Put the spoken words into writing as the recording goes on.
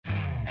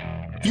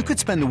You could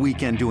spend the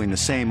weekend doing the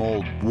same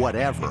old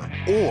whatever,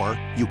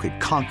 or you could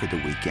conquer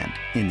the weekend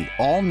in the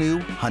all-new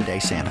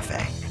Hyundai Santa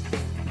Fe.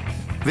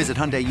 Visit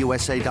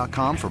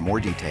HyundaiUSA.com for more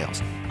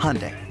details.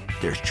 Hyundai,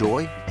 there's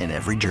joy in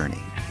every journey.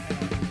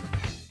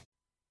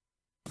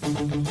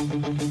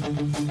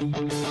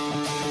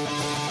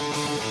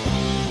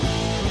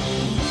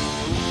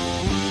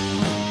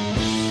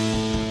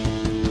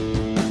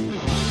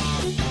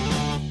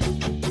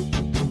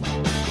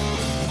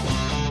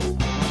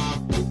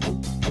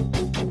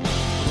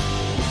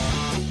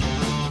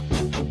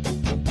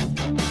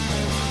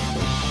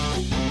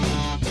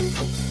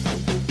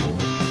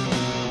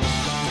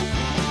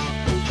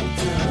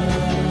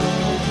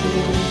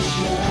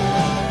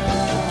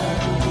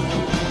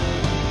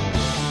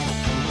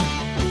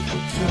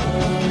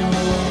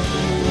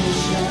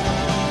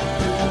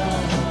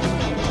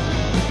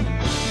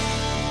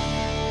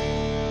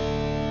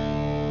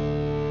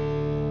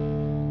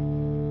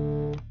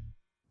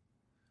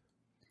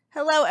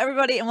 Hello,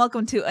 everybody, and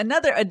welcome to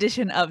another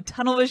edition of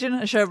Tunnel Vision,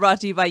 a show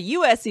brought to you by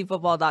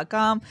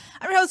USCFootball.com.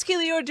 I'm your host,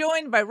 Keely. You're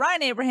joined by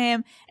Ryan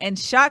Abraham and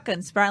Shotgun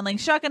Sproutling.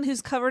 Shotgun,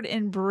 who's covered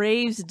in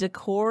Braves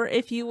decor,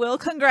 if you will.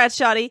 Congrats,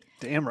 Shotty.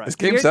 Damn right. Is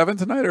Game 7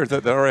 tonight, or is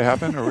that already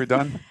happened? Are we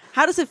done?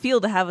 How does it feel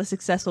to have a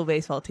successful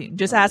baseball team?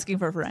 Just asking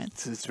for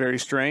friends. It's very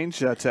strange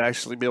to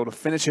actually be able to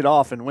finish it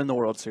off and win the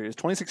World Series.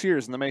 26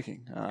 years in the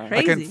making. Crazy.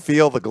 I can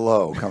feel the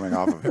glow coming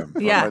off of him.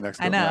 Yeah, right next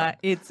to I know. him.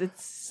 It's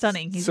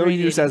stunning. He's so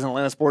radiating. used as an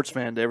Atlanta sports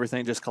fan to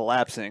everything just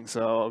collapsing.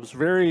 So it was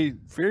very,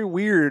 very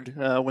weird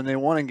when they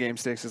won in Game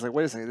 6. It's like,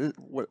 wait a second,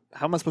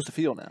 how am I supposed to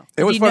feel now?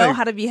 It was Do you funny. know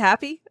how to be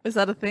happy? Is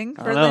that a thing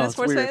for I don't know, Atlanta it's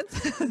sports weird.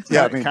 fans?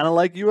 Yeah, I mean, kind of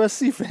like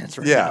USC fans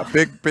right yeah,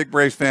 now. big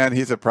Braves fan.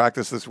 He's at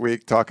practice this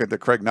week talking to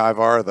Craig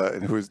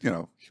Nivar, who's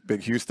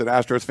big Houston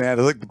Astros fan.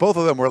 Like, both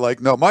of them were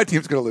like, "No, my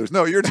team's going to lose.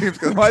 No, your team's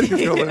going. My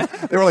team's going to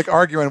lose." They were like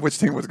arguing which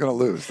team was going to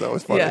lose. That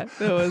was funny. Yeah,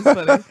 that was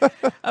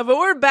funny. But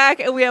we're back,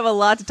 and we have a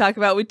lot to talk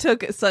about. We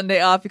took Sunday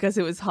off because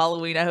it was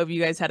Halloween. I hope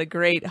you guys had a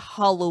great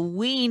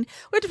Halloween.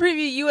 We have to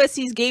preview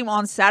USC's game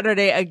on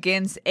Saturday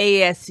against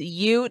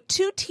ASU.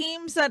 Two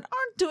teams that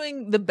aren't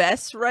doing the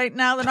best right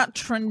now. They're not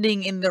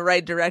trending in the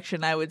right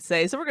direction, I would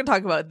say. So we're going to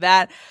talk about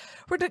that.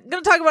 We're going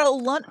to talk about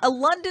a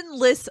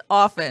London-less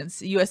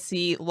offense.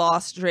 USC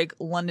lost Drake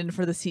London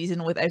for the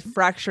season with a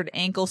fractured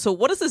ankle. So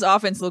what does this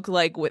offense look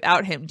like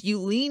without him? Do you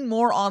lean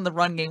more on the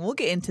run game? We'll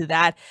get into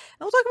that.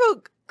 And we'll talk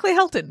about Clay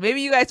Helton. Maybe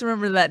you guys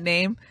remember that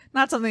name.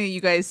 Not something that you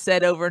guys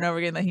said over and over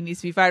again that he needs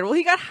to be fired. Well,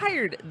 he got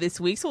hired this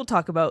week, so we'll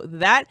talk about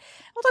that.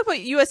 We'll talk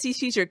about USC's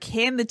future.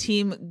 Can the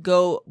team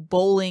go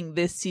bowling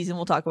this season?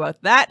 We'll talk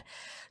about that.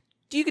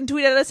 You can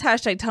tweet at us,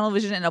 hashtag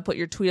TunnelVision, and I'll put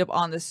your tweet up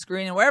on the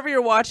screen. And wherever you're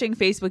watching,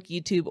 Facebook,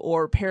 YouTube,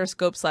 or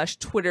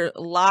Periscope/Twitter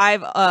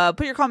Live,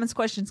 put your comments,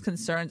 questions,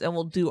 concerns, and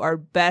we'll do our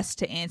best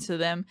to answer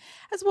them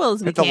as well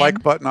as we Hit can. the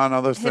like button on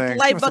other Hit the things.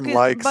 like Give us some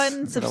likes.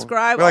 button,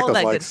 subscribe, we like all those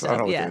that likes. good I don't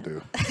stuff. know Yeah.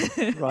 what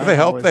they do. Ryan They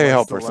help. always They likes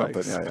help the or something.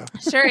 likes.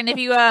 Yeah. Sure, and if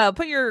you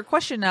put your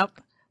question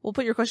up, we'll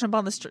put your question up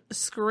on the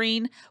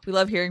screen. We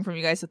love hearing from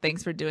you guys, so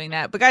thanks for doing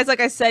that. But guys, like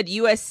I said,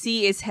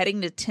 USC is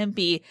heading to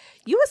Tempe.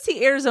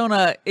 USC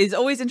Arizona is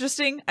always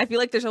interesting. I feel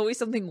like there's always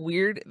something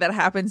weird that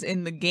happens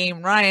in the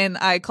game. Ryan,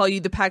 I call you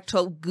the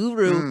Pac-12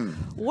 guru.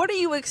 What are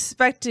you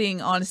expecting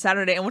on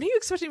Saturday, and what are you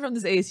expecting from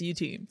this ASU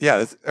team? Yeah,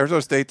 this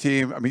Arizona State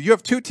team. I mean, you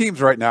have two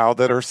teams right now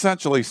that are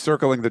essentially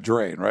circling the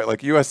drain, right?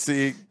 Like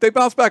USC, they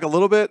bounced back a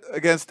little bit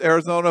against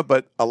Arizona,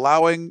 but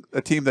allowing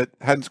a team that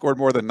hadn't scored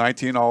more than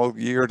 19 all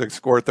year to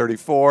score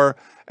 34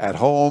 at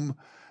home,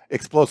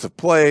 explosive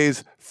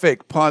plays,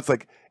 fake punts.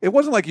 Like, it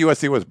wasn't like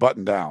USC was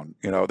buttoned down.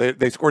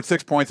 They scored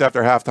 6 points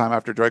after halftime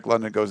after Drake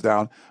London goes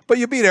down, but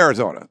you beat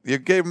Arizona. You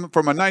gave them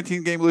from a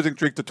 19-game losing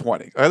streak to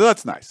 20.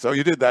 That's nice. So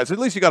you did that. So at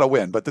least you got a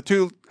win. But the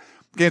two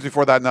games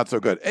before that, not so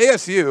good.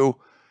 ASU,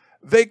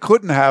 they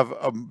couldn't have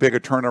a bigger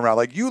turnaround.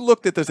 Like, you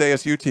looked at this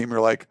ASU team,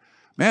 you're like,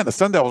 man, the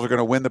Sun Devils are going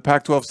to win the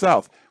Pac-12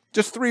 South.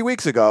 Just 3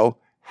 weeks ago,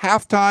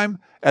 halftime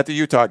at the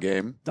Utah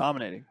game.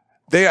 Dominating.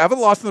 They haven't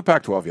lost in the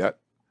Pac-12 yet.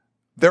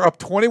 They're up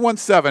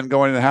 21-7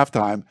 going into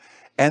halftime,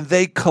 and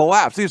they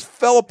collapsed. They just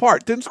fell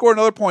apart. Didn't score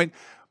another point.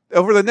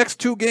 Over the next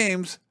two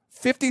games,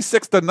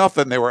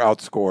 56-0, they were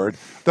outscored.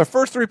 The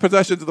first three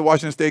possessions of the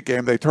Washington State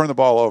game, they turned the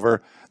ball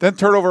over, then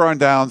turnover on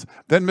downs,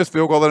 then missed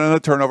field goal, then another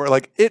turnover.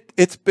 Like,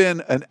 it's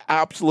been an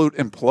absolute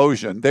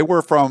implosion. They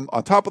were from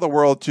on top of the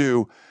world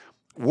to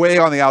way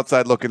on the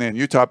outside looking in.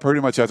 Utah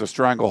pretty much has a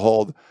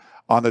stranglehold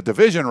on the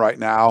division right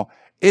now.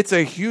 It's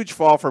a huge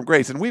fall from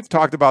grace. And we've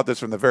talked about this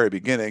from the very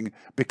beginning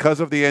because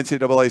of the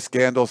NCAA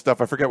scandal stuff.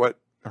 I forget what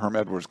Herm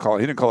Edwards called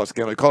it. He didn't call it a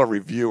scandal. He called it a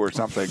review or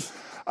something.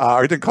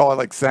 Or he didn't call it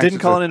like sanctions.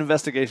 Didn't call it an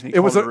investigation. It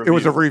was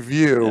a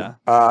review.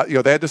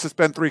 Yeah. They had to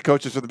suspend 3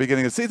 coaches from the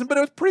beginning of the season, but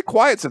it was pretty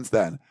quiet since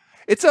then.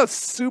 It's a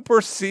super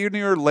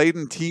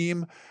senior-laden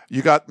team.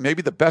 You got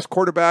maybe the best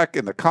quarterback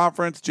in the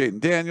conference,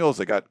 Jaden Daniels.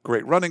 They got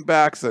great running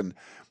backs and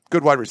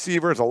good wide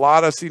receivers. A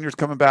lot of seniors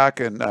coming back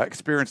and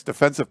experienced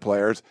defensive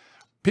players.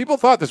 People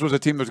thought this was a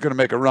team that was going to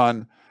make a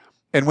run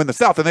and win the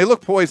South, and they look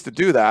poised to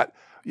do that.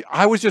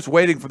 I was just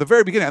waiting from the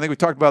very beginning. I think we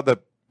talked about the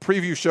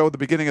preview show at the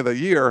beginning of the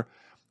year.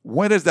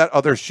 when is that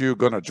other shoe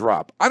going to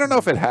drop? I don't know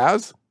if it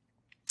has,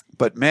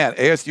 but man,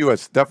 ASU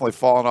has definitely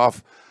fallen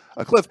off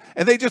a cliff.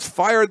 And they just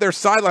fired their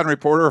sideline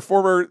reporter, a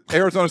former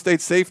Arizona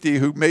State safety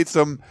who made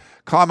some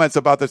comments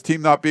about this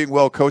team not being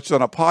well coached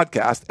on a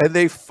podcast, and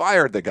they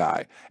fired the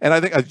guy. And I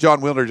think, as John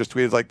Wilner just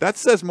tweeted, like, that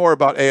says more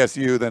about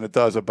ASU than it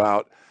does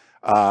about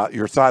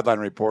your sideline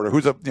reporter,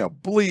 who's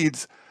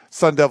bleeds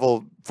Sun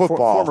Devil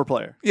football. Former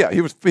player. Yeah,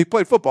 he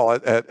played football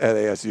at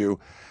ASU.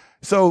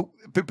 So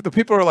the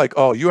people are like,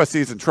 oh,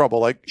 USC's in trouble.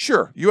 Like,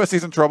 sure,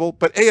 USC's in trouble,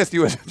 but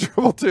ASU is in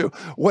trouble too.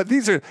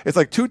 It's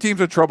like two teams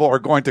in trouble are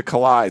going to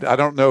collide. I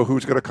don't know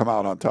who's going to come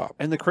out on top.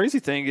 And the crazy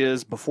thing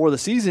is, before the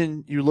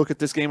season, you look at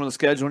this game on the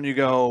schedule and you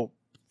go,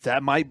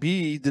 that might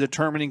be the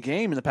determining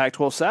game in the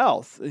Pac-12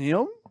 South.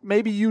 And,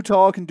 maybe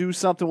Utah can do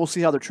something. We'll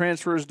see how their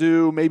transfers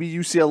do. Maybe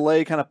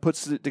UCLA kind of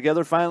puts it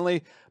together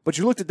finally. But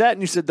you looked at that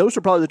and you said, those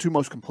are probably the two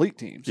most complete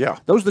teams. Yeah.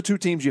 Those are the two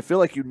teams you feel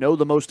like you know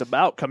the most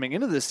about coming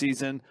into this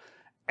season.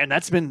 And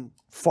that's been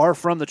far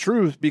from the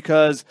truth,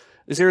 because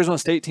this Arizona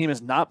State team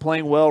is not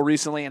playing well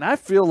recently. And I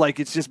feel like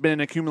it's just been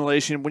an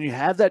accumulation. When you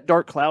have that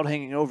dark cloud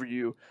hanging over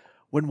you,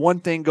 when one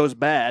thing goes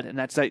bad, and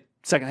that's that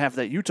second half of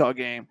that Utah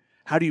game,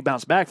 how do you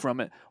bounce back from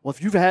it? Well,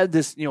 if you've had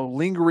this,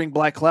 lingering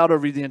black cloud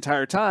over you the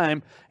entire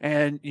time,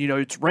 and,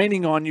 it's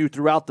raining on you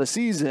throughout the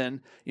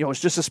season,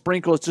 it's just a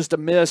sprinkle, it's just a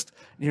mist,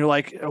 and you're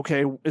like,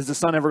 okay, is the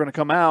sun ever going to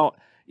come out?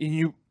 And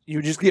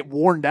you just get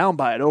worn down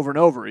by it over and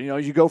over.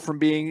 You go from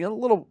being a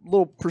little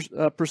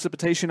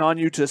precipitation on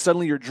you to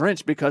suddenly you're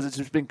drenched because it's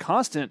just been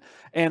constant.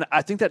 And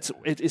I think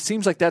it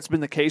seems like that's been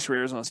the case for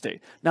Arizona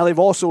State. Now, they've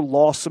also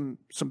lost some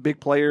big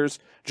players.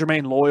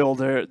 Jermaine Loyal,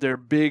 their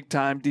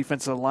big-time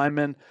defensive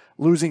lineman,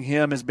 losing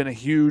him has been a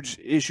huge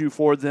issue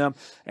for them.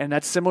 And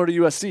that's similar to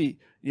USC.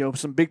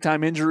 Some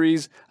big-time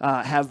injuries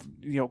have,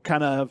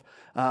 kind of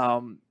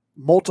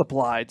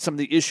multiplied some of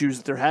the issues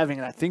that they're having,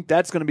 and I think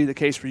that's going to be the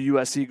case for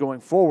USC going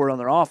forward on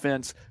their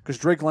offense, because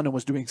Drake London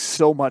was doing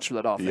so much for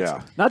that offense.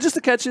 Yeah. Not just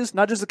the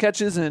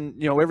catches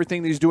and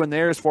everything that he's doing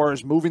there as far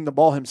as moving the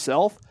ball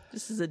himself.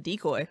 This is a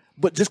decoy.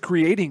 But just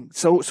creating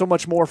so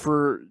much more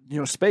for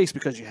space,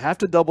 because you have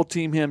to double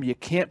team him. You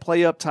can't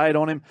play up tight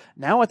on him.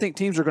 Now I think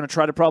teams are going to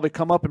try to probably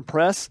come up and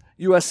press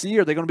USC.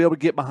 Are they going to be able to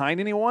get behind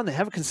anyone? They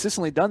haven't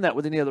consistently done that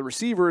with any other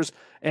receivers,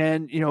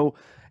 and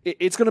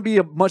it's going to be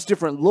a much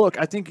different look.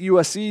 I think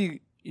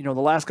USC, the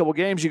last couple of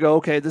games, you go,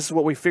 okay, this is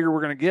what we figure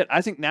we're going to get.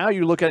 I think now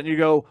you look at it and you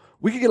go,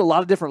 we could get a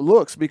lot of different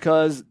looks,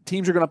 because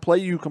teams are going to play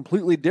you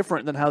completely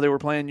different than how they were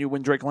playing you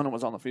when Drake London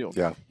was on the field.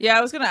 Yeah,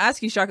 I was going to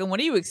ask you, Shotgun, what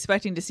are you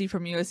expecting to see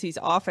from USC's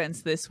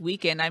offense this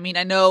weekend? I mean,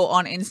 I know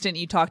on Instant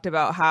you talked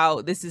about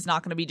how this is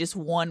not going to be just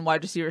one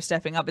wide receiver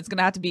stepping up. It's going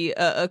to have to be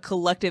a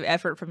collective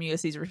effort from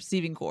USC's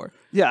receiving core.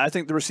 Yeah, I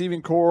think the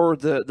receiving core,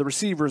 the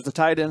receivers, the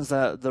tight ends,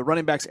 the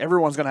running backs,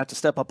 everyone's going to have to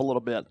step up a little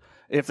bit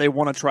if they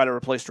want to try to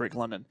replace Drake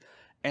London.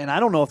 And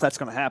I don't know if that's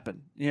going to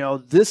happen.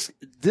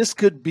 This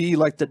could be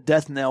like the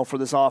death knell for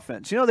this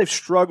offense. They've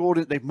struggled.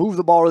 They've moved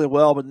the ball really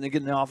well, but then they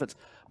get in the offense.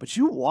 But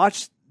you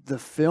watch the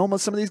film of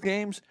some of these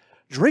games,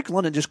 Drake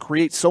London just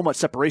creates so much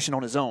separation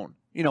on his own.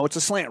 It's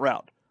a slant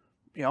route.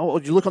 You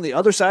look on the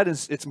other side,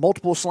 and it's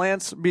multiple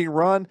slants being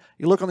run.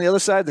 You look on the other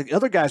side, the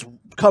other guy's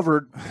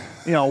covered,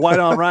 white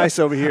on rice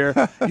over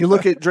here. You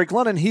look at Drake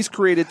London, he's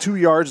created 2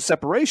 yards of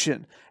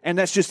separation, and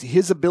that's just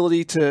his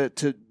ability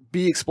to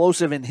be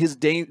explosive, and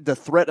the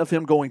threat of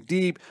him going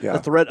deep, the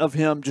threat of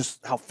him just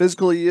how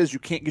physical he is. You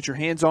can't get your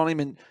hands on him,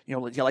 and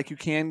like you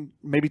can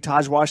maybe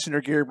Taj Washington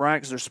or Gary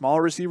Bryant, because they're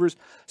smaller receivers.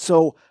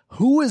 So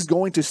who is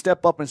going to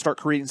step up and start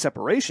creating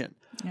separation?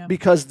 Yeah.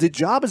 Because the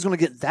job is going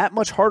to get that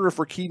much harder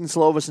for Keaton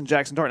Slovis and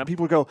Jackson Dart. Now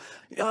people go,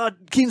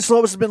 Keaton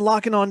Slovis has been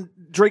locking on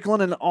Drake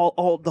London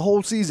all the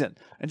whole season.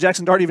 And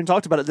Jackson Dart even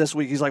talked about it this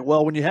week. He's like,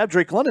 well, when you have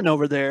Drake London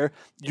over there,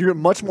 you're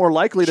much more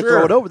likely to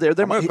throw it over there.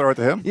 I'm going to throw it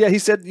to him. Yeah, he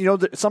said,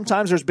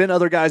 sometimes there's been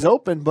other guys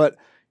open, but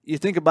you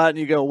think about it and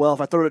you go, well,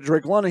 if I throw it at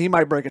Drake London, he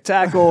might break a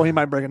tackle. He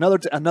might break another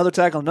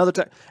tackle,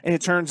 and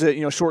it turns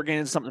it, short gain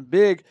into something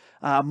big,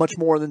 much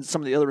more than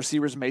some of the other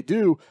receivers may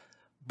do.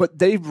 But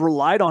they've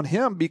relied on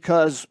him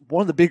because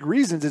one of the big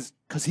reasons is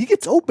because he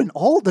gets open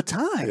all the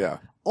time. Yeah.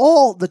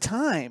 All the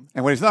time.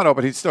 And when he's not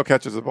open, he still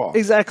catches the ball.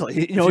 Exactly.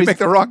 If you make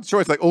the wrong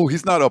choice, like, oh,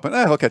 he's not open,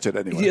 he'll catch it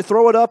anyway. You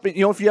throw it up, and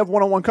if you have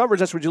one-on-one coverage,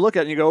 that's what you look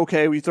at, and you go,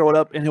 okay, we throw it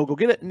up, and he'll go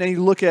get it. And then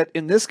you look at,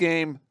 in this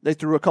game, they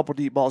threw a couple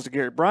deep balls to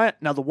Gary Bryant.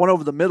 Now, the one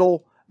over the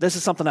middle, this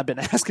is something I've been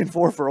asking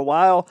for a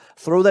while.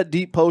 Throw that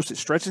deep post. It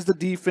stretches the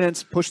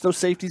defense, push those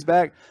safeties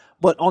back.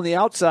 But on the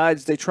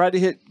outsides, they tried to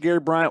hit Gary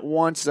Bryant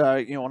once,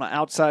 on an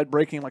outside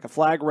breaking like a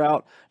flag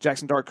route.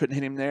 Jackson Dart couldn't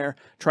hit him there.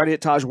 Tried to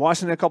hit Taj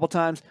Washington a couple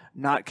times,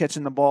 not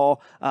catching the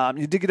ball.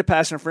 You did get a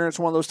pass interference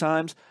one of those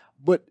times,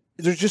 but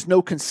there's just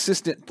no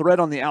consistent threat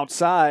on the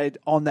outside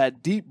on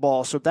that deep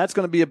ball. So that's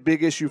going to be a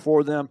big issue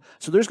for them.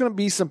 So there's going to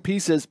be some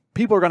pieces.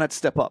 People are going to have to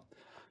step up.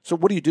 So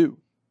what do?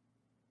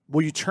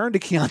 Well, you turn to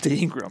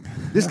Keontae Ingram.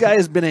 This guy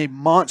has been a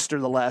monster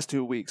the last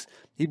 2 weeks.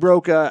 He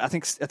broke, I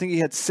think he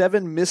had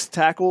 7 missed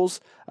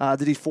tackles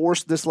that he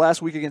forced this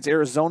last week against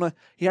Arizona.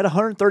 He had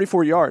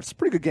 134 yards.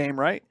 Pretty good game,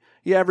 right?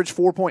 He averaged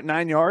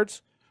 4.9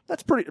 yards.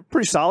 That's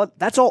pretty solid.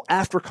 That's all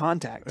after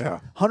contact. Yeah.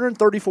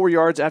 134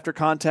 yards after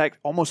contact,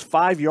 almost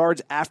 5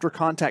 yards after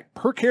contact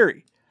per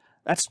carry.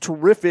 That's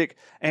terrific.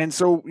 And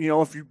so,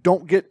 if you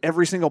don't get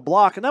every single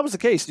block, and that was the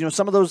case,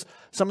 some of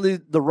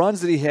the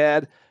runs that he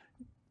had,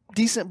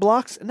 decent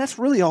blocks, and that's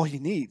really all he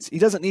needs. He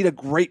doesn't need a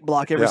great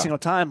block every single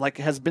time, like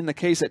has been the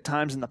case at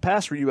times in the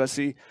past for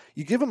USC.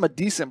 You give him a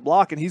decent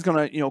block, and he's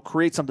going to,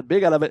 create something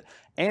big out of it.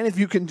 And if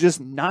you can just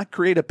not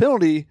create a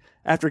penalty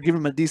after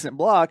giving him a decent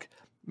block,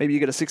 maybe you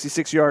get a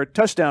 66-yard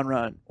touchdown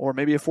run, or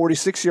maybe a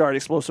 46-yard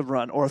explosive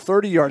run, or a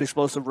 30-yard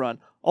explosive run.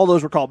 All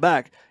those were called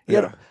back. He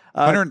had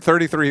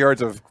 133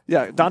 yards of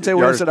Dante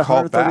Williams had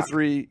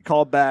 133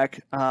 called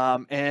back,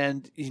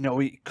 and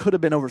he could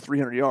have been over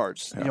 300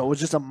 yards. It was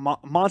just a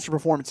monster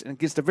performance and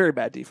against a very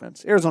bad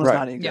defense. Arizona's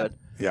not any good.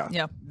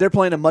 Yeah, they're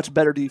playing a much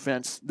better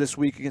defense this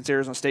week against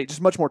Arizona State,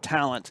 just much more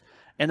talent.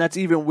 And that's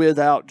even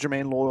without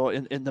Jermaine Loyal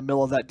in the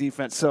middle of that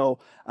defense. So,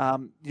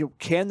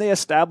 can they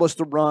establish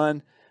the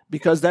run?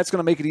 Because that's going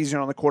to make it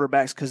easier on the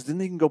quarterbacks, because then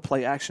they can go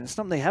play action. It's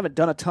something they haven't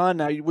done a ton.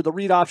 Now, with the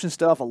read option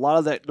stuff, a lot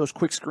of those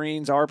quick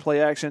screens are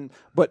play action.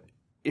 But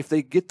if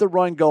they get the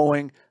run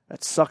going,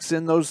 that sucks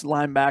in those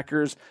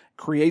linebackers,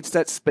 creates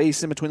that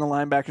space in between the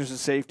linebackers and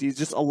safeties.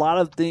 Just a lot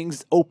of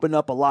things open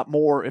up a lot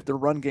more if the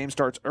run game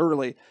starts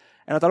early.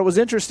 And I thought it was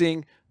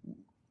interesting,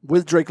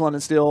 with Drake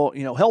London still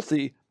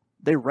healthy,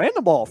 they ran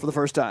the ball for the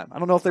first time. I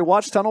don't know if they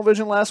watched Tunnel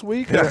Vision last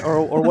week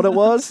or what it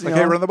was. They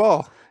can't run the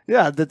ball.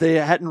 Yeah, that they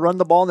hadn't run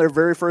the ball in their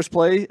very first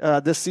play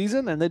this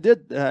season, and they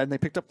did, and they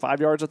picked up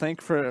 5 yards, I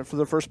think, for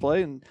their first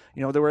play, and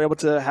they were able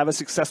to have a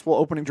successful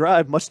opening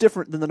drive, much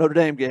different than the Notre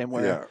Dame game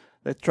where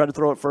they tried to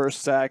throw it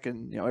first, sack,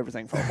 and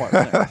everything fell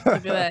apart. Look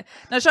at that.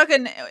 Now, Chuck,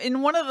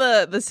 in one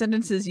of the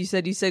sentences you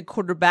said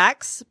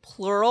quarterbacks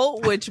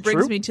plural, which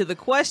brings me to the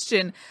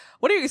question: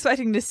 what are you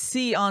expecting to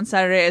see on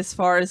Saturday as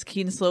far as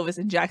Kedon Slovis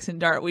and Jackson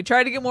Dart? We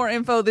tried to get more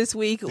info this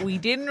week. We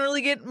didn't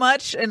really get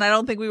much, and I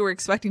don't think we were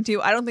expecting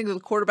to. I don't think the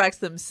quarterbacks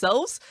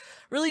themselves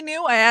really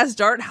knew. I asked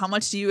Dart, how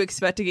much do you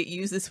expect to get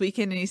used this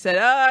weekend? And he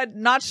said,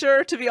 not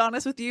sure, to be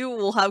honest with you.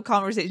 We'll have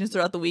conversations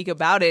throughout the week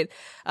about it.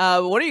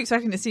 What are you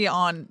expecting to see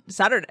on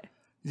Saturday?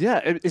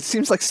 Yeah, it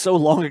seems like so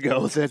long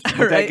ago that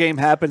that game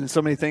happened, and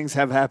so many things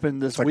have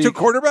happened this week. Two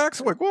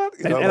quarterbacks? Like what?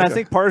 I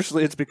think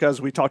partially it's because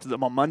we talked to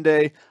them on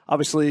Monday.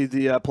 Obviously,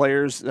 the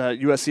players,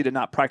 USC did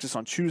not practice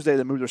on Tuesday.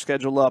 They moved their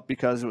schedule up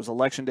because it was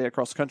election day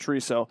across the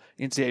country, so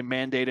NCAA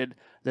mandated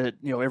that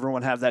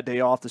everyone have that day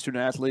off, the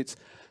student athletes.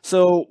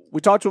 So we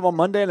talked to them on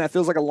Monday, and that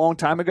feels like a long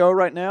time ago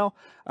right now.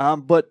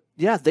 But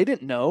yeah, they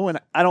didn't know, and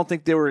I don't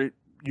think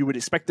you would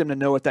expect them to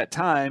know at that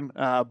time.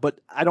 But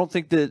I don't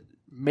think that.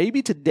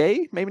 Maybe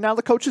today, maybe now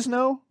the coaches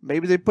know.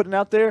 Maybe they put it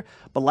out there.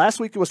 But last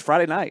week it was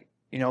Friday night.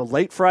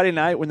 Late Friday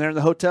night when they're in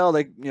the hotel,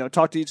 they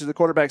talk to each of the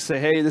quarterbacks, say,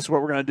 "Hey, this is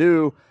what we're going to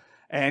do."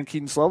 And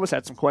Kedon Slovis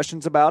had some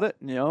questions about it,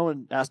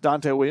 and asked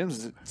Dante Williams,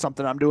 "Is it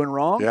something I'm doing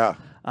wrong?" Yeah.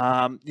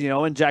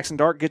 And Jackson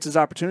Dart gets his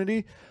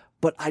opportunity,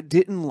 but I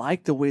didn't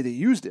like the way they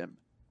used him.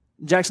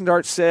 Jackson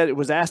Dart said, it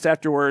was asked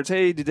afterwards,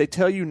 "Hey, did they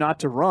tell you not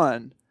to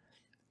run?"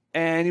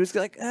 And he was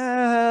like,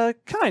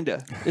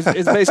 "Kinda."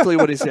 Is basically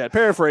what he said.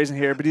 Paraphrasing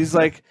here, but he's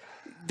like,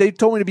 they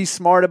told me to be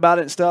smart about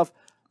it and stuff.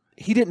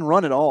 He didn't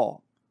run at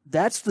all.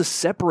 That's the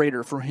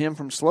separator for him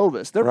from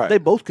Slovis. They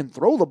both can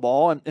throw the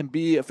ball and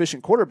be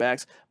efficient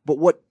quarterbacks, but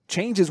what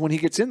changes when he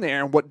gets in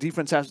there and what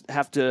defense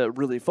have to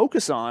really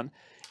focus on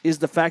is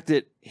the fact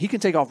that he can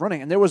take off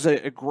running. And there was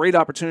a great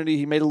opportunity.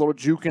 He made a little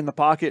juke in the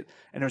pocket,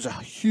 and there's a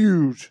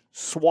huge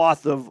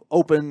swath of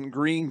open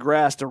green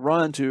grass to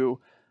run to,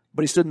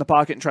 but he stood in the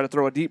pocket and tried to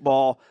throw a deep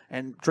ball,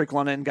 and Drake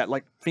London got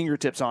like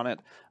fingertips on it.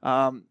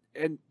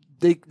 And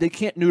they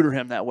can't neuter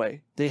him that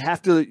way. They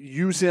have to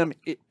use him.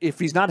 If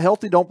he's not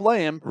healthy, don't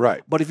play him.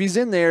 Right. But if he's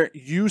in there,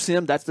 use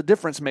him. That's the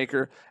difference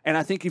maker. And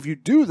I think if you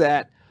do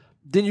that,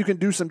 then you can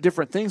do some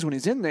different things when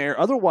he's in there.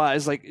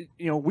 Otherwise,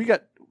 we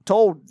got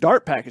told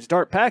dart package.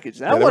 That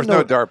there was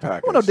no dart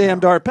package. No damn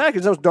dart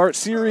package. That was dart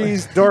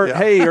series, dart,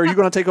 hey, are you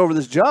going to take over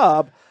this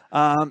job?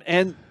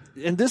 And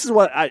this is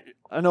what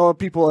I know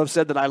people have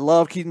said that I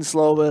love Kedon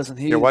Slovis,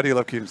 and why do you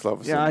love Kedon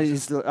Slovis? Yeah,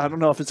 I don't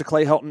know if it's a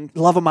Clay Helton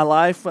love of my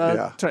life.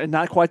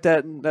 Not quite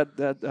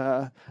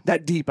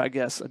that deep, I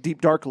guess, a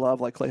deep dark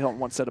love like Clay Helton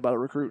once said about a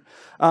recruit.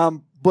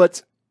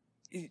 But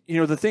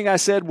the thing I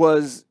said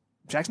was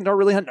Jackson Dart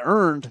really hadn't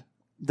earned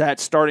that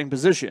starting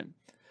position.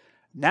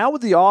 Now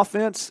with the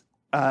offense,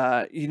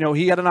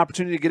 he had an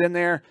opportunity to get in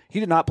there. He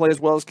did not play as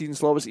well as Kedon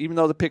Slovis, even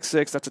though the pick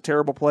six, that's a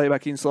terrible play by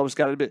Kedon Slovis,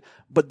 got it a bit.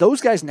 But those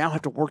guys now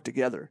have to work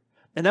together.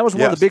 And that was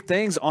one of the big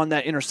things on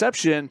that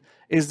interception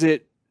is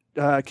that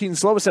Kedon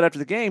Slovis said after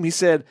the game, he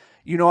said,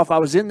 if I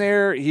was in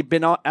there, he'd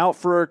been out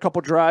for a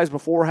couple drives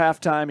before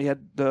halftime. He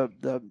had the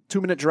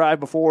 2-minute drive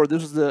before.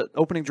 This was the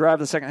opening drive of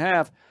the second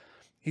half.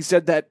 He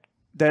said that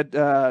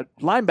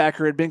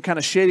linebacker had been kind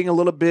of shading a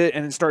little bit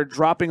and it started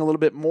dropping a little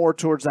bit more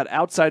towards that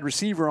outside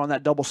receiver on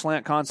that double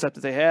slant concept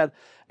that they had.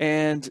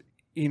 And,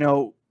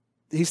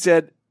 he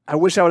said I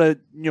wish I would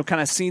have,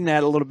 kind of seen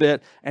that a little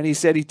bit. And he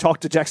said he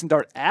talked to Jackson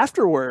Dart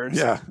afterwards.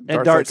 Yeah.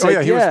 And Dart said, oh,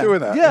 yeah, he was doing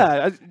that.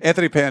 Yeah.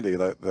 Anthony Pandy,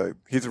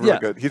 he's really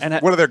good. He's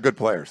one of their good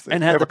players.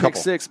 And had the pick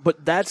six.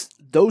 But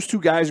those two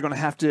guys are going to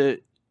have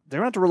to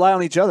rely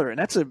on each other. And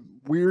that's a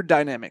weird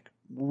dynamic.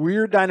 When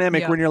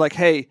you're like,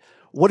 hey,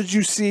 what did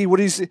you see? What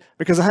do you see?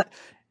 Because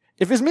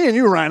if it's me and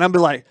you, Ryan, I'd be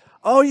like,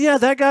 oh yeah,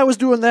 that guy was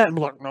doing that, and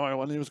I'm like, no, I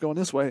wasn't. He was going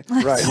this way.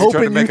 Right,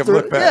 hoping to make him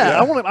look bad. Yeah,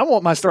 I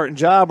want my starting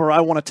job, or I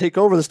want to take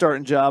over the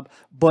starting job.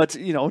 But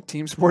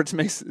team sports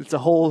it's a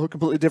whole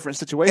completely different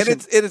situation.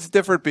 And it is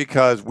different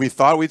because we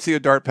thought we'd see a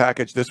dart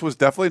package. This was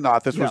definitely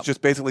not. This was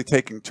just basically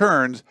taking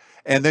turns,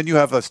 and then you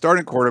have a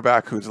starting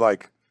quarterback who's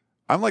like,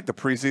 I'm like the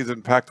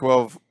preseason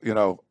Pac-12,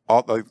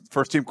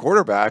 first team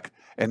quarterback,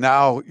 and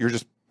now you're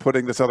just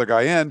putting this other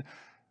guy in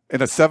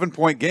a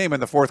 7-point game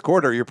in the fourth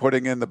quarter. You're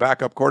putting in the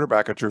backup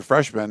quarterback, a true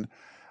freshman.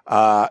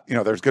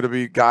 There's going to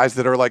be guys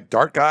that are like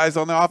dart guys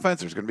on the offense.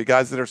 There's going to be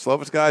guys that are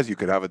Slovis guys. You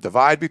could have a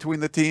divide between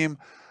the team.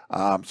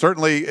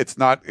 Certainly, it's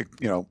not.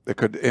 It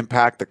could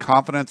impact the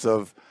confidence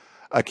of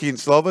Kedon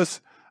Slovis.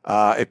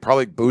 It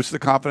probably boosts the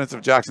confidence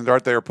of Jackson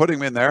Dart. They are putting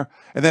him in there,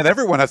 and then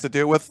everyone has to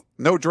deal with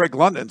no Drake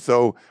London.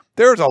 So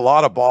there's a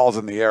lot of balls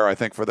in the air, I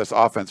think, for this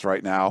offense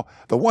right now.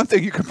 The one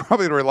thing you can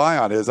probably rely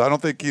on is I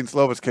don't think Kedon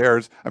Slovis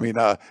cares. I mean,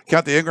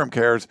 Keontae Ingram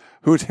cares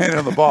who's handing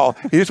him the ball.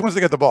 He just wants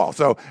to get the ball.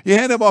 So you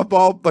hand him off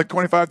ball like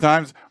 25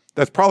 times.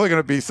 That's probably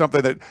going to be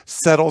something that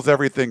settles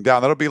everything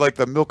down. That'll be like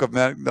the milk of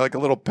men, like a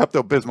little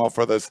Pepto-Bismol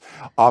for this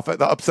offense,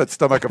 the upset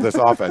stomach of this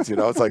offense.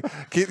 It's like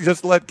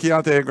just let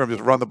Keontae Ingram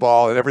just run the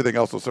ball, and everything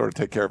else will sort of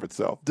take care of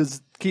itself.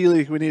 Does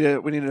Keely? We need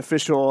an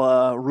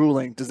official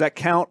ruling. Does that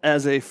count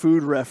as a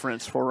food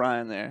reference for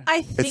Ryan there?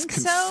 I think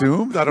it's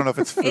consumed. I don't know if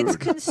it's food. It's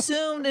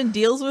consumed and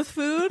deals with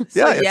food.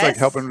 So it's yes, like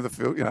helping with the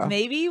food.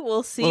 Maybe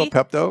we'll see. A little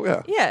Pepto.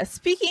 Yeah. Yeah.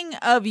 Speaking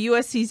of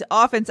USC's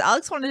offense,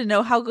 Alex wanted to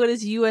know how good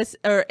is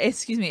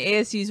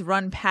ASU's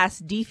run pass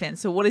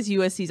defense. So what is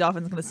USC's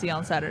offense going to see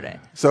on Saturday?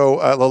 So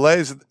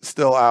Lele's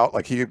still out.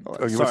 Like I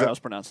was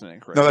pronouncing it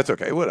incorrect. No, that's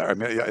okay. Whatever. I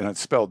mean, and it's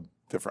spelled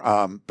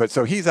different. But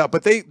so he's out.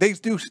 But they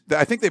do.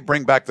 I think they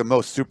bring back the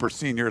most super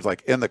seniors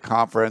like in the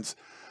conference.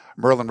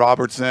 Merlin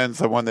Robertson's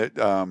the one that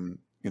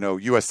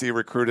USC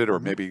recruited, or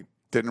maybe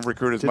didn't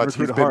recruit as much.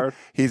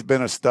 He's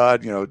been a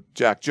stud.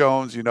 Jack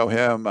Jones,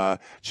 him.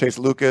 Chase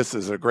Lucas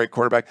is a great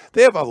quarterback.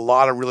 They have a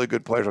lot of really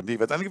good players on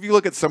defense. I think if you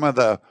look at some of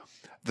the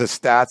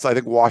stats, I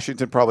think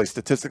Washington probably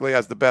statistically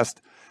has the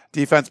best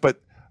defense, but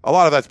a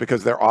lot of that's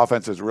because their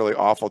offense is really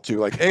awful too.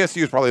 Like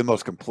ASU is probably the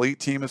most complete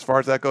team as far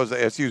as that goes.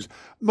 ASU's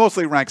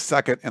mostly ranked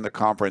second in the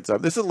conference.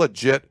 This is a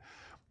legit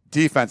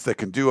defense that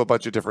can do a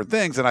bunch of different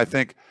things, and I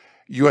think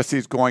USC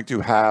is going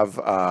to have,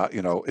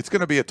 it's going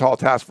to be a tall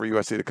task for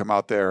USC to come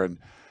out there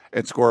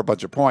and score a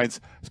bunch of points,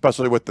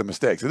 especially with the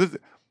mistakes.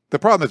 The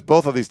problem is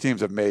both of these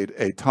teams have made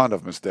a ton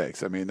of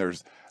mistakes. I mean,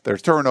 there's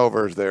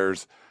turnovers,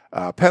 there's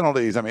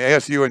penalties. I mean,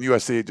 ASU and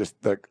USC just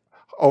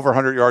over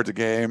 100 yards a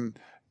game,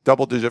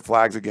 double-digit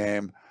flags a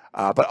game.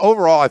 But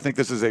overall, I think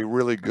this is a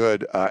really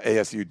good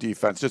ASU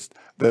defense. Just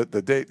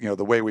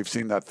the way we've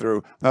seen that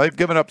through. Now they've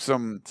given up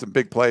some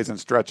big plays and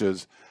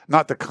stretches,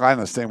 not the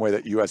kind of same way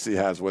that USC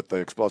has with the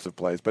explosive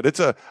plays. But I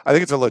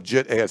think it's a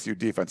legit ASU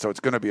defense. So it's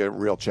going to be a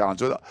real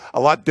challenge, a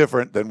lot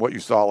different than what you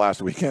saw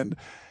last weekend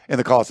in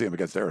the Coliseum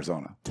against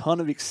Arizona.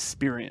 Ton of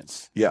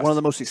experience. Yes. One of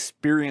the most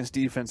experienced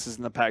defenses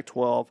in the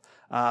Pac-12.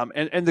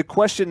 And the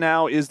question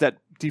now is that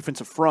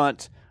defensive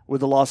front with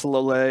the loss of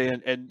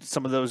Lele and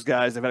some of those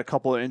guys. They've had a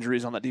couple of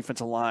injuries on that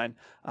defensive line.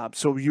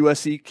 So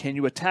USC, can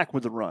you attack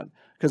with the run?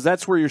 Because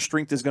that's where your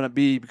strength is going to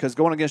be, because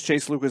going against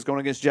Chase Lucas, going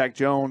against Jack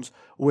Jones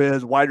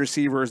with wide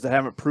receivers that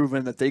haven't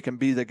proven that they can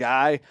be the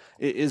guy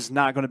is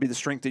not going to be the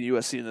strength of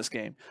USC in this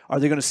game. Are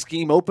they going to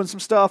scheme open some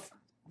stuff?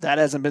 That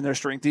hasn't been their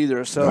strength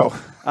either. So,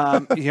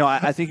 no.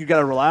 I think you've got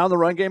to rely on the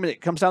run game, and it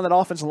comes down to that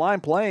offensive line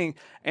playing.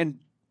 And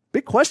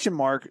big question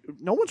mark,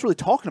 no one's really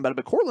talking about it,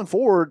 but Cortland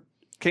Ford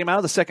came out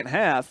of the second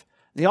half.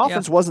 The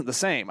offense wasn't the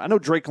same. I know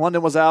Drake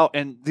London was out,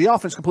 and the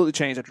offense completely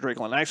changed after Drake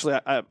London. Actually,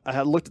 I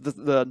had looked at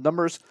the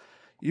numbers.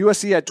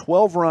 USC had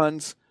 12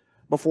 runs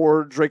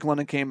before Drake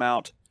London came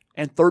out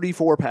and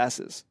 34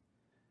 passes.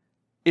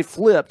 It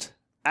flipped.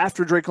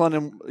 After Drake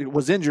London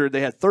was injured,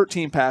 they had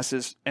 13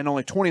 passes and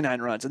only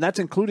 29 runs, and that's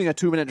including a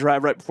 2-minute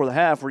drive right before the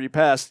half where you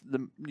passed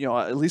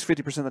at least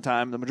 50% of the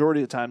time, the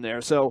majority of the time there.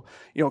 So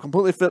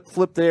completely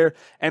flipped there,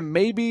 and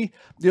maybe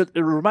it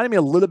reminded me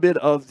a little bit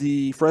of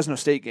the Fresno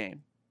State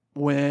game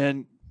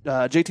when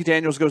JT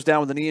Daniels goes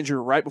down with a knee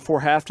injury right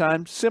before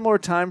halftime. Similar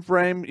time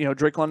frame.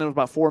 Drake London was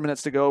about 4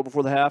 minutes to go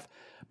before the half,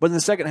 but in the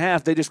second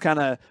half they just kind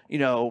of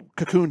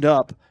cocooned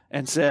up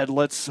and said,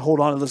 "Let's hold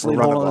on to this lead,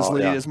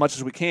 as much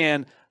as we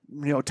can."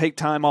 Take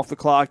time off the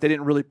clock. They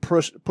didn't really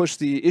push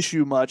the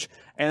issue much.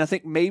 And I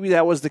think maybe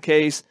that was the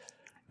case,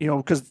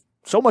 because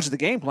so much of the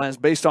game plan is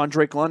based on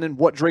Drake London,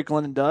 what Drake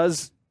London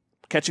does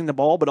catching the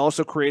ball, but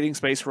also creating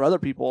space for other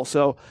people.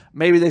 So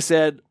maybe they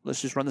said,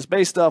 let's just run this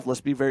base stuff.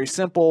 Let's be very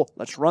simple.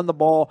 Let's run the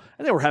ball.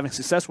 And they were having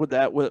success with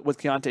that with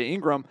Keontae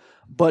Ingram.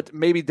 But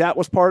maybe that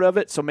was part of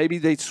it. So maybe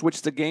they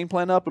switched the game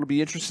plan up. It'll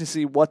be interesting to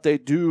see what they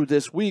do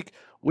this week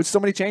with so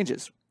many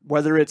changes.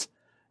 Whether it's,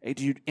 hey,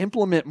 do you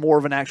implement more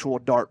of an actual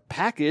Dart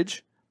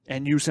package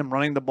and use him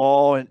running the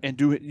ball and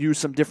use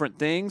some different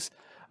things?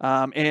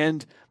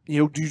 And,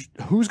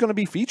 who's going to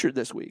be featured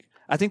this week?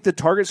 I think the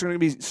targets are going to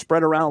be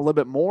spread around a little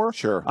bit more.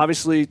 Sure.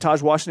 Obviously,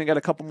 Taj Washington got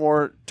a couple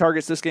more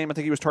targets this game. I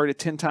think he was targeted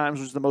 10 times,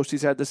 which is the most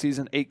he's had this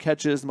season. 8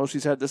 catches, the most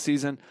he's had this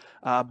season.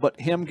 But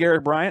him,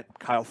 Garrett Bryant,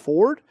 Kyle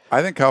Ford.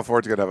 I think Kyle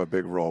Ford's going to have a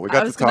big role.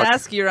 I was going to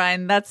ask you,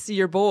 Ryan. That's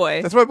your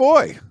boy. That's my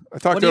boy.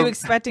 What are you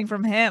expecting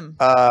from him?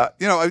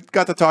 I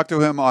got to talk to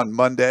him on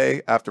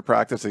Monday after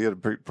practice. He had a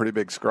pretty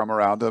big scrum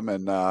around him,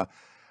 and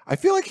I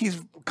feel like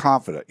he's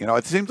confident.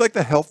 It seems like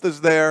the health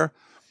is there.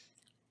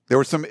 There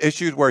were some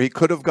issues where he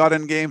could have got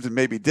in games and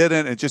maybe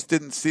didn't. It just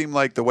didn't seem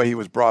like the way he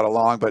was brought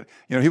along. But,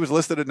 he was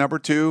listed at number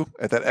 2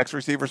 at that X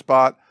receiver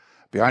spot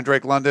behind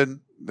Drake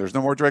London. There's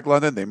no more Drake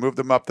London. They moved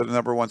him up to the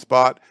number 1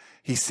 spot.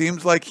 He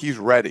seems like he's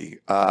ready,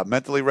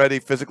 mentally ready,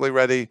 physically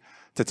ready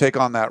to take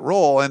on that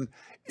role. And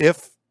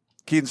if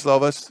Keaton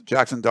Slovis,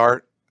 Jackson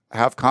Dart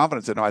have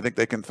confidence in him, I think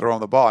they can throw him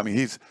the ball. I mean,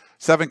 he's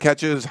 7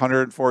 catches,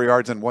 104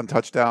 yards, and 1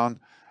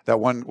 touchdown. That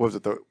one,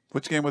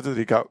 which game was it?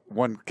 He got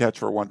 1 catch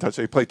for 1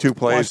 touchdown. He played 2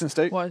 plays. Washington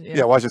State?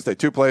 Yeah, Washington State.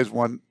 2 plays,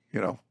 1,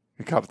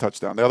 he caught a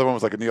touchdown. The other one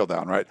was like a kneel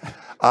down, right?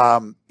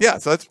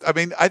 So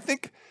I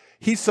think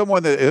he's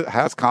someone that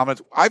has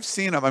confidence. I've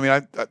seen him. I mean,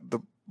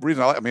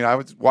 I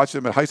was watching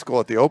him at high school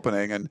at the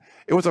opening, and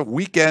it was a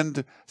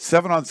weekend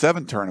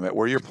 7-on-7 tournament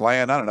where you're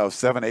playing,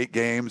 7-8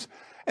 games.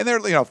 And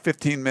they're,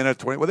 15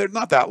 minutes, 20. Well, they're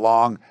not that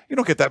long. You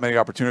don't get that many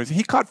opportunities.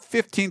 He caught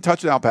 15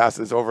 touchdown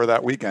passes over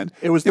that weekend.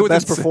 It was the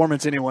best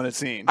performance anyone had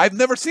seen. I've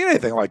never seen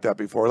anything like that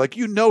before. Like,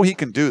 he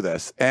can do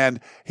this. And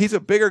he's a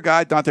bigger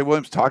guy. Dante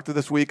Williams talked to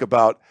this week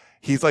about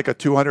he's like a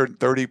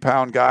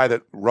 230-pound guy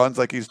that runs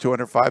like he's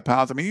 205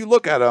 pounds. I mean, you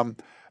look at him,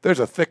 there's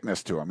a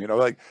thickness to him.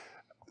 Like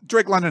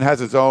Drake London has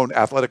his own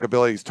athletic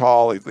ability. He's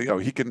tall.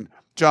 He can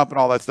jump and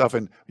all that stuff.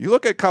 And you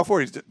look at Kyle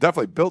Ford, he's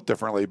definitely built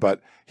differently, but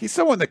he's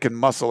someone that can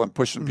muscle and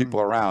push some people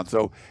around.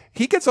 So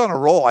he gets on a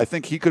roll. I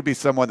think he could be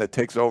someone that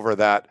takes over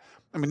that.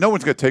 I mean, no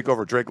one's going to take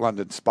over Drake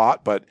London's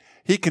spot, but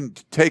he can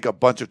take a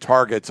bunch of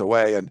targets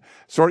away and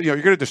sort of, you're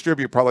going to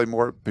distribute probably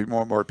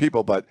more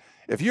people. But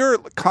if you're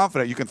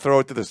confident you can throw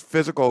it to this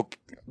physical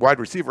wide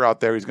receiver out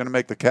there, he's going to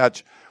make the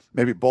catch,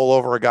 maybe bowl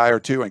over a guy or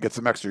two and get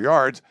some extra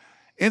yards.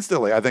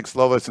 Instantly, I think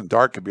Slovis and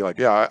Dart could be like,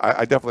 yeah,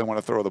 I definitely want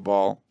to throw the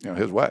ball,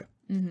 his way.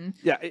 Mm-hmm.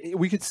 Yeah,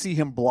 we could see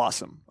him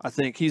blossom. I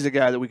think he's a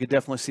guy that we could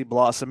definitely see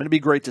blossom. And it'd be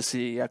great to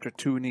see after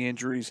 2 knee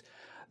injuries.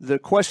 The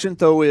question,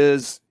 though,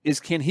 is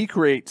can he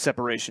create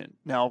separation?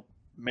 Now,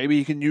 maybe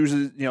he can use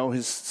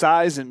his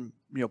size and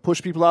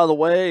push people out of the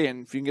way.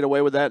 And if you can get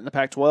away with that in the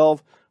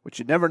Pac-12, which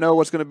you never know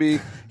what's going to be.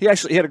 He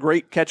had a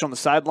great catch on the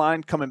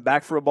sideline coming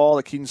back for a ball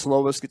that Keaton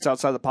Slovis gets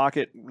outside the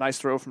pocket. Nice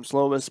throw from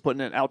Slovis,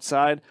 putting it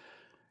outside.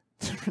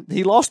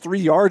 He lost 3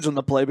 yards on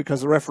the play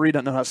because the referee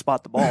doesn't know how to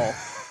spot the ball.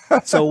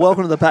 So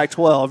welcome to the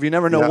Pac-12. You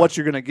never know what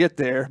you're going to get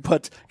there.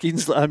 But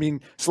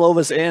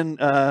Slovis and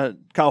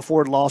Kyle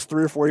Ford lost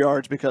 3 or 4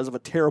 yards because of a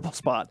terrible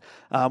spot,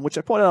 which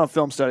I pointed out on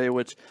film study.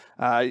 Which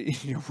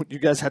you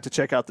guys have to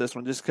check out this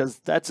one just because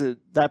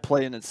that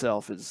play in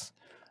itself is.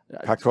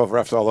 Pac-12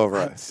 refs all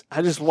over it.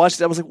 I just watched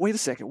it. I was like, wait a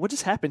second. What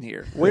just happened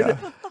here?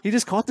 He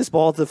just caught this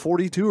ball at the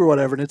 42 or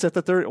whatever, and it's at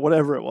the 30,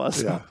 whatever it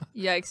was. Yeah.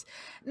 Yikes.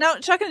 Now,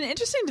 Chuck, an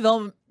interesting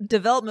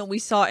development we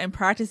saw in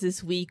practice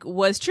this week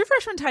was true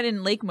freshman tight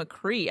end Lake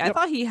McCree. I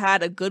thought he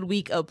had a good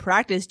week of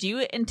practice. Do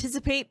you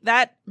anticipate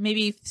that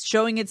maybe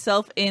showing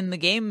itself in the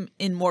game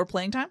in more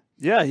playing time?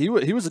 Yeah, he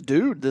was a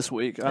dude this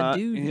week.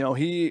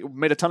 He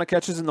made a ton of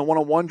catches in the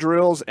one-on-one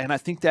drills, and I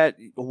think that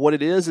what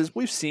it is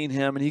we've seen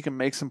him, and he can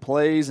make some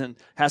plays and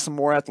has some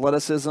more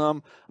athleticism.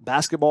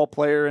 Basketball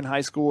player in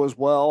high school as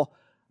well,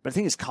 but I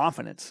think his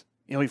confidence.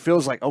 He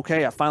feels like,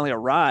 okay, I finally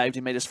arrived.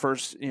 He made his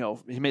first,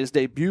 he made his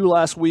debut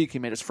last week. He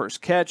made his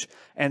first catch,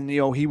 and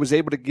he was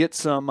able to get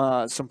some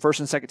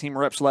first and second team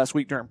reps last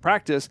week during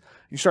practice.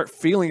 You start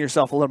feeling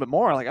yourself a little bit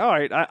more, like, all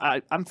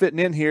right, I'm fitting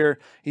in here.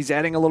 He's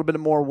adding a little bit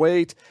more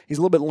weight. He's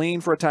a little bit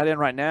lean for a tight end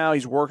right now.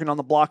 He's working on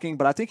the blocking,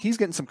 but I think he's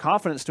getting some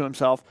confidence to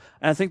himself,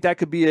 and I think that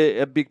could be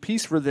a big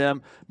piece for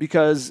them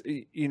because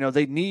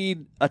they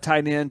need a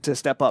tight end to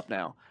step up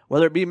now.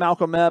 Whether it be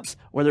Malcolm Epps,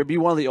 whether it be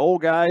one of the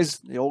old guys,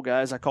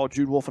 I call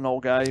Jude Wolf an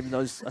old guy, even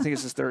though I think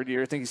it's his 3rd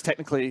year. I think he's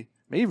technically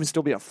may even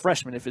still be a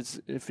freshman if he's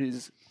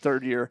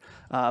 3rd year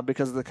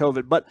because of the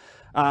COVID. But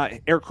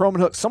Eric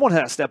Cromanhook, someone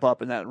had to step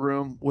up in that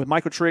room with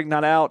Michael Trigg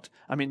not out.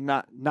 I mean,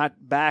 not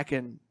back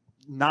and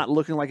not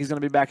looking like he's going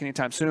to be back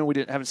anytime soon. We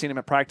haven't seen him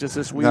at practice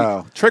this week.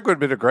 No, Trigg would have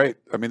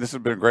been this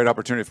would been a great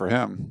opportunity for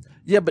him.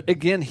 Yeah, but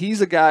again,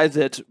 he's a guy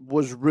that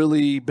was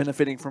really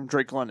benefiting from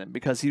Drake London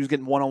because he was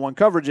getting one-on-one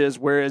coverages,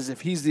 whereas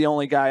if he's the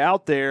only guy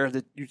out there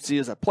that you'd see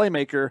as a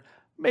playmaker,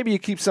 maybe you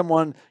keep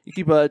a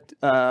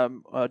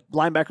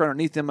linebacker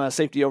underneath them, a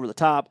safety over the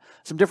top,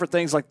 some different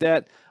things like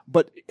that.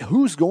 But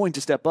who's going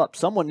to step up?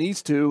 Someone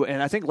needs to,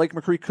 and I think Lake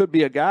McCree could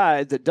be a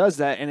guy that does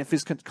that. And if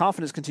his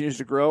confidence continues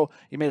to grow,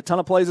 he made a ton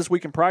of plays this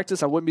week in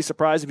practice. I wouldn't be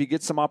surprised if he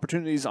gets some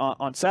opportunities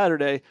on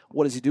Saturday.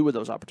 What does he do with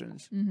those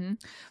opportunities? Mm-hmm.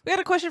 We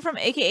got a question from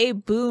AKA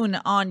Boone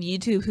on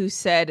YouTube who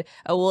said,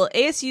 will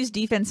ASU's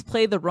defense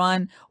play the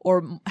run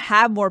or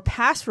have more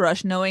pass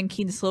rush knowing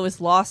Keaton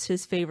Slovis lost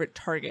his favorite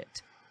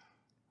target?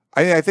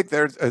 I think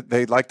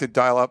they like to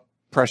dial up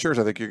pressures.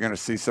 I think you're going to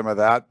see some of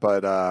that,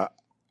 but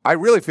I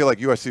really feel like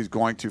USC is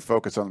going to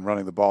focus on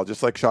running the ball,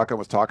 just like Shotgun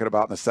was talking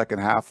about in the second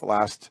half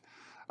last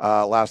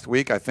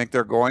week. I think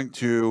they're going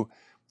to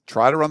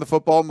try to run the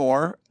football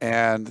more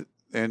and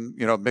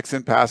mix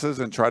in passes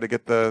and try to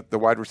get the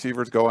wide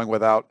receivers going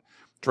without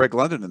Drake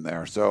London in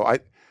there. So I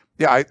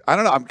don't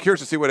know. I'm curious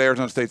to see what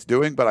Arizona State's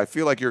doing, but I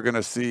feel like you're going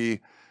to see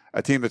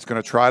a team that's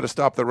going to try to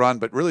stop the run,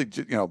 but really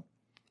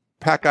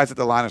pack guys at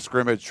the line of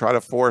scrimmage, try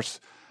to force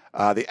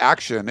the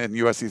action in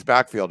USC's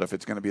backfield, if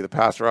it's going to be the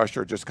pass rush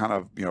or just kind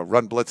of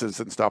run blitzes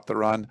and stop the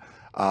run,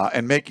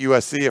 and make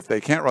USC, if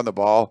they can't run the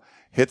ball,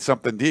 hit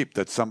something deep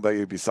that's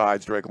somebody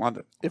besides Drake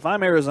London. If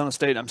I'm Arizona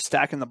State, I'm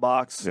stacking the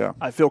box. Yeah.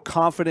 I feel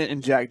confident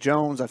in Jack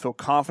Jones. I feel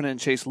confident in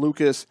Chase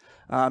Lucas.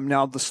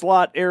 Now the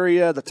slot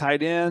area, the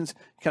tight ends,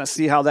 kind of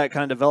see how that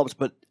kind of develops,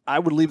 but I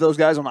would leave those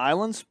guys on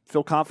islands.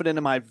 Feel confident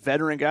in my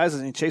veteran guys.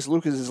 I mean, Chase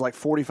Lucas is like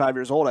 45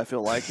 years old, I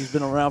feel like. He's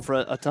been around for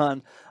a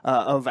ton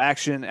of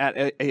action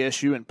at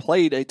ASU and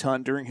played a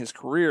ton during his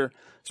career.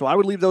 So I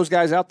would leave those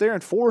guys out there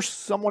and force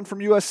someone from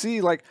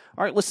USC, like,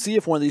 all right, let's see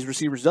if one of these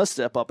receivers does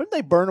step up. And if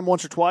they burn them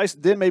once or twice,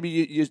 then maybe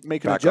you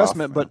make an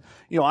adjustment. But,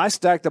 I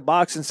stack the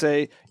box and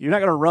say, you're not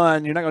going to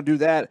run, you're not going to do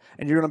that,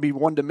 and you're going to be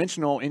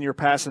one-dimensional in your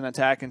passing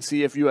attack and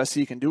see if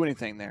USC can do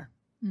anything there.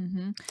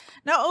 Mm-hmm.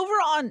 Now, over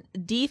on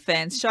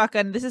defense,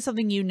 Shotgun, this is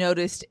something you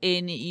noticed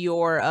in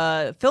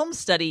your film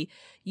study.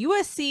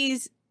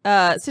 USC's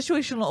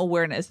situational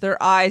awareness,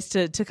 their eyes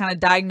to kind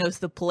of diagnose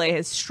the play,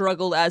 has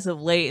struggled as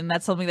of late, and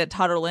that's something that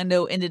Todd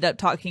Orlando ended up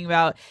talking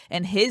about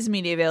in his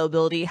media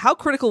availability. How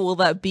critical will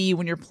that be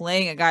when you're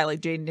playing a guy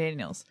like Jayden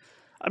Daniels?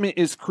 I mean,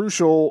 it's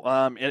crucial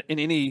in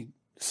any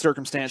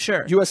circumstance.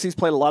 Sure. USC's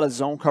played a lot of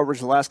zone coverage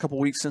the last couple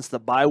of weeks since the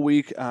bye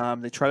week.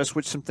 They try to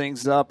switch some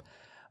things up,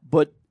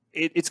 but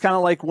it's kind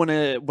of like when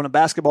a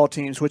basketball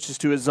team switches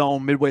to a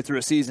zone midway through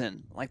a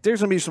season. Like,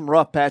 there's going to be some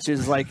rough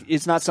patches. Like,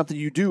 it's not something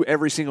you do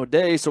every single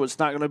day, so it's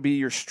not going to be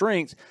your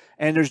strength.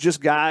 And there's just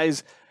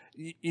guys,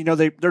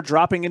 they're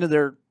dropping into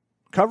their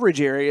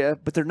coverage area,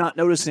 but they're not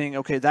noticing,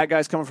 okay, that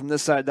guy's coming from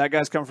this side, that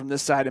guy's coming from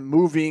this side, and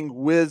moving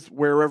with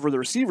wherever the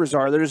receivers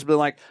are. They're just being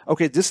like,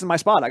 okay, this is my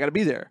spot. I got to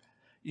be there.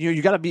 You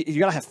got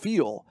to have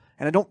feel.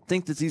 And I don't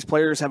think that these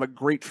players have a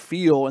great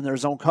feel in their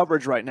zone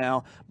coverage right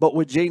now. But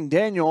with Jayden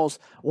Daniels,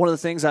 one of the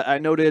things I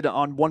noted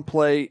on one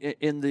play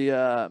in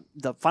the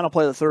final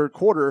play of the third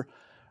quarter,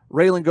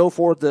 Raylan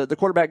Goforth, the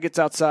quarterback gets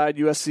outside.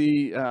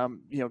 USC,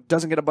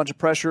 doesn't get a bunch of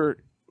pressure.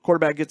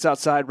 Quarterback gets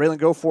outside. Raylan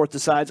Goforth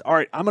decides, all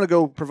right, I'm going to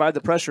go provide the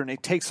pressure, and he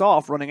takes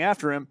off running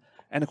after him.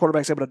 And the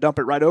quarterback's able to dump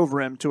it right over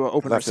him to an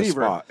open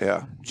receiver. Spot,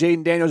 yeah.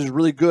 Jayden Daniels is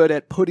really good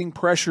at putting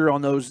pressure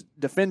on those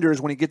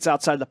defenders when he gets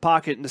outside the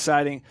pocket and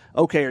deciding,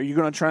 okay, are you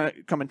going to try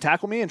to come and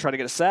tackle me and try to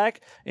get a sack?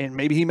 And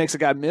maybe he makes a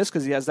guy miss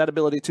because he has that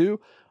ability too.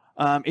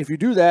 If you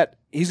do that,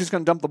 he's just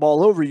going to dump the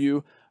ball over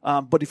you.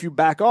 But if you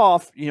back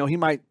off, he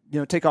might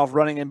take off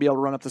running and be able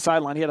to run up the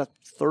sideline. He had a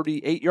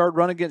 38-yard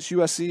run against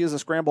USC as a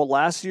scramble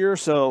last year.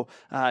 So,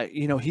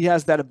 he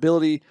has that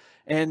ability,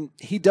 and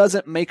he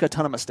doesn't make a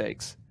ton of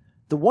mistakes.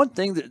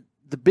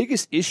 The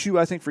biggest issue,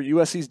 I think, for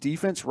USC's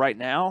defense right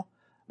now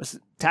is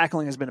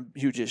tackling has been a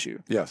huge issue.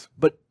 Yes.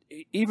 But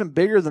even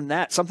bigger than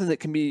that, something that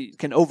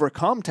can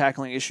overcome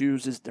tackling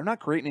issues is they're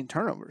not creating any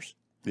turnovers.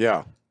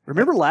 Yeah.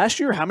 Remember last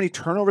year how many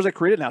turnovers they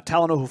created? Now,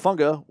 Talanoa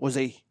Hufanga was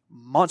a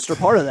monster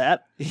part of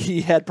that. He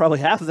had probably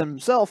half of them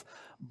himself,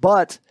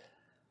 but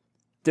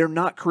they're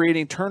not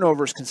creating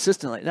turnovers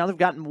consistently. Now, they've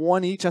gotten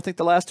one each, I think,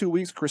 the last 2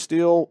 weeks. Chris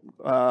Steele,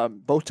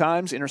 both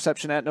times,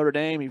 interception at Notre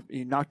Dame.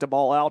 He knocked the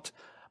ball out.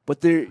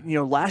 But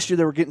last year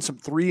they were getting some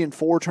 3 and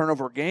 4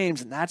 turnover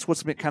games, and that's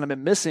what's kind of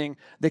been missing.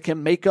 They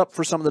can make up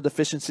for some of the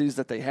deficiencies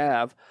that they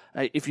have.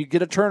 If you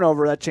get a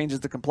turnover, that changes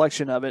the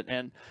complexion of it,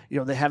 and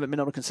they haven't been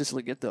able to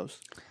consistently get those.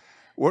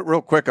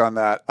 Real quick on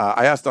that,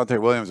 I asked Dante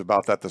Williams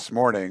about that this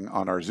morning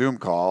on our Zoom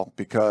call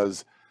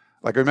because,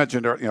 like we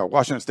mentioned,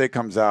 Washington State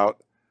comes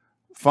out,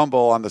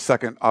 fumble on the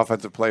second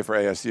offensive play for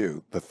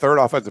ASU. The third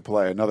offensive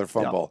play, another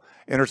fumble.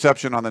 Yep.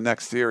 Interception on the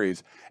next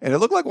series. And it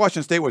looked like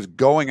Washington State was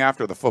going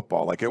after the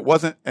football. Like, it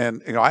wasn't –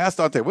 and, I asked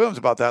Dante Williams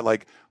about that.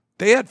 Like,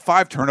 they had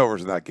 5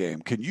 turnovers in that game.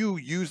 Can you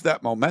use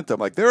that momentum?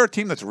 Like, they're a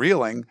team that's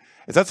reeling.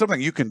 Is that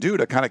something you can do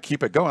to kind of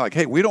keep it going? Like,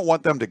 hey, we don't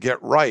want them to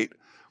get right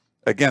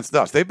against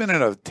us. They've been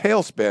in a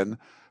tailspin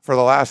for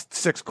the last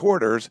 6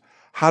 quarters.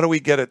 How do we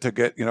get it to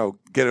get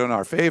it in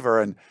our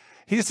favor? And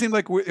he just seemed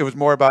like it was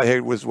more about, hey,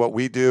 it was what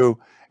we do.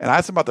 And I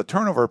asked him about the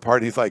turnover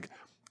part. And he's like,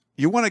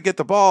 you want to get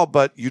the ball,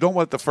 but you don't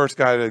want the first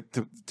guy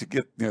to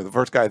get the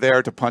first guy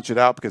there to punch it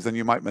out because then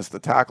you might miss the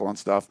tackle and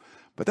stuff.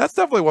 But that's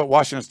definitely what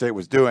Washington State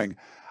was doing.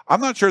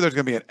 I'm not sure there's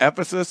going to be an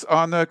emphasis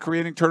on the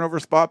creating turnover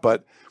spot,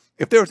 but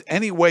if there was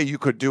any way you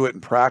could do it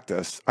in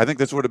practice, I think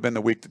this would have been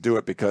the week to do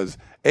it because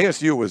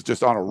ASU was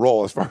just on a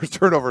roll as far as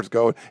turnovers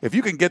go. If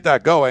you can get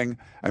that going,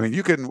 I mean,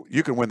 you can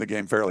win the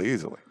game fairly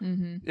easily.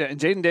 Mm-hmm. Yeah, and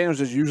Jaden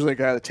Daniels is usually a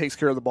guy that takes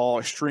care of the ball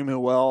extremely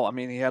well. I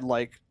mean, I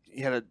think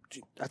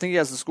he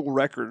has the school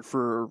record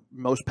for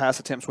most pass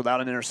attempts without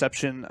an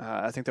interception.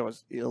 I think that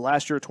was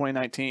last year,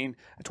 2019.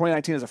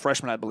 2019 as a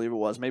freshman, I believe it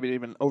was. Maybe it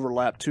even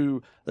overlapped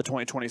to the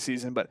 2020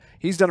 season. But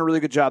he's done a really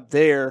good job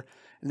there.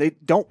 And they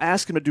don't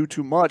ask him to do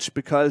too much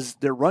because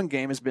their run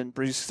game has been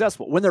pretty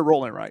successful when they're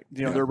rolling right.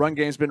 Their run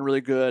game's been really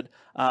good,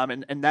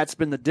 and that's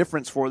been the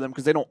difference for them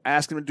because they don't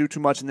ask him to do too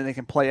much, and then they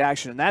can play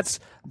action. And that's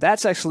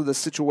actually the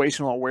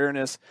situational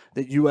awareness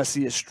that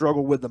USC has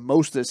struggled with the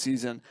most this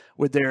season.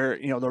 With their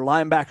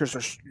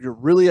linebackers you're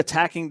really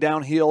attacking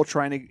downhill,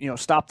 trying to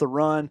stop the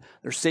run.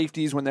 Their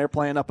safeties when they're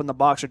playing up in the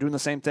box are doing the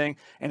same thing,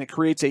 and it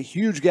creates a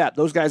huge gap.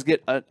 Those guys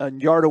get a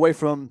yard away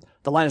from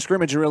the line of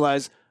scrimmage and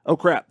realize, oh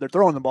crap, they're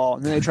throwing the ball,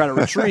 and then they try to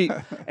retreat,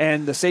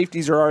 and the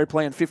safeties are already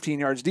playing 15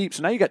 yards deep.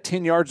 So now you got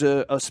 10 yards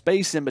of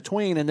space in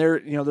between, and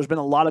there's been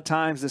a lot of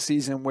times this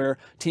season where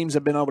teams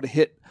have been able to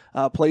hit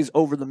plays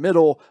over the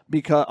middle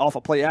because off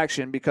of play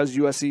action because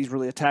USC is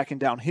really attacking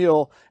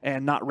downhill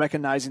and not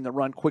recognizing the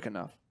run quick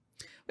enough.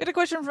 We had a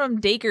question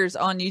from Dakers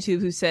on YouTube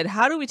who said,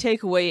 how do we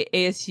take away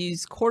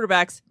ASU's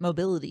quarterback's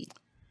mobility?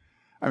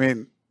 I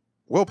mean,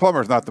 Will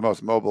Plummer is not the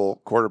most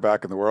mobile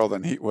quarterback in the world,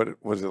 and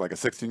what was it, like a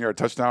 16-yard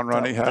touchdown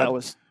run he had? That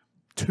was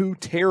 2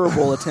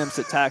 terrible attempts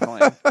at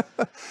tackling.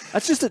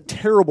 That's just a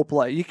terrible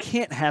play. You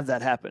can't have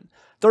that happen.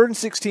 3rd and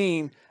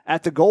 16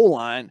 at the goal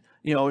line.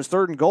 It was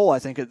 3rd and goal, I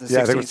think, at the 16.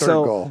 Yeah, I think it was 3rd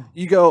and goal.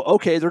 You go,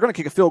 okay, they're going to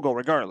kick a field goal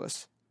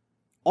regardless.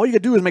 All you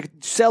got to do is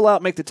sell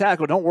out, make the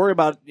tackle. Don't worry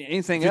about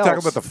anything else. You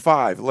talk about the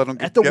 5. Let them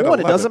at the get 1.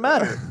 11. It doesn't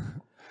matter.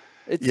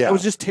 It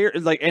was just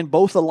and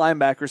both the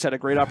linebackers had a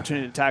great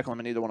opportunity to tackle him,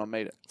 and neither one of them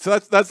made it. So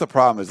that's the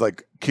problem is,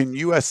 can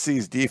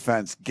USC's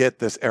defense get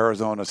this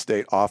Arizona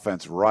State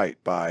offense right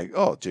by,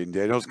 Jaden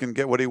Daniels can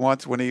get what he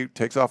wants when he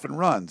takes off and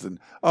runs, and,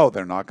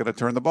 they're not going to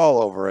turn the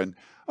ball over, and,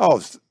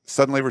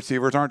 suddenly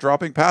receivers aren't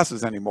dropping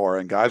passes anymore,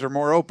 and guys are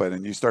more open,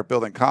 and you start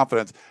building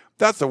confidence.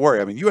 That's the worry.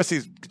 I mean,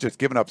 USC's just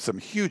given up some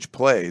huge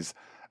plays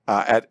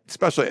at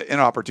especially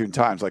inopportune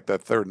times, like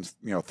that 3rd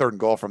and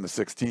goal from the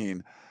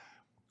 16.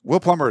 Will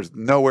Plummer is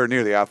nowhere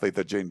near the athlete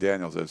that Jaden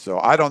Daniels is. So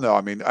I don't know.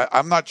 I mean,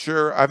 I'm not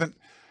sure. I haven't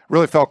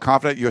really felt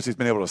confident USC's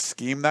been able to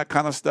scheme that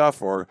kind of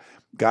stuff or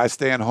guys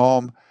staying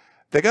home.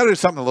 They got to do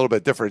something a little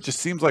bit different. It just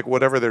seems like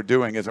whatever they're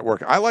doing isn't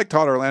working. I like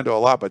Todd Orlando a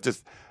lot, but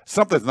just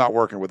something's not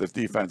working with his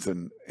defense,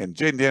 and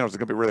Jaden Daniels is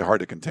going to be really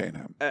hard to contain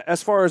him.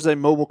 As far as a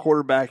mobile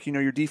quarterback,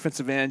 your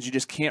defensive ends, you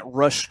just can't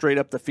rush straight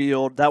up the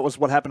field. That was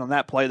what happened on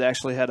that play. They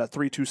actually had a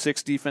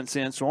 3-2-6 defense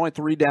in, so only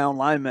 3 down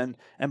linemen,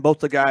 and both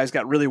the guys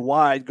got really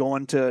wide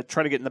going to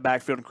try to get in the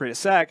backfield and create a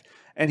sack,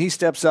 and he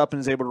steps up and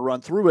is able to run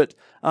through it.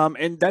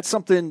 And that's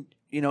something,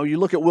 you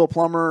look at Will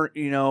Plummer,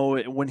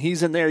 when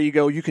he's in there, you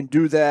go, you can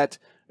do that.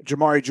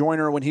 Jamari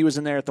Joyner, when he was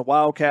in there at the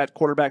Wildcat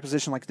quarterback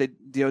position,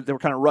 they were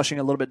kind of rushing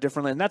a little bit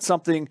differently. And that's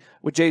something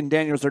with Jaden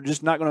Daniels, they're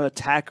just not going to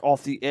attack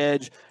off the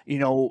edge,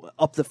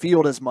 up the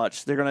field as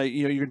much. They're going to,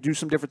 you're going to do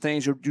some different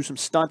things. You'll do some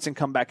stunts and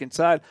come back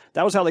inside.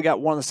 That was how they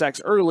got one of the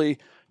sacks early.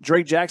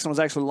 Drake Jackson was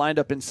actually lined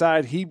up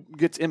inside. He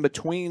gets in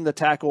between the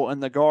tackle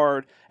and the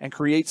guard and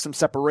creates some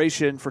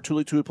separation for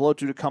Tuli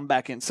Tuipulotu to come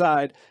back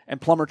inside, and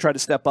Plummer tried to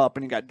step up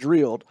and he got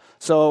drilled.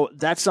 So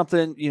that's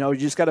something, you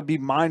just got to be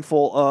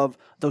mindful of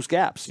those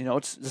gaps.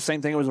 It's the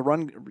same thing as a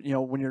run,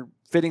 when you're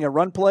fitting a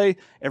run play,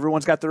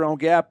 everyone's got their own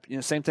gap.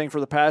 Same thing for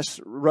the pass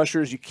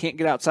rushers. You can't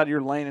get outside of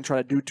your lane and try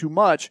to do too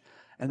much.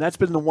 And that's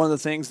been one of the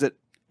things that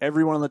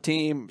everyone on the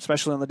team,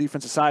 especially on the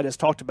defensive side, has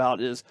talked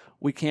about is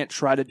we can't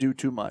try to do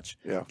too much.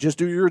 Yeah. Just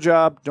do your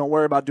job. Don't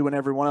worry about doing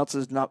everyone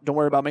else's. Don't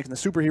worry about making the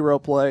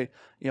superhero play.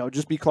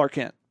 Just be Clark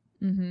Kent.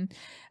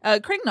 Mm-hmm.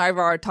 Craig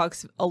Naivar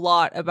talks a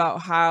lot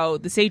about how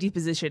the safety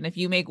position, if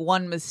you make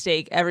one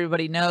mistake,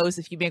 everybody knows.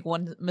 If you make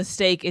one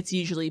mistake, it's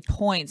usually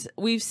points.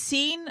 We've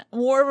seen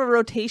more of a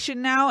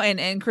rotation now,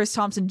 and Chris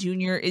Thompson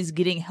Jr. is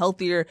getting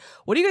healthier.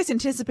 What do you guys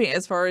anticipate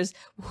as far as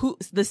who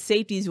the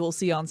safeties we'll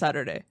see on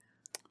Saturday?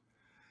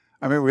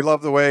 I mean, we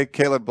love the way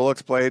Caleb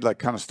Bullock's played,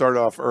 kind of started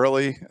off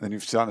early, and then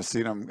you've kind of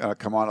seen him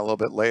come on a little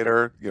bit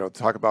later,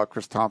 talk about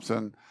Chris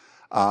Thompson.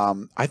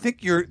 I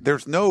think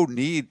there's no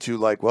need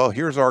to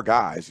here's our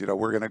guys,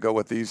 we're going to go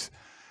with these.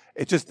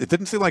 It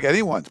didn't seem like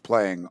anyone's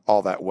playing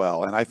all that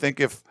well. And I think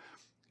if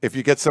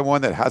you get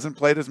someone that hasn't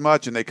played as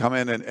much and they come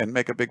in and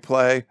make a big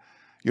play,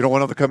 you don't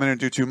want them to come in and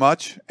do too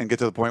much and get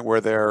to the point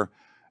where they're,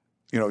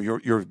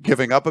 you're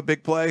giving up a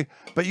big play.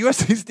 But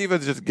USC's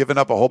defense has just given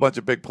up a whole bunch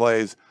of big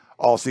plays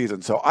all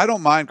season. So I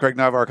don't mind Craig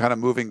Naivar kind of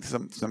moving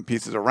some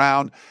pieces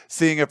around,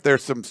 seeing if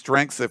there's some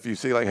strengths. If you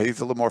see hey, he's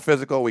a little more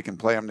physical, we can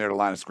play him near the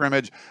line of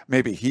scrimmage.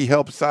 Maybe he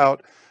helps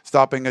out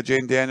stopping a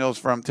Jaden Daniels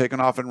from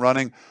taking off and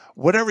running.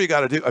 Whatever you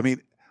got to do. I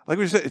mean, like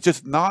we said, it's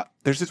just not,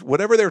 there's just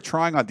whatever they're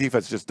trying on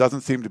defense just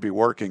doesn't seem to be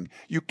working.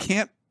 You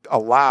can't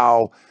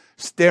allow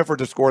Stanford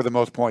to score the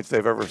most points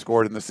they've ever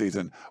scored in the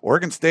season,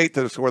 Oregon State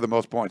to score the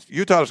most points,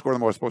 Utah to score the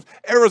most points,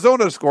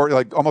 Arizona to score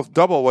like almost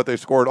double what they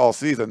scored all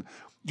season.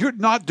 You're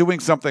not doing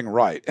something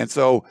right. And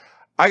so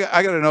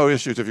I got no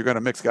issues if you're going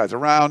to mix guys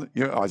around.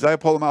 Isaiah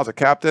Pola-Mao is a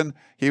captain.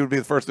 He would be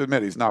the first to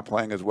admit he's not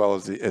playing as well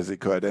as he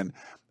could. And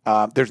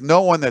there's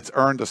no one that's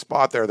earned a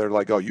spot there. They're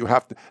like, oh, you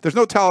have to. There's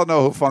no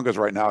Talanoa Hufungas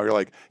right now. You're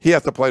like, he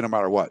has to play no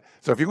matter what.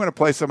 So if you're going to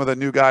play some of the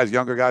new guys,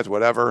 younger guys,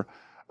 whatever,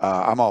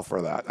 I'm all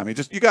for that. I mean,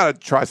 you got to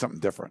try something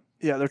different.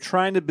 Yeah, they're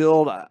trying to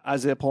build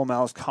Isaiah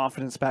Pola-Mao's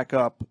confidence back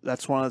up.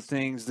 That's one of the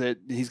things that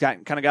he's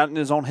kind of gotten in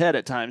his own head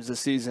at times this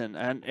season.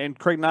 And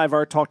Craig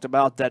Naivar talked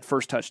about that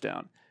first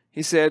touchdown.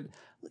 He said,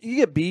 you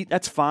get beat,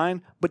 that's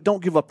fine, but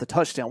don't give up the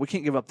touchdown. We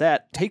can't give up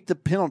that. Take the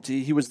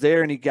penalty. He was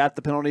there and he got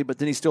the penalty, but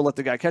then he still let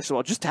the guy catch the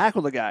ball. Just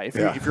tackle the guy. If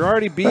you're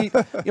already beat,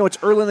 it's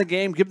early in the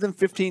game, give them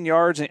 15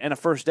 yards and a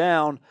first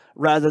down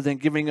rather than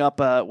giving up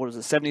a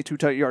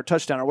 72-yard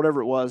touchdown or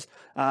whatever it was.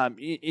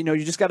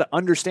 You just got to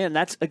understand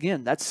that's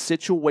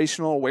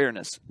situational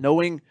awareness,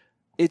 knowing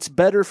it's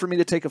better for me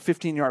to take a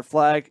 15-yard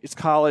flag. It's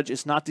college.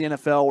 It's not the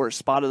NFL where it's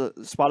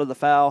spotted the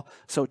foul.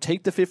 So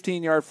take the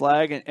 15-yard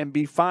flag and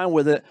be fine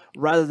with it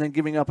rather than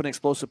giving up an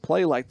explosive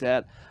play like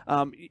that.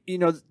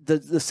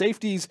 The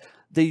safeties,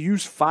 they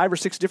used 5 or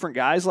 6 different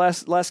guys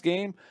last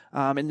game,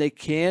 and they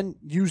can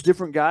use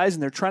different guys,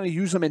 and they're trying to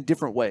use them in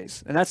different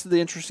ways. And that's the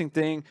interesting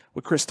thing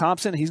with Chris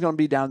Thompson. He's going to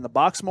be down in the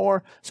box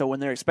more, so when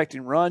they're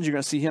expecting runs, you're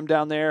going to see him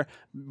down there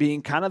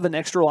being kind of an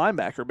extra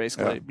linebacker,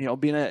 basically. Yeah.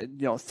 Being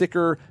a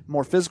thicker,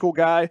 more physical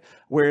guy.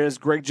 Whereas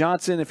Greg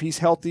Johnson, if he's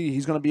healthy,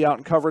 he's going to be out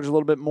in coverage a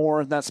little bit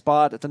more in that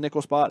spot, at the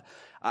nickel spot.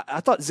 I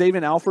thought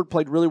Xavier Alford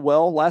played really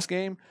well last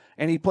game,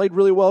 and he played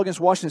really well against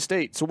Washington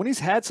State. So when he's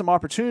had some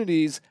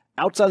opportunities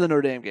outside of the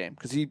Notre Dame game,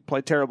 because he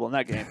played terrible in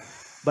that game,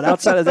 but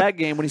outside of that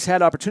game, when he's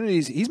had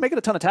opportunities, he's making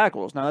a ton of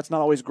tackles. Now, that's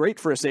not always great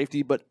for a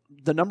safety, but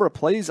the number of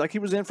plays, like he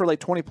was in for like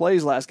 20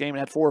 plays last game and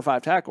had 4 or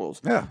 5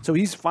 tackles. Yeah. So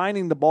he's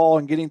finding the ball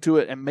and getting to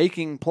it and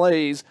making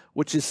plays,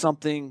 which is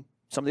something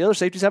some of the other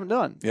safeties haven't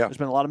done. Yeah. There's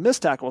been a lot of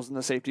missed tackles in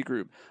the safety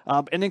group.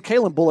 And then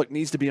Kalen Bullock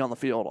needs to be on the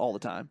field all the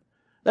time.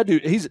 That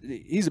dude,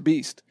 he's a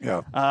beast.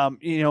 Yeah. And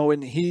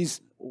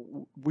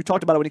we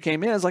talked about it when he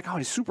came in. It's like, oh,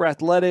 he's super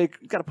athletic.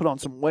 He's got to put on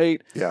some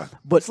weight. Yeah.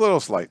 But it's a little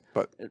slight,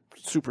 but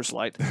super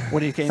slight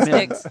when he came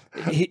in.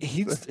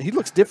 he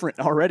looks different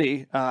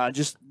already.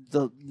 Just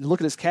look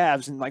at his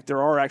calves, and like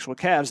there are actual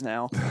calves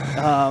now.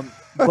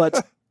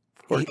 But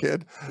poor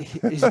kid.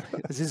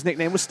 His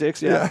nickname was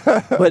Sticks.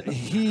 Yeah. But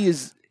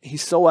he's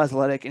so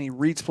athletic, and he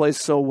reads plays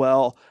so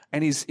well,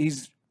 and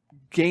he's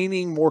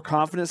gaining more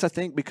confidence, I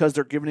think, because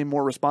they're giving him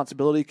more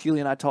responsibility. Keely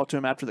and I talked to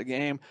him after the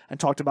game and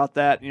talked about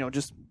that,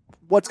 just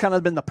what's kind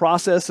of been the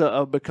process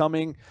of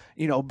becoming,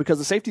 because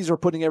the safeties are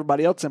putting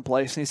everybody else in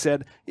place. And he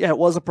said, yeah, it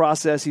was a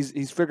process.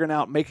 He's figuring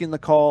out, making the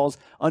calls,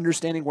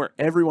 understanding where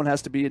everyone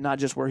has to be and not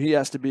just where he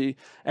has to be.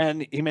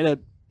 And he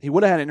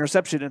would have had an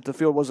interception if the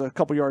field was a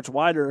couple yards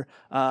wider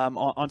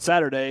on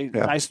Saturday.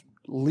 Yeah. Nice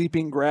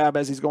leaping grab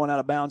as he's going out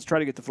of bounds, try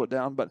to get the foot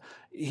down. But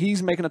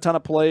he's making a ton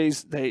of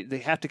plays.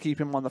 They have to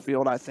keep him on the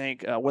field, I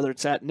think, whether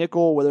it's at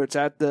nickel, whether it's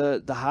at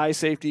the high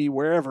safety,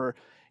 wherever.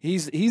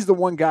 He's the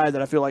one guy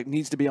that I feel like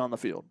needs to be on the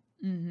field.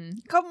 Mm-hmm.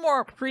 A couple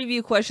more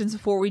preview questions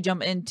before we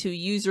jump into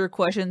user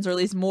questions, or at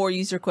least more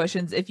user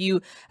questions. If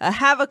you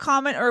have a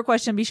comment or a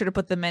question, be sure to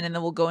put them in, and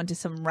then we'll go into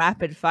some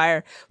rapid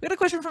fire. We got a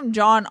question from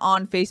John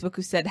on Facebook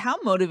who said, how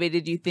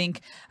motivated do you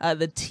think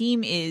the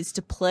team is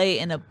to play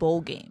in a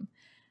bowl game?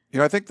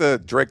 I think the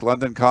Drake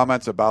London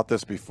comments about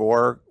this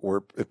before,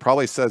 it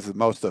probably says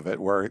most of it,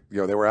 where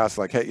they were asked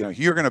like, hey,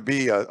 you're going to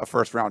be a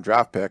first round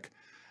draft pick.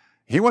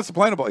 He wants to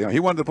play in a bowl. He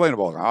wanted to play in a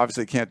bowl.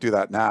 Obviously, can't do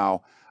that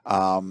now.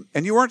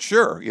 And you weren't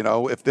sure,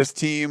 if this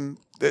team.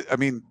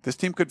 This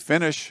team could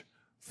finish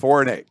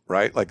 4-8,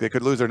 right? Like they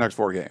could lose their next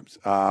 4 games.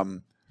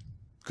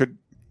 Could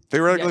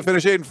theoretically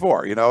finish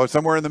 8-4.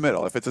 Somewhere in the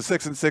middle. If it's a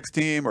 6-6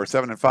 team or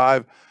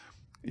 7-5.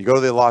 You go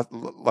to the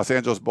Los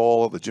Angeles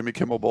Bowl, the Jimmy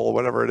Kimmel Bowl,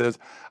 whatever it is.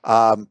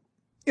 Are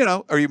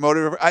you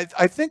motivated?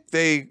 I think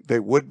they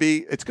would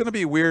be. It's going to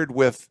be weird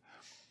with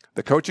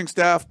the coaching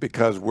staff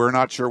because we're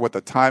not sure what the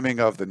timing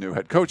of the new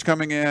head coach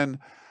coming in.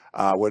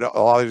 Would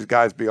all these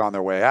guys be on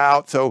their way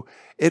out? So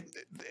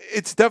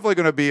it's definitely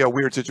going to be a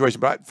weird situation.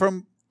 But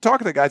from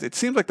talking to guys, it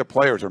seems like the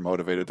players are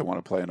motivated to want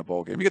to play in a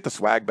bowl game. You get the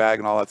swag bag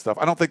and all that stuff.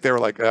 I don't think they were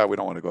like, we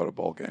don't want to go to a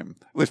bowl game.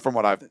 At least from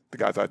the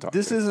guys I talked to.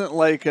 This isn't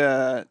like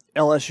a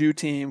LSU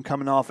team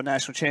coming off a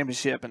national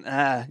championship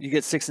and you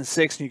get 6-6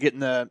 and you get in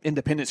the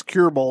Independence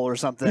Cure Bowl or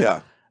something.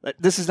 Yeah.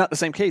 This is not the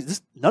same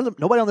case.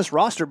 Nobody on this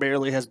roster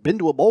barely has been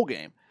to a bowl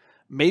game.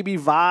 Maybe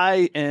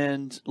Vi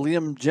and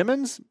Liam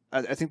Jimmons.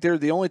 I think they're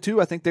the only two.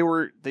 I think they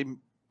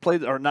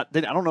played or not.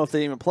 I don't know if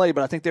they even played,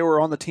 but I think they were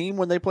on the team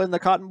when they played in the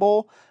Cotton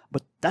Bowl.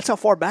 But that's how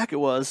far back it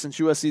was since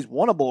USC's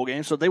won a bowl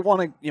game. So they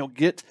want to,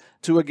 get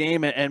to a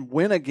game and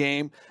win a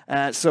game.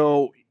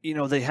 So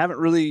they haven't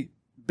really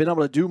been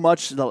able to do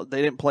much.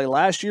 They didn't play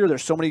last year.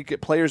 There's so many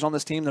players on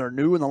this team that are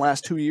new in the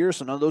last 2 years,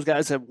 so none of those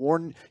guys have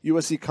worn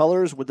USC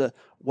colors with the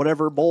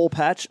whatever bowl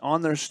patch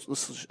on their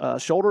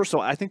shoulder. So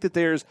I think that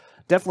there's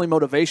definitely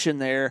motivation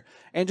there,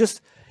 and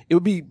just it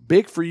would be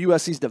big for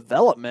USC's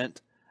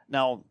development.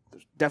 Now,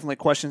 there's definitely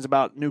questions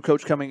about new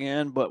coach coming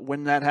in, but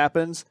when that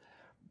happens,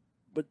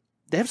 but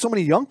they have so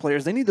many young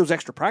players, they need those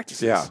extra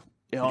practices. Yeah,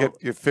 you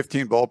get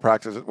 15 bowl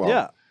practices. Well,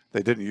 yeah.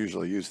 They didn't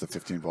usually use the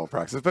 15 bowl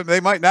practices, but they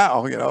might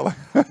now,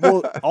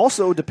 Well,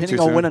 also, depending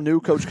on when a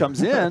new coach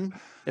comes in,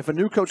 if a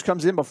new coach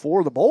comes in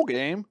before the bowl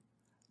game,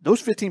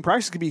 those 15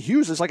 practices could be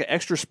huge. It's like an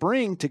extra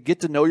spring to get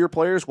to know your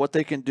players, what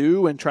they can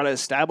do, and try to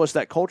establish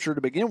that culture to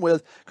begin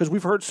with. Because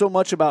we've heard so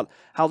much about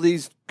how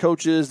these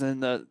coaches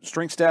and the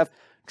strength staff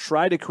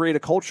try to create a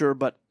culture,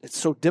 but it's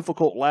so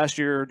difficult last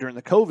year during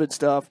the COVID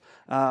stuff,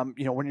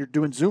 when you're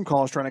doing Zoom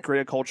calls trying to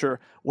create a culture,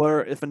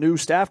 where if a new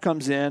staff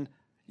comes in,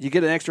 you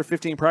get an extra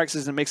 15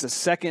 practices and it makes a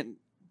second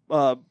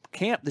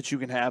camp that you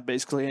can have,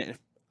 basically.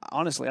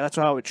 Honestly, that's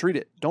how I would treat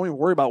it. Don't even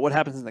worry about what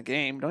happens in the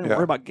game. Don't even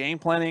worry about game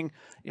planning,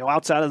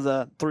 outside of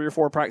the 3 or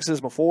 4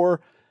 practices before.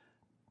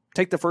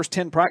 Take the first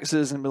 10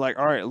 practices and be like,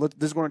 all right,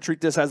 this is going to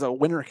treat this as a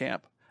winter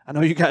camp. I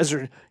know you guys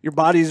your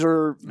bodies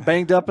are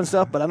banged up and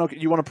stuff, but I know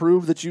you want to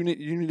prove that you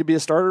need to be a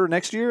starter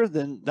next year.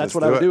 Then that's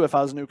what I would do if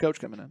I was a new coach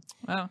coming in.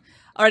 Wow.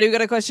 All right, we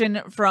got a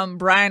question from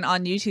Brian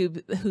on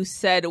YouTube who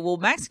said, will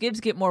Max Gibbs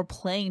get more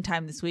playing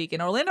time this week?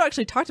 And Orlando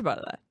actually talked about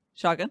that.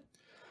 Shotgun?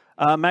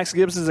 Max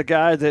Gibbs is a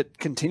guy that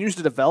continues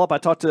to develop. I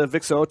talked to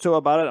Vic Soto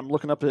about it. I'm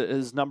looking up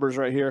his numbers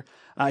right here.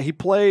 He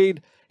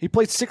played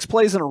 6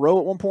 plays in a row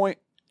at one point.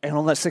 And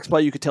on that 6th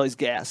play, you could tell he's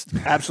gassed,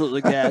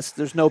 absolutely gassed.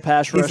 There's no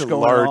pass rush going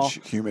on. He's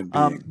a large human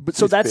being. But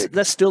so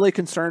that's still a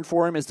concern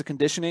for him is the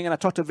conditioning. And I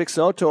talked to Vic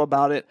Soto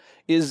about it.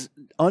 Is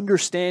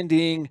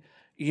understanding,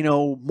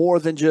 more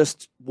than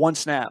just one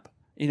snap.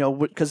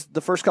 Because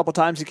the first couple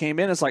times he came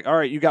in, it's like, all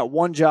right, you got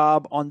one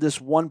job on this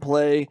one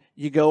play.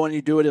 You go and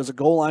you do it as a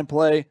goal line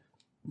play,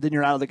 then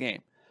you're out of the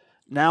game.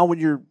 Now,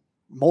 when you're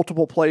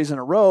multiple plays in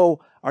a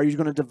row, are you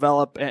going to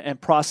develop and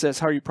process?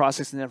 How are you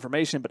processing the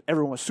information? But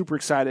everyone was super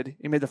excited.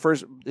 He made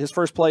his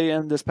first play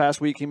in this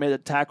past week. He made a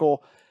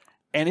tackle,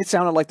 and it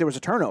sounded like there was a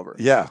turnover.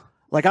 Yeah.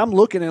 Like I'm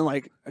looking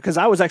and because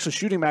I was actually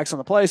shooting Max on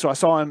the play, so I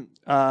saw him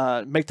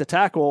make the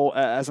tackle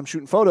as I'm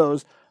shooting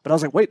photos. But I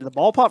was like, wait, did the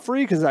ball pop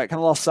free? Because I kind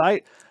of lost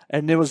sight.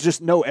 And it was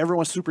just,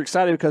 everyone's super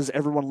excited because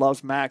everyone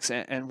loves Max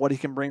and what he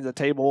can bring to the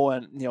table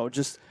and,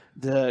 just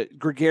the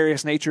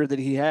gregarious nature that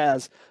he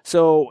has.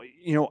 So,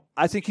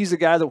 I think he's a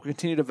guy that will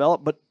continue to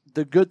develop. But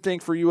the good thing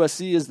for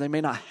USC is they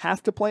may not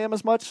have to play him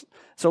as much.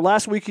 So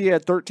last week he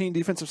had 13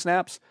 defensive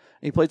snaps.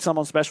 He played some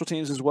on special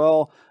teams as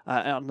well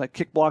on the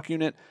kick block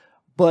unit.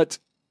 But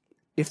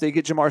if they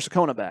get Jamar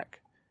Sakona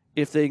back,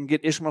 if they can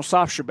get Ishmael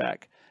Sopsher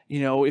back,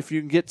 if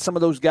you can get some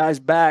of those guys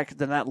back,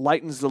 then that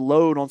lightens the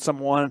load on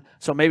someone.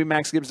 So maybe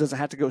Max Gibbs doesn't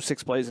have to go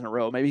 6 plays in a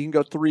row. Maybe he can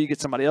go 3,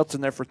 get somebody else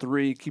in there for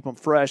 3, keep them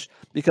fresh.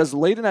 Because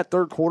late in that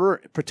third quarter,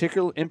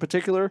 in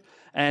particular,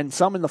 and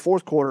some in the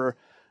fourth quarter,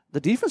 the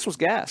defense was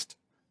gassed.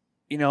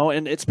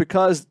 And it's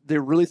because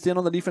they're really thin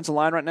on the defensive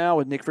line right now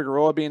with Nick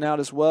Figueroa being out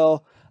as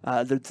well.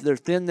 They're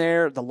thin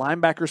there. The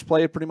linebackers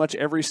play pretty much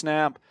every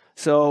snap.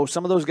 So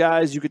some of those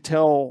guys, you could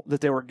tell that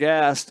they were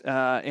gassed.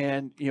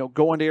 And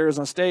going to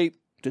Arizona State,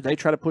 did they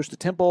try to push the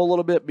tempo a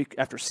little bit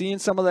after seeing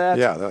some of that?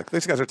 Yeah, like,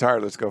 these guys are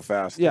tired. Let's go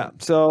fast. Yeah,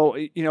 so,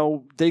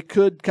 they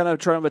could kind of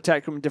try to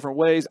attack him in different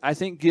ways. I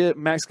think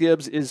Max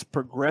Gibbs is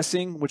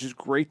progressing, which is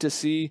great to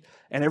see,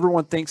 and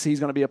everyone thinks he's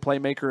going to be a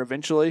playmaker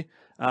eventually,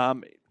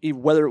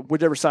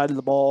 whichever side of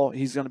the ball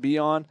he's going to be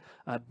on.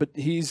 But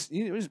he's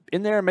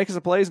in there making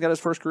some plays, got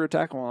his first career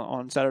tackle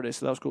on Saturday,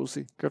 so that was cool to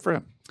see. Good for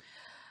him.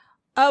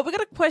 We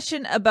got a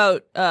question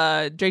about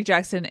Drake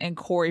Jackson and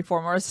Corey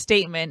Foreman, or a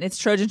statement. It's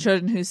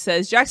Trojan who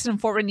says, Jackson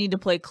and Foreman need to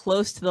play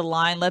close to the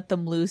line, let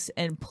them loose,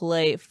 and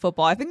play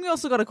football. I think we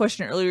also got a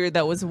question earlier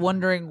that was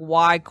wondering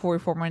why Corey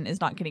Foreman is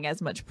not getting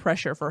as much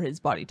pressure for his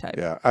body type.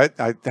 Yeah,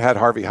 I had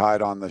Harvey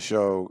Hyde on the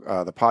show,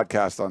 the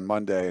podcast on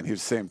Monday, and he was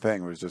the same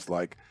thing. It was just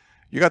like,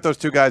 you got those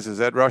 2 guys as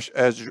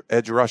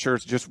edge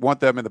rushers, just want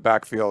them in the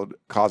backfield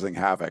causing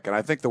havoc. And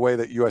I think the way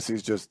that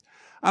USC's just,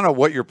 I don't know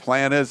what your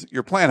plan is.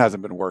 Your plan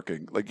hasn't been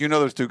working. Like,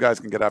 those 2 guys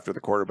can get after the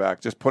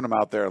quarterback. Just put them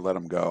out there and let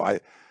them go.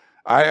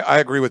 I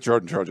agree with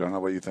Jordan Trojan. I don't know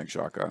what you think,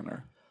 Shotgun.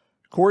 Or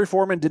Corey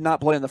Foreman did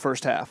not play in the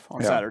first half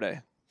on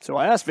Saturday. So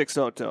I asked Vic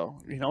Soto.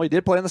 He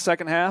did play in the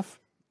second half.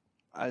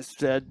 I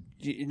said,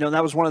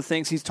 that was one of the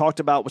things he's talked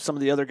about with some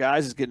of the other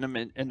guys is getting them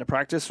into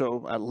practice.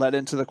 So I led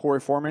into the Corey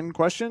Foreman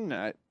question.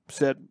 I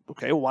said,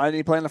 okay, well, why didn't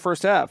he play in the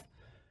first half?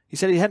 He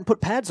said he hadn't put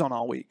pads on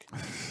all week.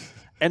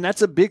 And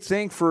that's a big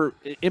thing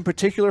in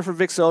particular for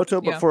Vic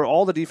Soto, but for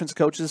all the defense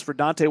coaches, for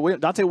Dante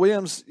Williams. Dante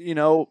Williams,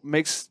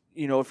 makes,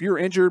 if you're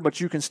injured but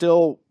you can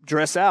still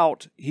dress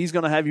out, he's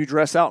going to have you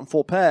dress out in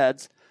full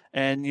pads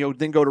and,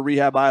 then go to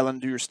Rehab Island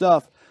and do your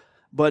stuff.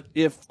 But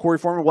if Corey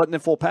Foreman wasn't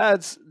in full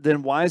pads,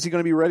 then why is he going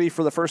to be ready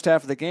for the first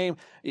half of the game?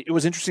 It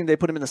was interesting they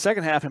put him in the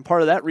second half, and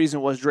part of that reason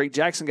was Drake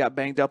Jackson got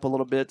banged up a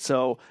little bit,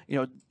 so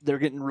they're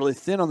getting really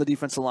thin on the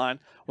defensive line.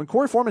 When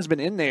Corey Foreman's been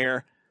in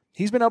there,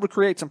 he's been able to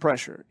create some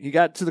pressure. He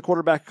got to the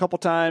quarterback a couple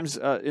times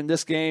in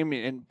this game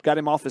and got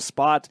him off his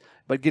spot,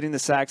 but getting the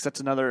sacks, that's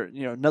another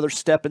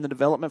step in the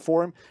development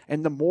for him.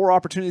 And the more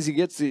opportunities he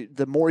gets,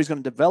 the more he's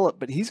going to develop.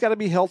 But he's got to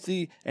be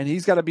healthy, and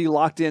he's got to be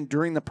locked in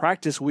during the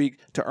practice week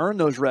to earn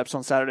those reps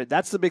on Saturday.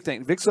 That's the big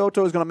thing. Vic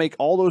Soto is going to make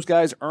all those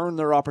guys earn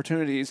their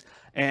opportunities.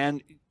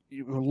 And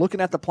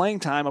looking at the playing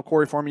time of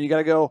Corey Foreman, you got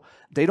to go,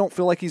 they don't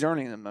feel like he's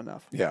earning them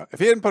enough. Yeah. If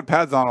he hadn't put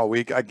pads on all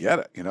week, I get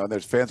it.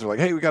 There's fans who are like,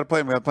 hey, we got to play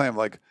him.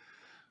 Like,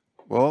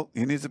 well,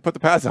 he needs to put the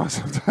pads on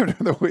sometime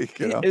during the week.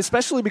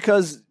 Especially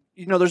because,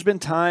 there's been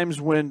times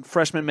when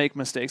freshmen make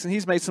mistakes, and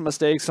he's made some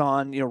mistakes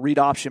on, read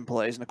option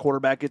plays, and the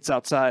quarterback gets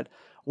outside.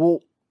 Well,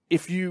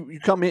 if you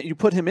come in, you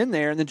put him in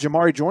there, and then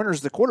Jamari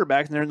Joyner's the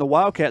quarterback, and they're in the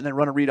Wildcat, and they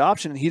run a read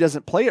option, and he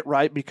doesn't play it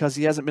right because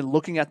he hasn't been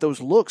looking at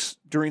those looks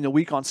during the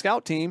week on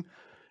scout team,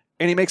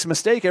 and he makes a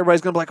mistake,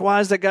 everybody's going to be like,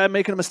 why is that guy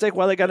making a mistake?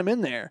 Why they got him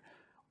in there?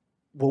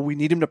 Well, we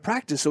need him to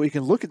practice so he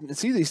can look at and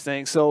see these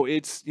things. So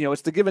it's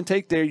the give and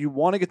take there. You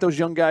want to get those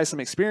young guys some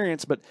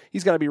experience, but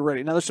he's got to be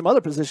ready. Now, there's some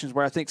other positions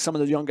where I think some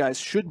of the young guys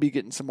should be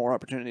getting some more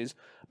opportunities,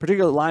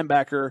 particularly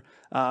linebacker,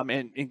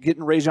 and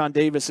getting Rajon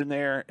Davis in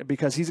there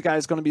because he's a guy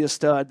that's going to be a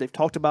stud. They've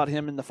talked about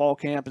him in the fall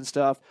camp and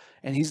stuff,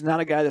 and he's not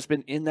a guy that's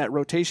been in that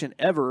rotation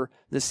ever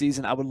this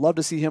season. I would love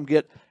to see him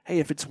get,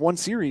 if it's one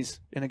series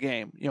in a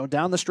game,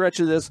 down the stretch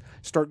of this,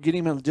 start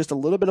getting him just a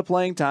little bit of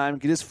playing time,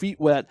 get his feet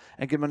wet,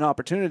 and give him an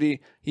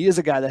opportunity. He is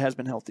a guy that has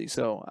been healthy,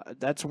 so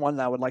that's one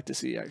that I would like to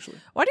see, actually.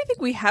 Why do you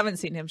think we haven't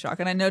seen him, Shock?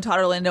 And I know Todd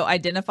Orlando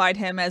identified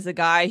him as a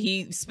guy.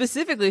 He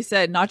specifically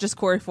said not just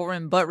Corey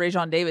Foreman, but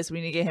Rajon Davis.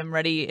 We need to get him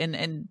ready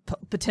and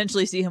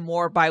potentially see him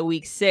more by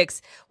week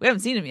 6. We haven't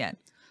seen him yet.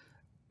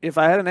 If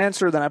I had an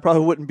answer, then I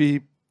probably wouldn't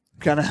be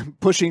kind of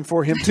pushing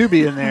for him to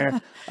be in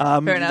there.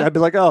 I'd be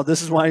like, oh,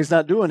 this is why he's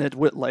not doing it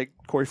with like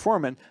Corey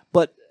Foreman.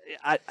 But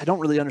I don't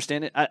really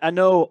understand it. I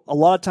know a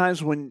lot of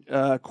times when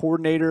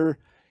coordinator,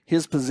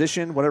 his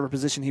position, whatever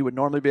position he would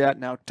normally be at,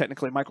 now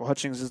technically Michael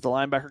Hutchings is the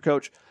linebacker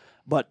coach,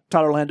 but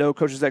Todd Orlando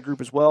coaches that group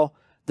as well.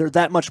 They're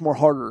that much more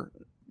harder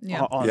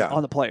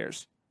on the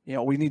players.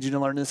 We need you to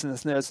learn this and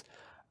this and this.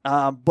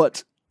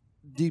 But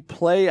the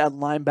play at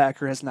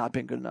linebacker has not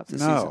been good enough this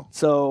season.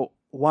 So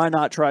why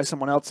not try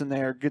someone else in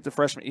there, get the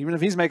freshman? Even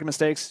if he's making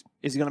mistakes,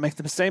 is he going to make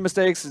the same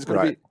mistakes? It's going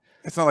to be.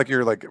 It's not like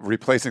you're like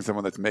replacing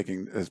someone that's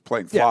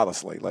playing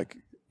flawlessly. Like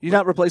you're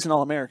not replacing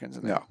all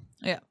Americans. No.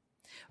 Yeah.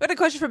 We had a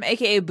question from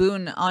AKA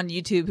Boone on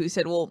YouTube who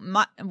said, "Will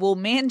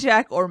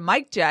Manjack or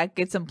Mike Jack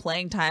get some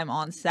playing time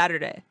on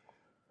Saturday?"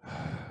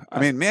 I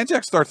mean,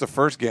 Manjack starts the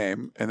first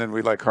game, and then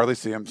we hardly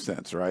see him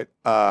since, right?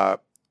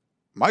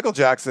 Michael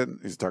Jackson,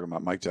 he's talking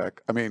about Mike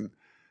Jack. I mean,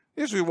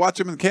 usually watch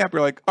him in camp,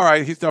 you're like, all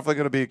right, he's definitely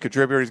going to be a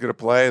contributor. He's going to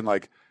play, and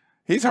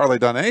he's hardly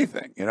done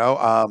anything,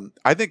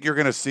 I think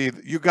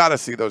you got to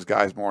see those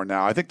guys more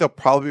now. I think they'll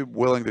probably be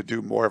willing to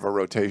do more of a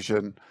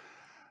rotation.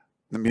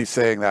 Me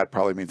saying that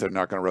probably means they're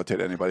not going to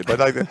rotate anybody,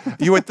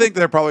 but you would think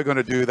they're probably going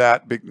to do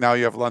that. Now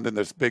you have London,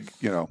 there's big,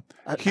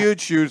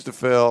 huge shoes to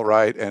fill,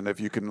 right? And if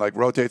you can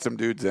rotate some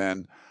dudes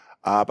in,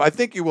 but I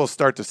think you will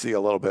start to see a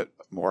little bit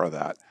more of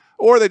that.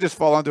 Or they just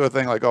fall into a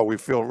thing like, oh, we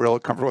feel real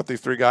comfortable with these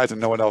 3 guys and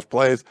no one else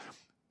plays.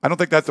 I don't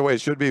think that's the way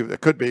it should be.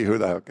 It could be. Who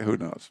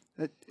knows?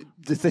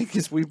 The thing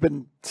is, we've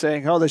been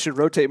saying, they should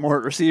rotate more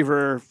at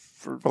receiver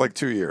for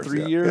 2 years,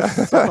 3 years,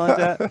 something like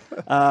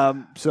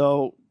that.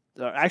 So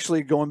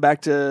actually going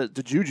back to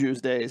the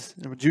Juju's days,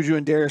 Juju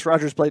and Darius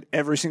Rogers played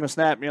every single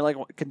snap, and you're like,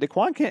 can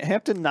DeQuan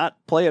Hampton not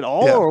play at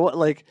all, or what?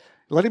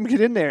 Let him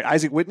get in there.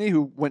 Isaac Whitney,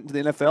 who went to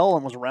the NFL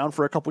and was around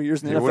for a couple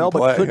years in the NFL,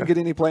 but couldn't get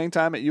any playing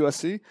time at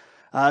USC.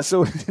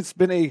 So it's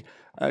been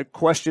a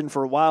question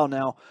for a while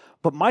now.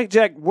 But Mike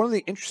Jack, one of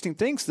the interesting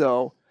things,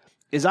 though,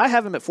 is I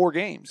have him at 4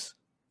 games.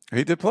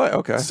 He did play,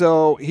 okay.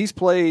 So he's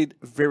played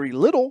very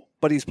little,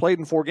 but he's played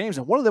in 4 games,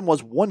 and one of them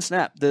was 1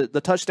 snap. The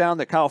touchdown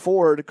that Kyle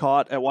Ford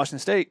caught at Washington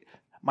State,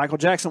 Michael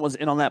Jackson was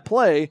in on that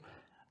play.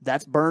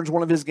 That burns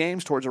one of his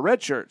games towards a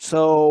red shirt.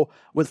 So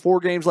with 4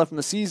 games left in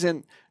the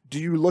season, do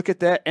you look at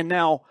that? And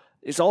now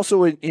it's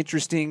also an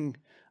interesting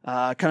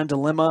kind of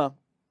dilemma.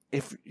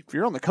 If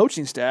you're on the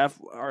coaching staff,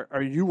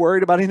 are you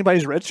worried about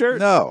anybody's red shirt?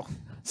 No.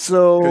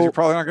 So because you're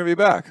probably not going to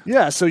be back.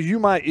 Yeah, so you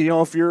might,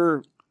 if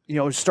you're,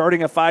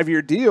 starting a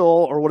 5-year deal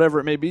or whatever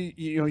it may be,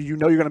 you're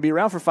going to be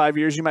around for 5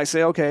 years. You might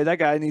say, okay, that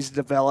guy needs to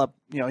develop.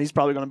 He's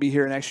probably going to be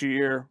here next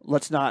year.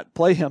 Let's not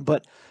play him.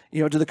 But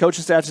to the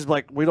coaching staff, is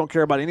like, we don't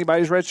care about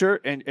anybody's red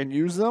shirt and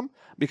use them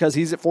because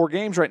he's at 4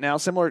 games right now.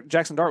 Similar,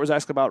 Jackson Dart was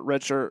asked about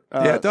red shirt.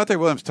 Dante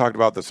Williams talked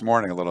about this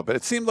morning a little bit.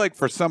 It seemed like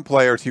for some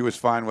players he was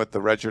fine with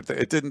the red shirt.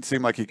 It didn't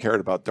seem like he cared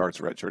about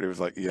Dart's red shirt. He was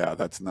like, yeah,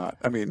 that's not.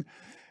 I mean,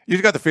 you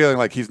got the feeling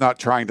like he's not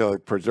trying to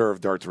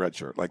preserve Dart's red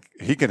shirt. Like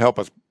he can help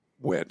us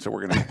win, so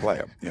we're going to play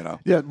him.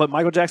 Yeah, but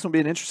Michael Jackson will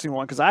be an interesting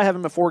one because I have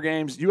him at 4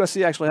 games.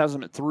 USC actually has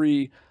him at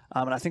 3,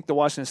 and I think the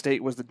Washington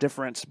State was the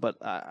difference. But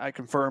I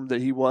confirmed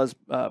that he was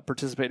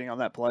participating on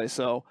that play.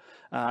 So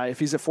if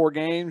he's at 4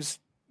 games,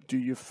 do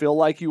you feel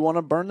like you want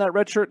to burn that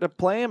red shirt to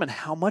play him, and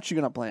how much are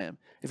you going to play him?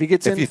 If you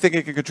think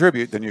he can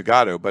contribute, then you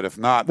got to. But if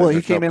not, then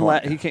he came in.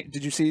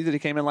 Did you see that he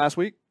came in last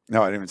week?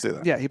 No, I didn't even see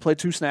that. Yeah, he played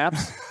 2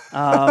 snaps,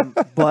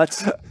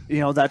 but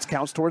that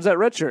counts towards that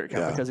red shirt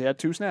count because he had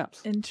 2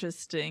 snaps.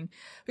 Interesting.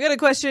 We got a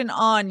question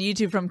on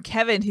YouTube from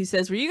Kevin who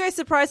says, "Were you guys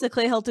surprised that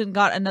Clay Helton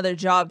got another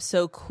job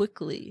so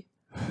quickly?"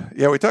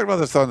 Yeah, we talked about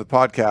this on the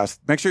podcast.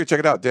 Make sure you check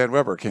it out. Dan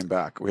Weber came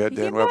back. We had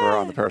Dan Weber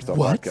on the Peristyle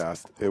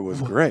podcast. It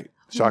was great.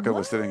 Shaka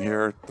was sitting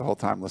here the whole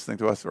time listening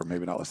to us, or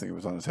maybe not listening. He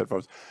was on his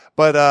headphones.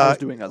 But I was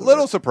doing other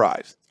little work.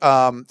 surprised.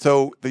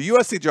 So the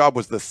USC job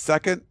was the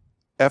second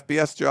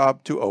FBS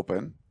job to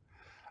open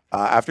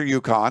after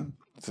UConn.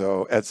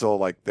 So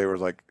Edsel, they were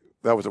like,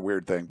 that was a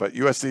weird thing. But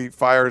USC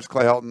fires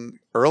Clay Helton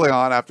early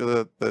on after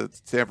the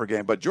Stanford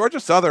game. But Georgia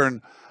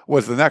Southern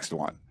was the next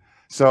one.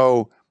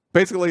 So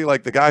basically,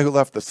 the guy who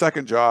left the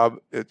second job,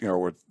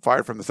 was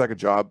fired from the second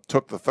job,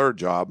 took the third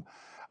job.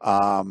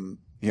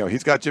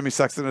 He's got Jimmy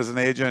Sexton as an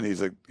agent.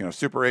 He's a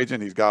super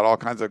agent. He's got all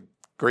kinds of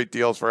great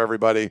deals for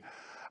everybody.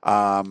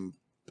 A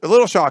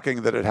little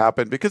shocking that it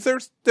happened because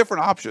there's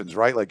different options,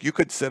 right? Like you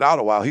could sit out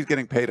a while. He's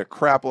getting paid a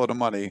crap load of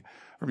money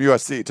from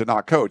USC to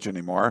not coach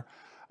anymore.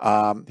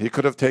 He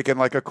could have taken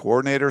a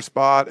coordinator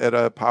spot at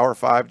a Power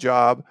 5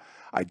 job.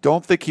 I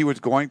don't think he was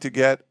going to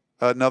get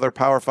another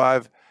Power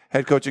 5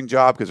 head coaching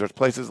job because there's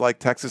places like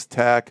Texas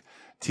Tech,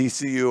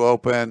 TCU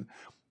open.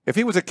 If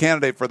he was a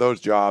candidate for those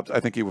jobs, I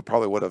think he would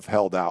have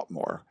held out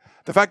more.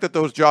 The fact that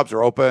those jobs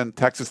are open,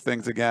 Texas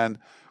things again,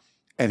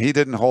 and he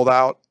didn't hold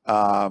out,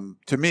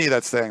 to me,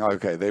 that's saying,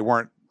 okay, they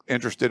weren't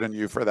interested in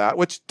you for that,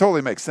 which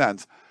totally makes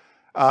sense.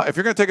 If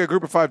you're going to take a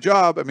Group of 5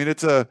 job, I mean,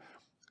 this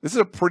is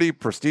a pretty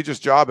prestigious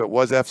job. It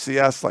was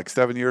FCS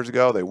 7 years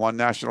ago. They won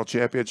national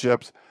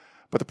championships.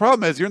 But the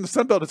problem is you're in the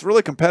Sun Belt. It's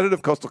really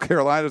competitive. Coastal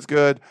Carolina's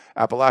good.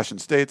 Appalachian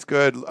State's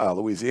good.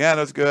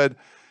 Louisiana's good.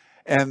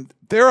 And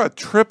they're a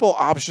triple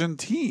option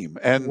team.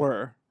 And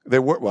they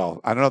were,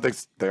 well, I don't know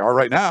if they are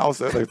right now.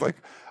 So they're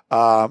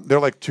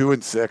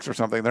 2-6 or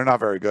something. They're not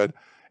very good.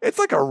 It's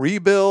like a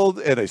rebuild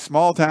in a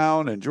small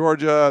town in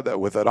Georgia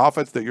with an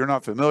offense that you're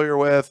not familiar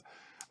with.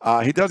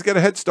 He does get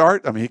a head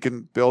start. I mean, he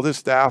can build his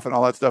staff and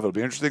all that stuff. It'll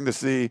be interesting to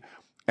see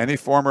any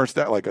former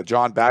staff, like a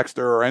John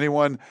Baxter or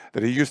anyone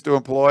that he used to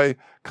employ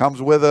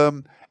comes with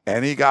him.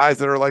 Any guys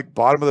that are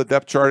bottom of the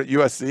depth chart at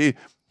USC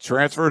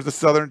transfers to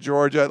Southern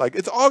Georgia.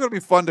 It's all going to be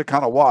fun to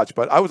kind of watch.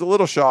 But I was a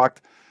little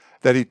shocked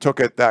that he took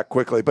it that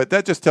quickly. But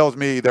that just tells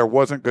me there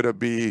wasn't going to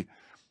be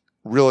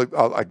really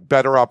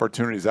better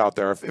opportunities out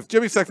there. If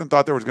Jimmy Sexton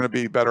thought there was going to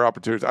be better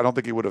opportunities, I don't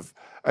think he would have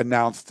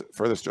announced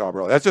for this job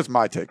early. That's just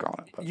my take on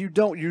it. But you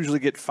don't usually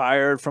get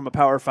fired from a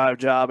Power 5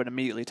 job and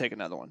immediately take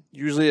another one.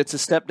 Usually it's a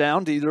step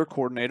down to either a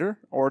coordinator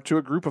or to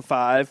a Group of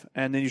 5,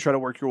 and then you try to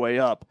work your way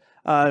up.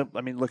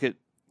 Look at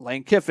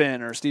Lane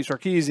Kiffin or Steve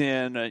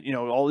Sarkisian,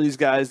 all these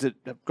guys that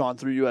have gone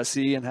through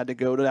USC and had to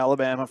go to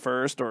Alabama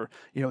first, or,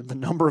 the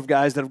number of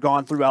guys that have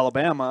gone through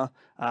Alabama,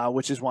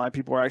 which is why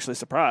people are actually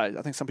surprised.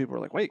 I think some people are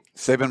like, wait.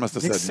 Saban must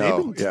have said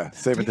no. Yeah,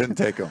 Saban didn't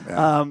take him.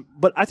 Yeah.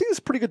 But I think it's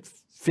a pretty good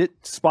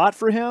fit spot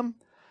for him.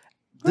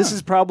 This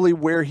is probably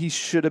where he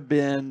should have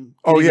been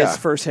his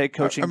first head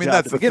coaching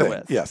job to begin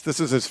with. Yes,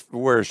 this is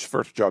where his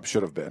first job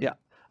should have been. Yeah.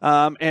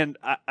 And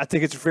I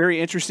think it's very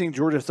interesting.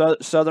 Georgia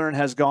Southern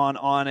has gone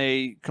on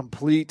a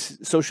complete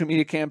social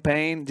media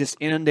campaign, just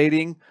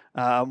inundating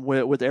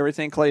with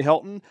everything Clay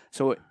Helton.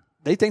 So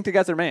they think they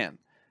got their man.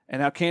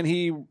 And now can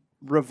he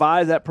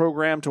revive that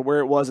program to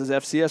where it was as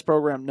FCS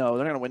program? No,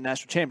 they're not going to win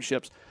national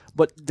championships.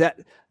 But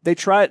they've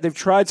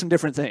tried some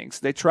different things.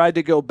 They tried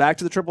to go back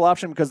to the triple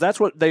option because that's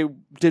what they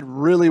did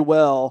really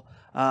well.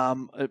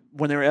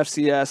 When they were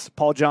FCS,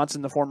 Paul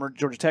Johnson, the former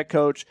Georgia Tech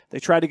coach, they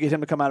tried to get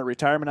him to come out of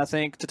retirement, I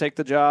think, to take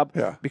the job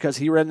because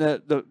he ran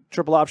the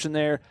triple option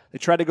there. They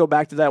tried to go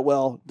back to that.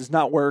 Well, does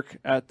not work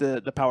at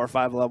the Power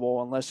 5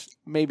 level unless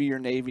maybe you're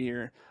Navy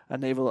or a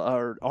Naval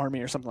or Army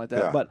or something like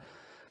that. Yeah. But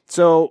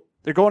so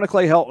they're going to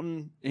Clay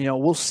Helton.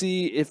 We'll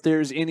see if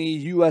there's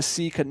any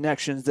USC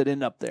connections that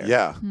end up there.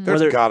 Yeah,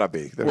 there's got to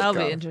be. That'll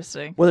be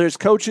interesting. Whether it's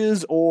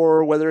coaches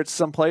or whether it's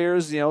some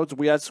players,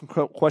 we had some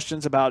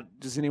questions about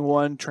does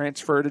anyone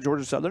transfer to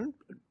Georgia Southern?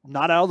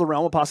 Not out of the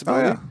realm of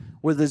possibility.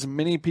 With as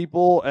many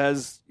people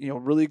as,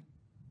 really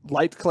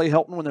liked Clay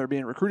Helton when they were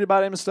being recruited by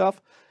him and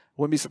stuff.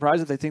 Wouldn't be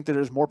surprised if they think that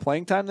there's more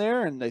playing time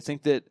there and they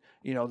think that,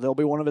 they'll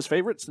be one of his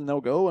favorites and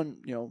they'll go and,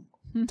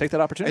 take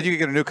that opportunity. And you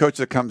can get a new coach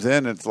that comes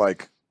in and it's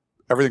like,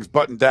 everything's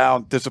buttoned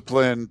down,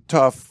 disciplined,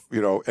 tough,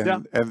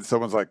 and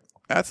someone's like,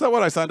 that's not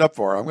what I signed up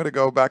for. I'm going to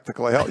go back to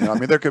Clay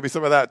Helton. There could be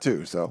some of that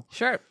too. So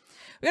sure.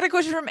 We got a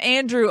question from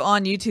Andrew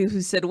on YouTube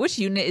who said, which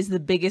unit is the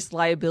biggest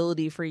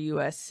liability for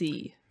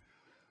USC?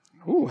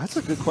 Ooh, that's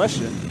a good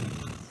question.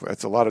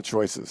 That's a lot of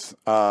choices.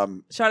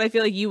 Sean, I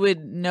feel like you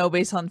would know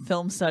based on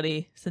film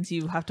study since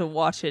you have to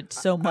watch it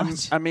so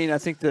much. I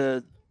think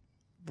the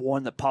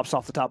one that pops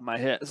off the top of my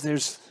head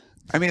is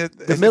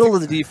the middle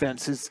of the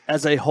defense is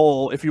as a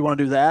whole, if you want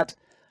to do that,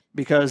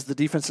 because the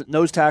defense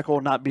nose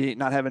tackle not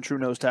having true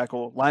nose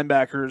tackle,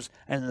 linebackers,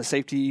 and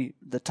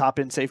the top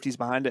end safeties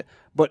behind it.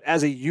 But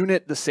as a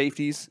unit, the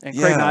safeties, and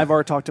Craig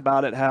Naivar talked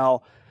about it,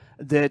 how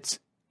that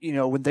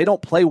when they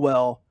don't play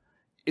well,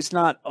 it's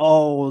not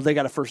they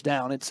got a first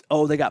down, it's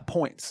they got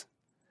points.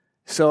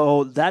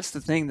 So that's the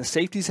thing. The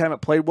safeties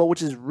haven't played well,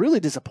 which is really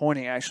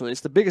disappointing, actually.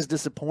 It's the biggest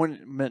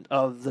disappointment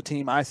of the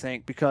team, I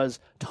think, because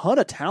ton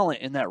of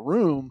talent in that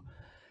room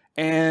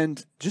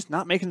and just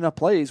not making enough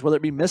plays, whether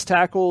it be missed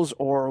tackles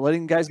or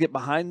letting guys get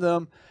behind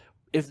them.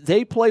 If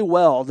they play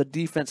well, the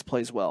defense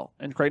plays well.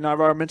 And Craig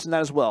Narvar mentioned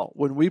that as well.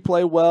 When we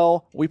play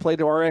well, we play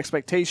to our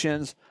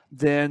expectations,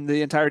 then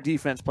the entire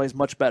defense plays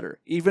much better.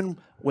 Even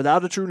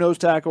without a true nose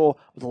tackle,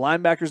 with the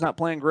linebackers not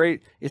playing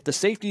great, if the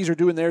safeties are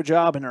doing their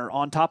job and are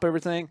on top of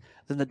everything,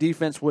 then the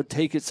defense would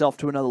take itself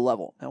to another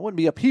level. Now, it wouldn't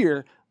be up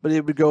here, but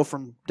it would go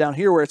from down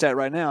here where it's at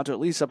right now to at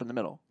least up in the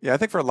middle. Yeah, I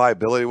think for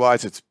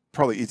liability-wise, it's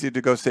probably easy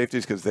to go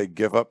safeties because they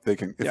give up. They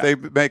can if they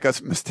make a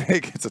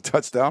mistake, it's a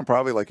touchdown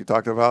probably, like you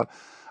talked about.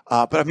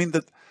 But I mean,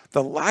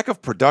 the lack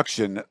of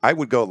production, I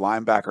would go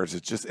linebackers.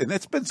 It's just, and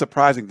it's been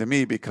surprising to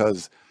me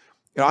because,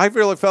 I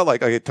really felt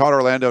like Todd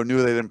Orlando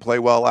knew they didn't play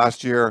well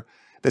last year.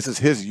 This is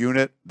his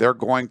unit. They're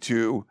going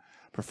to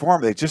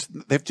perform. They've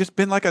just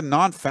been like a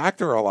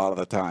non-factor a lot of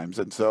the times.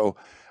 And so,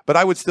 but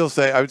I would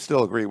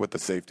still agree with the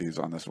safeties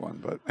on this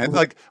one. And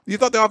like you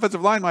thought the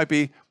offensive line might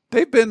be,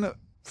 they've been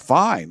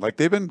fine. Like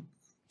they've been,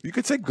 you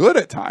could say good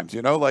at times,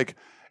 like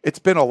it's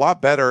been a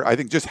lot better. I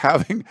think just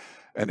having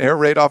an air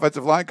raid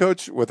offensive line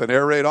coach with an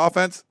air raid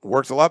offense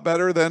works a lot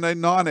better than a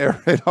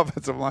non-air raid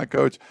offensive line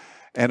coach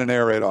and an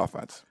air raid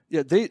offense.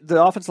 Yeah,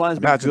 the offense line has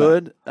been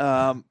good.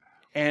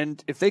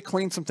 And if they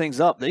clean some things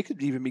up, they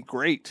could even be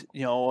great,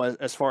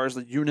 as far as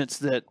the units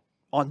that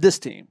on this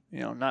team,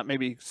 not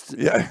maybe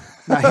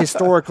not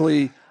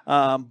historically,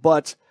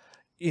 but,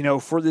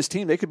 for this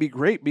team, they could be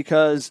great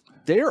because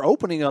they're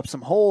opening up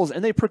some holes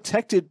and they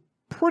protected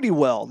pretty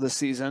well this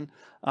season.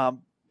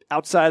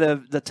 Outside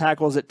of the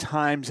tackles at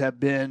times have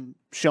been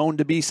shown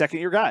to be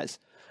second-year guys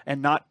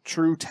and not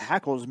true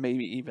tackles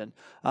maybe even.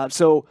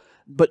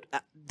 But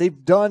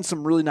they've done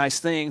some really nice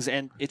things,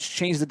 and it's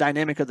changed the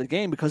dynamic of the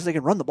game because they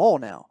can run the ball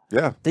now.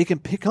 Yeah. They can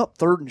pick up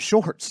third and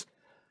shorts.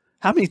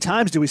 How many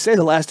times do we say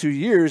the last 2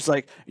 years,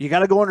 like, you got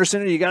to go under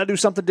center, you got to do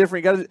something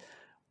different,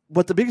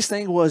 But the biggest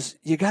thing was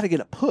you got to get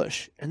a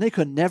push, and they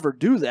could never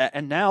do that,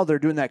 and now they're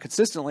doing that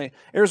consistently.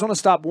 Arizona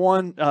stopped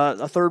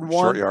a third and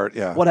one. Short yard,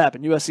 yeah. What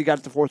happened? USC got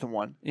it to 4th and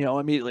 1,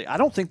 immediately. I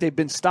don't think they've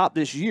been stopped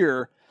this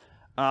year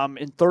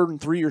in 3rd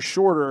and 3 or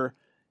shorter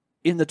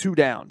in the 2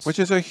 downs. Which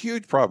is a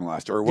huge problem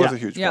last year, or was a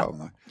huge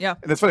problem. Yeah.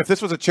 And it's funny, if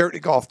this was a charity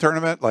golf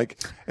tournament,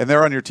 and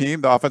they're on your team,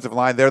 the offensive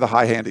line, they're the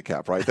high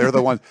handicap, right? They're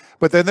the ones,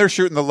 but then they're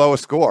shooting the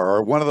lowest score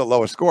or one of the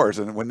lowest scores.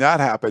 And when that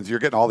happens, you're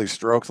getting all these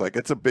strokes.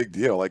 It's a big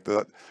deal.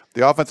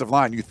 The offensive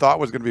line you thought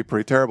was going to be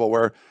pretty terrible,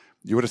 where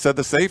you would have said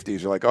the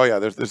safeties. You're like, oh yeah,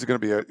 this is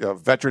going to be a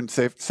veteran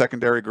safe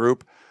secondary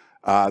group.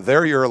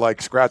 They're your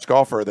scratch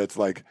golfer that's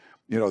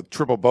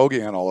triple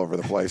bogeying all over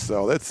the place.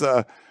 So that's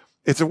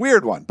it's a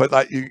weird one,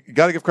 but you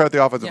got to give credit to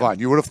the offensive line.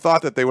 You would have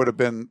thought that they would have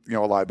been, a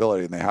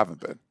liability, and they haven't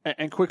been.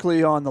 And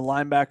quickly on the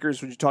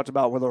linebackers, when you talked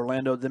about with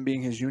Orlando, them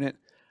being his unit,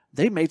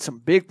 they made some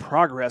big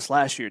progress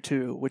last year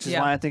too, which is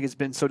why I think it's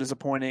been so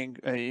disappointing.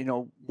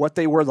 What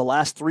they were the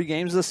last 3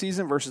 games of the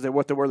season versus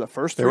what they were the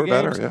first 3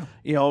 games. Better,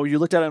 yeah. You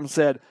looked at it and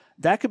said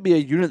that could be a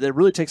unit that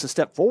really takes a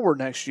step forward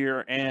next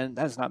year, and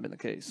that has not been the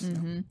case.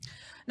 Mm-hmm.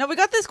 Now, we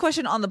got this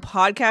question on the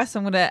podcast. So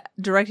I'm going to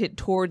direct it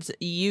towards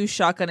you,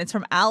 Shotgun. It's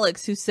from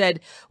Alex, who said,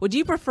 would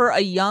you prefer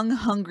a young,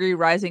 hungry,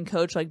 rising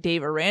coach like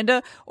Dave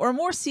Aranda or a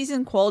more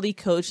seasoned quality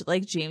coach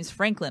like James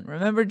Franklin?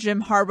 Remember,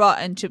 Jim Harbaugh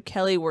and Chip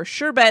Kelly were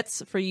sure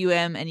bets for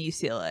UM and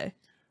UCLA.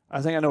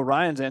 I think I know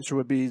Ryan's answer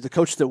would be the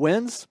coach that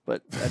wins,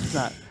 but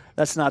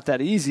that's not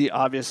that easy,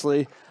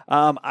 obviously.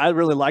 I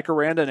really like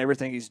Aranda and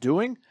everything he's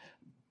doing.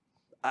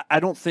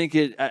 I don't think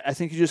it. I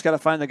think you just got to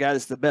find the guy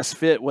that's the best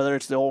fit, whether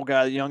it's the old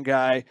guy, the young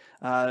guy,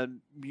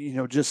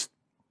 just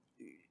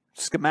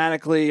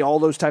schematically, all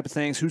those type of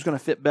things. Who's going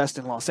to fit best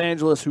in Los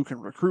Angeles? Who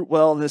can recruit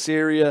well in this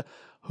area?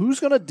 Who's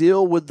going to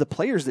deal with the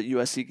players that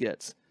USC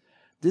gets?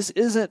 This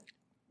isn't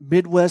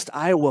Midwest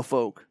Iowa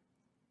folk.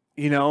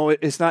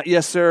 It's not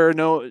yes sir,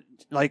 no.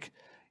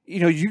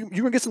 You're going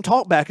to get some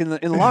talk back in the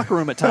locker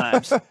room at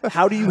times.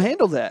 How do you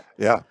handle that?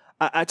 Yeah.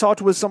 I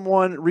talked with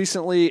someone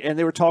recently, and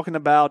they were talking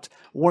about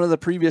one of the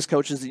previous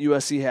coaches that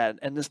USC had,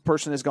 and this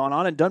person has gone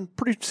on and done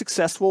pretty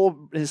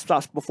successful in his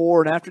stops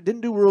before and after.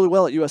 Didn't do really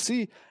well at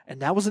USC,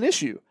 and that was an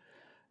issue.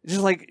 It's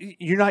just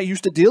you're not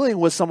used to dealing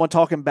with someone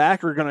talking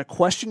back or going to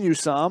question you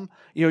some.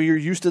 You're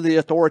used to the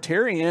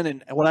authoritarian,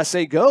 and what I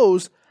say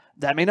goes.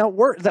 That may not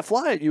work. That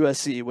fly at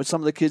USC with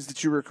some of the kids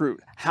that you recruit.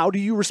 How do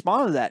you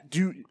respond to that?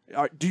 Do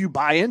you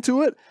buy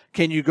into it?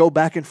 Can you go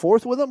back and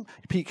forth with them?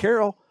 Pete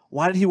Carroll.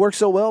 Why did he work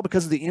so well?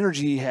 Because of the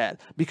energy he had.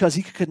 Because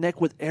he could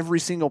connect with every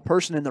single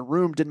person in the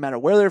room. Didn't matter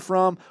where they're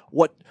from,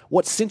 what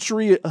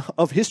century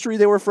of history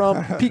they were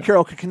from. Pete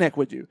Carroll could connect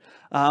with you.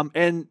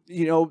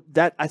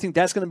 That I think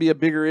that's going to be a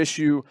bigger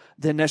issue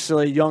than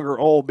necessarily young or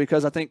old.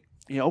 Because I think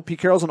Pete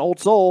Carroll's an old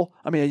soul.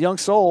 I mean, a young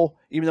soul,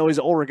 even though he's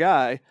an older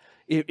guy.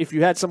 If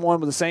you had someone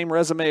with the same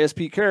resume as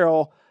Pete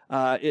Carroll,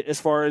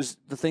 as far as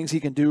the things he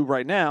can do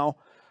right now,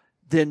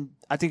 then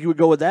I think you would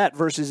go with that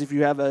versus if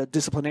you have a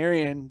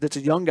disciplinarian that's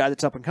a young guy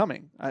that's up and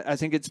coming. I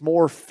think it's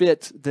more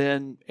fit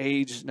than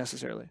age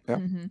necessarily. Yeah.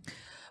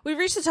 We've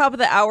reached the top of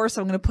the hour,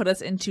 so I'm going to put us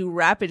into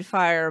rapid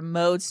fire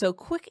mode. So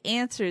quick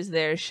answers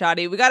there,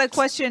 Shadi. We got a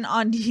question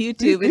on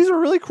YouTube. These are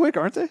really quick,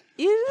 aren't they?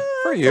 Yeah,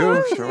 For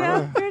you, sure.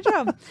 Yeah, great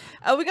job.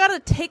 We got a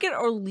take it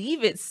or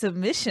leave it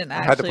submission,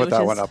 actually, had to put that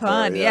which one is up there,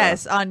 fun. yeah.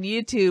 Yes, on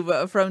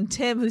YouTube from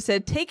Tim, who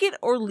said, take it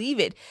or leave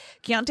it.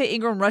 Keontae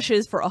Ingram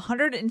rushes for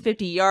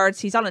 150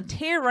 yards. He's on a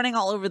tear running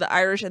all over the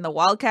Irish and the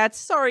Wildcats.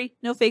 Sorry,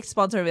 no fake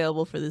sponsor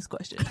available for this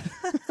question.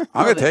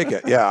 I'm going to take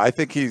it. Yeah, I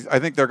think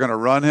they're going to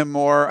run him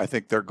more. I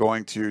think they're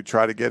going to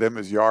try to get him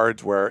his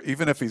yards where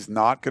even if he's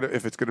not going to,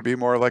 if it's going to be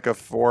more like a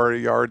 4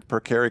 yard per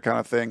carry kind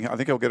of thing, I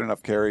think he'll get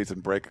enough carries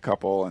and break a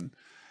couple and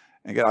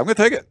get, I'm going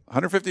to take it.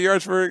 150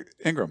 yards for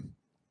Ingram.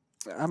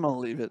 I'm going to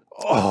leave it.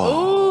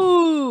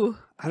 Ooh.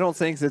 I don't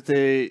think that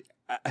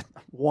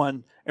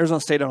Arizona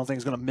State I don't think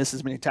is going to miss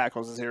as many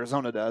tackles as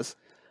Arizona does.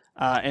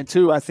 And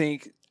two, I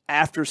think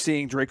after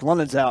seeing Drake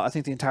London's out, I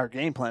think the entire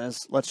game plan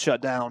is let's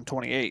shut down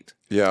 28.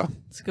 Yeah.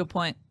 That's a good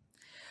point.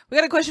 We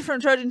got a question from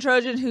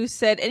Trojan who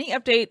said, any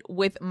update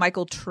with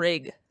Michael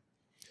Trigg?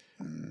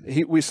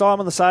 We saw him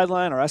on the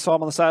sideline, or I saw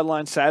him on the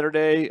sideline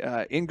Saturday,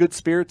 in good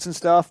spirits and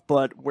stuff,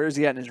 but where's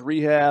he at in his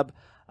rehab?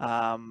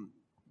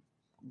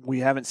 We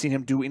haven't seen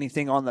him do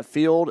anything on the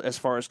field as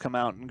far as come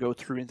out and go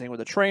through anything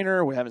with a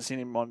trainer. We haven't seen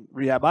him on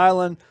Rehab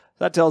Island.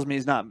 That tells me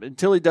he's not.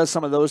 Until he does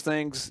some of those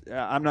things,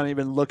 I'm not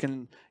even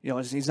looking,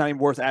 he's not even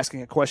worth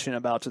asking a question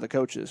about to the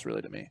coaches,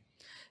 really, to me.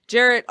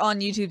 Jarrett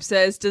on YouTube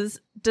says, does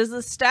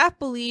the staff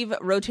believe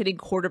rotating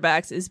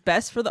quarterbacks is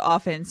best for the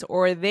offense,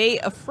 or are they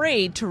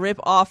afraid to rip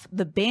off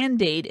the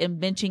Band-Aid and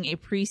benching a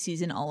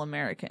preseason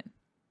All-American?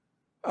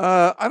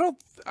 I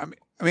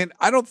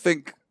don't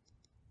think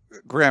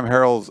Graham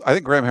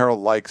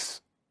Harrell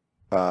likes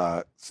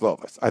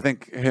Slovis. I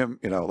think him,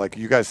 like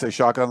you guys say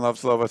shotgun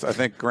loves Slovis. I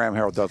think Graham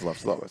Harrell does love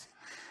Slovis.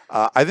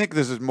 I think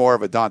this is more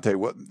of a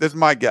this is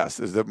my guess,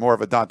 is that more of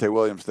a Dante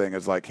Williams thing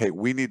is like, hey,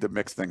 we need to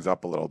mix things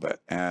up a little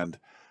bit. And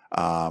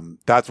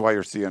that's why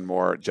you're seeing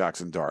more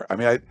Jackson Dart.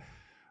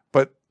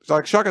 But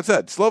like Shotgun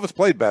said, Slovis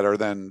played better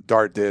than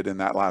Dart did in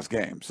that last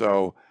game.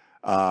 So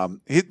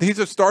he's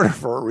a starter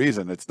for a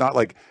reason. It's not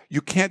like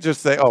you can't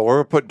just say, oh, we're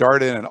going to put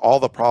Dart in and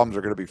all the problems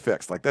are going to be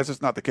fixed. Like that's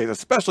just not the case,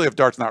 especially if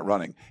Dart's not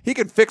running. He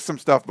can fix some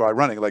stuff by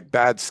running, like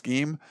bad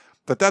scheme,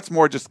 but that's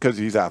more just because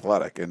he's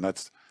athletic. And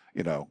that's,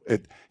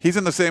 he's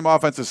in the same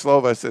offense as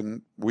Slovis,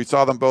 and we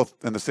saw them both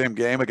in the same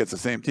game against the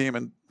same team,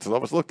 and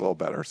Slovis looked a little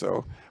better.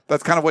 So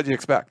that's kind of what you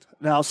expect.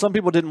 Now, some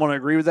people didn't want to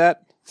agree with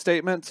that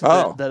statement,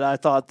 that I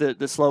thought that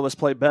Slovis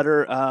played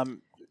better.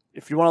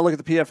 If you want to look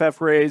at the PFF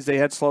grades, they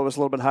had Slovis a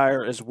little bit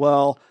higher as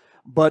well.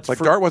 But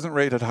Dart wasn't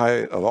rated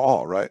high at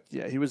all, right?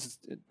 Yeah, he was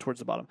towards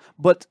the bottom.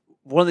 But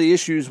one of the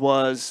issues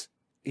was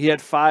he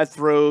had 5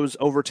 throws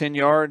over 10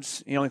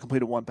 yards. He only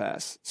completed 1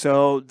 pass.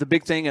 So the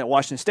big thing at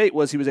Washington State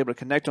was he was able to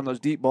connect on those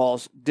deep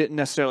balls. Didn't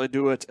necessarily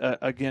do it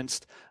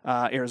against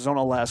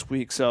Arizona last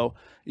week. So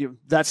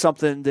that's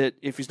something that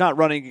if he's not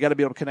running, you got to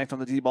be able to connect on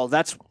the deep ball.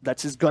 That's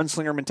his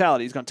gunslinger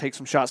mentality. He's going to take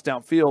some shots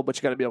downfield, but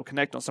you got to be able to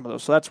connect on some of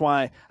those. So that's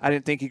why I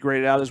didn't think he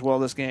graded out as well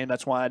this game.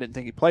 That's why I didn't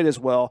think he played as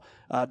well,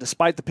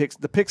 despite the picks.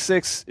 The pick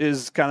 6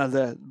 is kind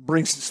of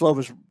brings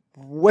Slovis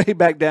way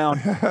back down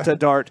to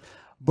Dart.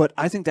 But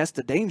I think that's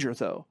the danger,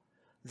 though.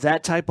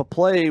 That type of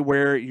play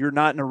where you're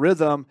not in a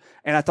rhythm.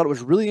 And I thought it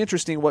was really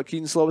interesting what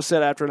Keaton Slovis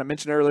said after, and I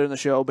mentioned earlier in the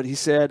show, but he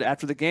said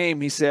after the game,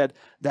 he said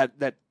that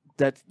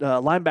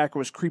linebacker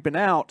was creeping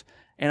out,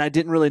 and I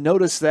didn't really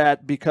notice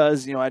that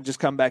because, I'd just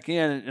come back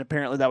in, and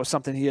apparently that was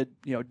something he had,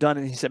 done.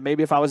 And he said,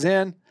 maybe if I was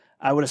in,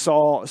 I would have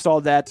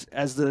saw that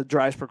as the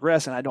drives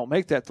progress, and I don't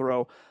make that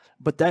throw.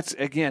 But that's,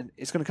 again,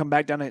 it's going to come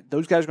back down to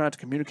those guys are going to have to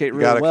communicate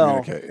really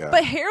well. Yeah.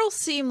 But Harrell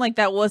seemed like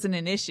that wasn't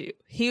an issue.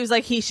 He was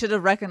like he should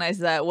have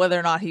recognized that whether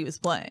or not he was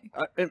playing.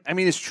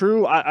 It's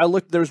true. I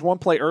looked. There was one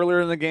play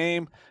earlier in the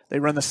game. They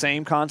run the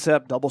same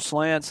concept, double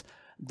slants.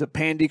 The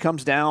Pandy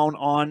comes down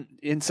on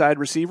inside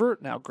receiver.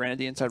 Now, granted,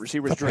 the inside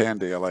receiver is Drake.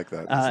 Pandy, I like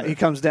that. He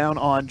comes down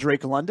on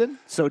Drake London.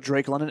 So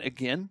Drake London,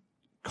 again,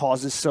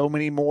 causes so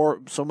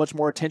much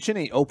more attention.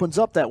 He opens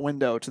up that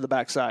window to the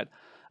backside.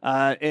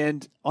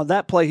 And on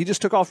that play, he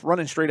just took off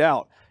running straight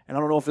out. And I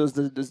don't know if it was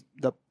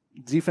the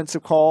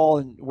defensive call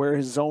and where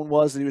his zone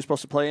was that he was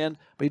supposed to play in,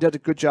 but he did a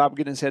good job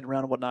getting his head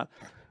around and whatnot.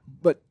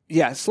 But,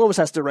 yeah, Slovis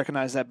has to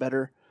recognize that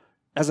better.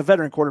 As a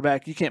veteran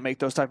quarterback, you can't make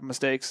those type of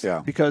mistakes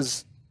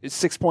because it's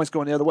 6 points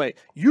going the other way.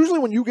 Usually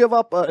when you give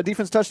up a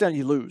defense touchdown,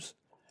 you lose.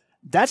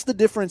 That's the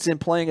difference in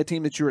playing a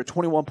team that you're a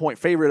 21-point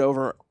favorite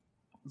over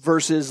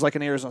versus like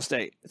an Arizona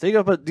State. If they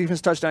give up a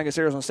defense touchdown against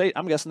Arizona State,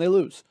 I'm guessing they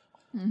lose.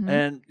 Mm-hmm.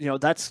 And,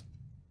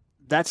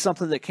 that's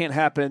something that can't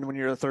happen when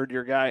you're a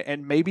third-year guy,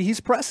 and maybe he's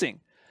pressing.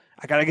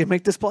 I got to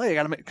make this play. I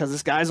got to because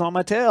this guy's on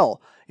my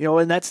tail.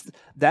 And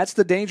that's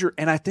the danger.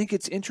 And I think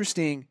it's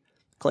interesting.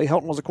 Clay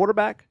Helton was a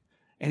quarterback,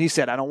 and he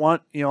said, I don't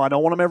want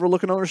him ever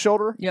looking over his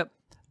shoulder. Yep.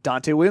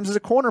 Dante Williams is a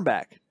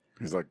cornerback.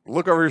 He's like,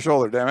 look over your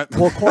shoulder, damn it.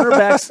 Well,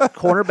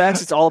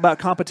 cornerbacks, it's all about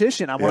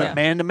competition. I want it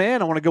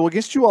man-to-man. I want to go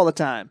against you all the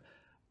time.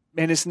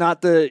 it's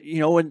not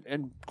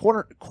and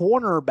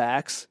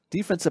cornerbacks,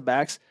 defensive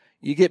backs,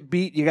 you get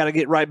beat, you got to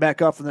get right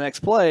back up for the next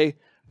play.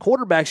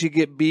 Quarterbacks, you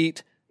get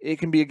beat, it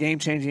can be a game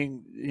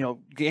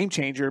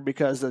changer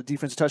because the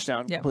defensive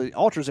touchdown completely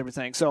alters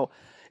everything. So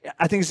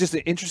I think it's just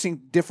an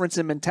interesting difference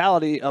in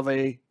mentality of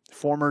a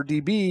former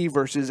DB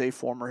versus a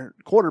former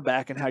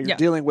quarterback and how you're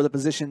dealing with a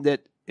position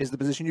that is the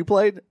position you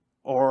played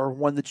or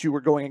one that you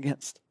were going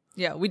against.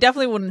 Yeah, we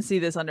definitely wouldn't see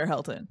this under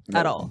Helton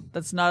at all.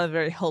 That's not a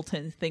very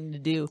Helton thing to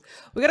do.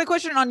 We got a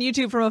question on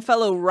YouTube from a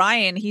fellow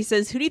Ryan. He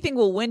says, who do you think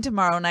will win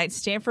tomorrow night,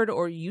 Stanford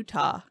or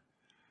Utah?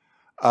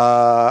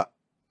 I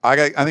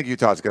think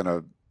Utah's going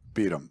to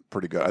beat them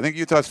pretty good. I think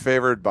Utah's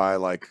favored by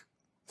like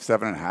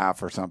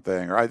 7.5 or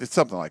something, or it's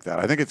something like that.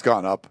 I think it's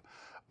gone up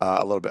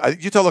a little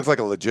bit. Utah looks like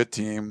a legit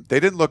team. They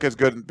didn't look as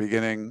good in the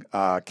beginning.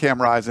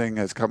 Cam Rising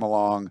has come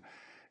along.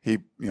 He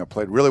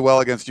played really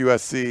well against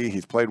USC.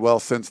 He's played well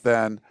since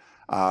then.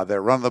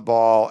 They're running the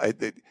ball.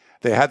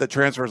 They had the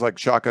transfers like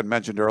Shotgun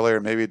mentioned earlier.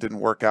 Maybe it didn't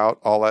work out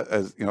all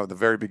as at the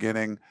very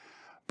beginning,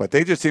 but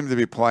they just seem to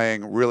be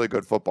playing really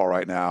good football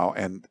right now.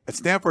 And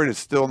Stanford is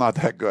still not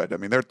that good. I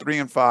mean, they're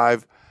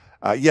 3-5.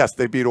 Yes,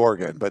 they beat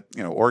Oregon, but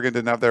Oregon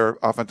didn't have their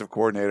offensive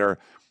coordinator.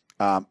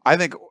 I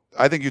think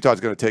Utah's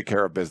going to take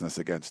care of business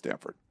against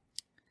Stanford.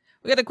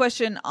 We got a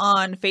question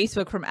on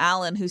Facebook from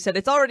Alan who said,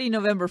 it's already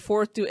November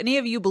 4th. Do any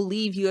of you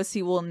believe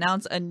USC will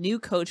announce a new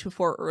coach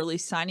before early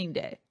signing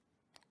day?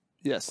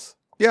 Yes.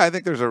 Yeah, I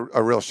think there's a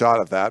real shot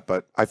at that,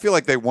 but I feel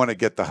like they want to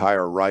get the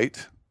hire right.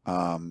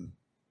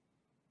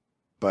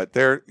 But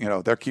they're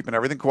keeping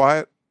everything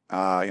quiet.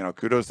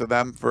 Kudos to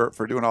them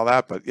for doing all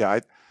that. But yeah,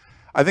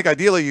 I think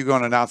ideally you're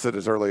going to announce it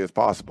as early as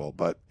possible,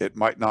 but it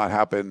might not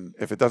happen.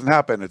 If it doesn't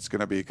happen, it's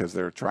going to be because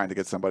they're trying to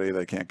get somebody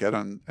they can't get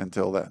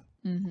until then.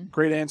 Mm-hmm.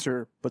 Great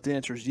answer, but the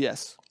answer is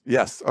yes.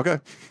 Yes. Okay.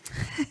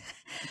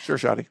 Sure,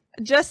 Shotty.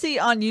 Jesse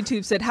on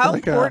YouTube said, how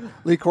important...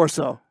 Lee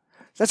Corso.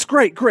 That's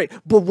great.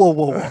 But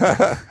whoa.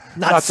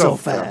 Not so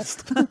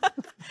fast.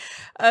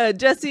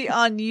 Jesse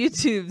on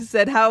YouTube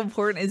said, how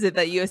important is it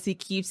that USC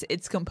keeps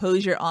its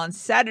composure on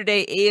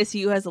Saturday?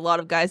 ASU has a lot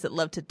of guys that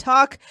love to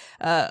talk.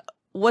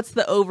 What's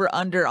the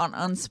over-under on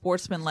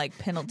unsportsmanlike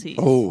penalties?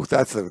 Oh,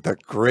 that's a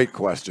great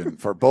question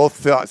for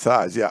both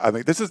sides. Yeah, I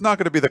mean, this is not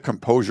going to be the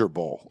Composure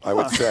Bowl, I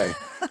would say,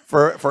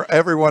 for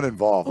everyone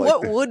involved.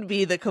 What would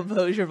be the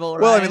Composure Bowl,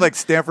 Well, Ryan? I mean, like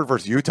Stanford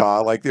versus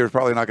Utah, like they're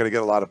probably not going to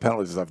get a lot of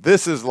penalties and stuff.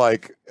 This is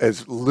like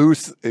as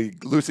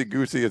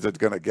loosey-goosey as it's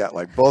going to get.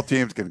 Like both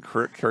teams can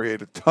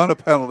create a ton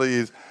of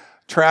penalties.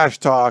 Trash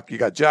talk. You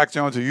got Jack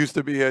Jones, who used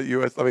to be at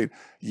US. I mean,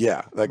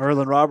 yeah, like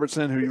Merlin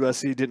Robertson, who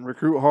USC didn't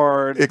recruit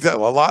hard.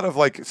 Exactly. A lot of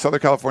like Southern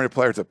California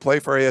players that play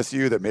for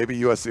ASU that maybe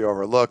USC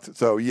overlooked.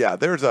 So yeah,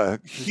 there's a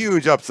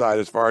huge upside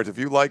as far as if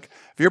you're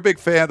a big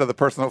fan of the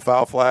personal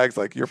foul flags,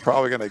 like you're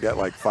probably going to get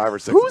like 5 or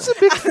 6. Who's a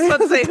big fan?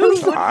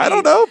 I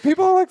don't know.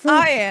 People are like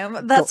fans. I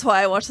am. That's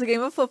why I watch the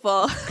game of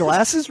football.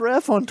 Glasses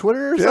Ref on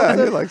Twitter or Yeah,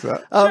 something? he likes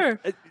that. Sure.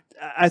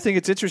 I think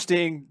it's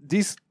interesting.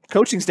 These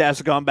coaching staffs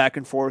have gone back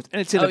and forth,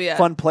 and it's in a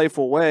fun,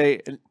 playful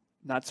way.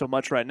 Not so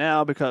much right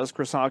now because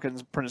Chris Hawkins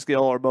and Prentice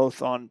Gill are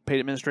both on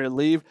paid administrative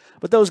leave.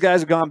 But those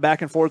guys have gone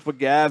back and forth with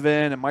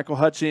Gavin and Michael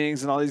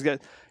Hutchings and all these guys.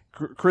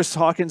 Chris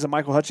Hawkins and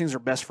Michael Hutchings are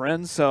best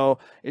friends, so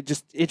it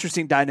just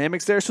interesting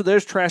dynamics there. So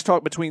there's trash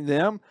talk between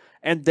them,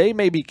 and they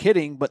may be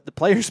kidding, but the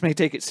players may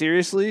take it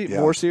seriously,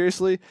 more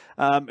seriously.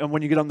 And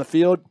when you get on the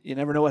field, you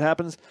never know what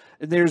happens.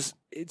 And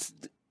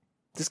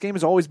this game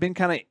has always been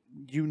kind of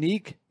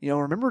unique.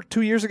 Remember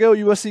 2 years ago,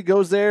 USC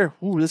goes there.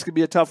 Ooh, this could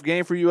be a tough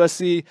game for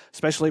USC,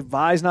 especially if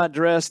Vi's not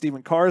dressed,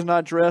 Stephen Carr's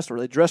not dressed, or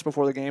they dressed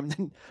before the game,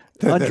 then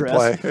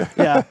undressed.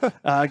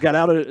 Got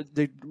out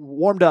they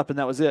warmed up, and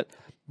that was it.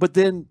 But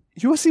then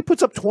USC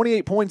puts up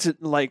 28 points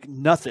at like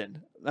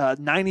nothing.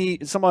 90.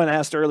 Someone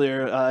asked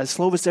earlier, has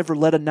Slovis ever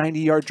led a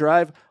 90-yard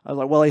drive? I was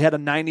like, well, he had a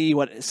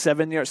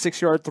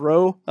 6-yard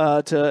throw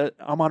to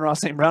Amon-Ra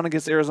St. Brown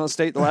against Arizona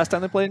State the last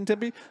time they played in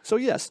Tempe. So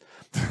yes,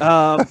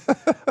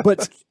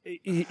 but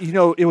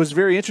it was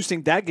very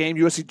interesting that game.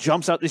 USC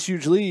jumps out this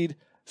huge lead.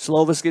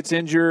 Slovis gets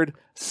injured.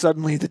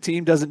 Suddenly, the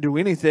team doesn't do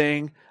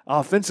anything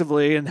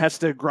offensively and has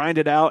to grind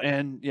it out.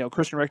 And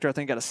Christian Rector, I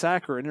think, got a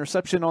sack or an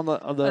interception on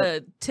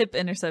the tip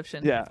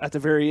interception. Yeah, at the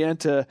very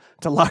end to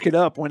lock it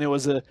up when it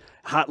was a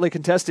hotly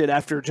contested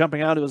after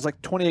jumping out. It was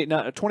like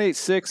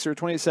 28-6 or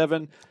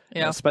 27.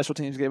 Yeah, special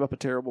teams gave up a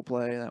terrible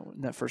play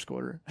in that first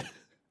quarter.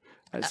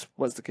 As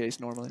was the case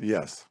normally.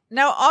 Yes.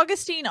 Now,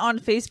 Augustine on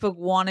Facebook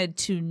wanted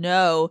to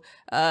know.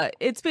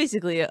 It's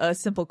basically a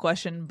simple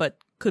question, but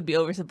could be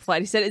oversimplified.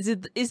 He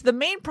said, "Is the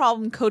main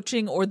problem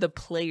coaching or the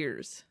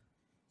players?"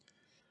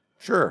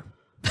 Sure.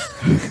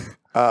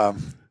 I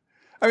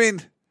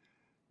mean,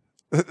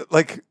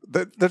 like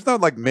there's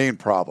not like main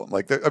problem.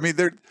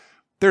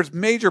 There's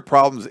major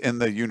problems in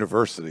the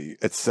university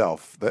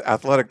itself, the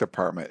athletic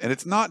department, and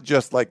it's not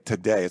just like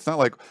today. It's not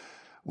like,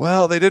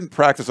 well, they didn't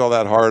practice all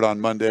that hard on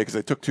Monday because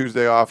they took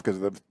Tuesday off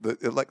because of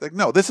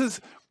no. This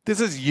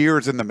is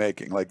years in the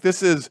making. Like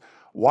this is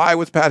why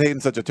was Pat Hayden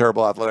such a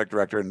terrible athletic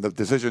director and the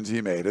decisions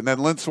he made? And then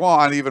Lynn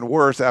Swann, even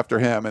worse after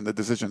him and the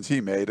decisions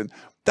he made. And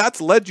that's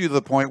led you to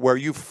the point where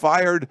you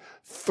fired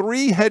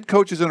 3 head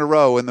coaches in a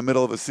row in the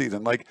middle of a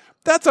season. Like,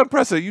 that's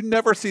unprecedented. You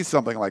never see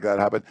something like that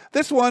happen.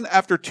 This one,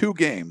 after 2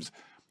 games,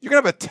 you're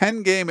going to have a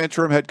 10-game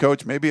interim head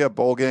coach, maybe a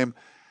bowl game.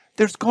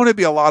 There's going to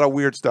be a lot of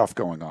weird stuff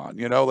going on.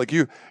 Like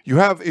you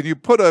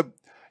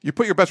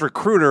put your best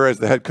recruiter as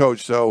the head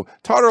coach. So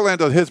Todd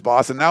Orlando's his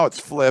boss, and now it's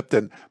flipped.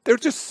 And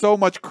there's just so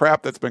much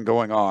crap that's been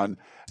going on.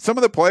 Some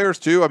of the players,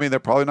 too, I mean, they're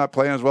probably not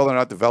playing as well. They're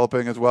not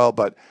developing as well.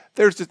 But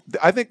there's just,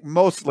 I think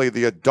mostly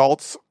the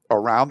adults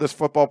around this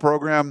football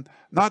program,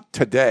 not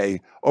today,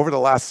 over the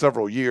last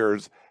several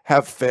years,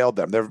 have failed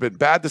them. There have been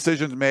bad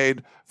decisions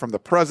made from the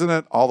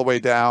president all the way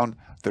down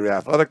to the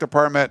athletic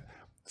department.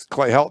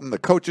 Clay Helton, the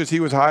coaches he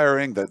was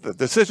hiring, the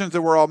decisions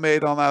that were all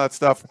made on that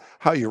stuff,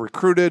 how you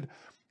recruited.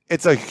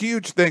 It's a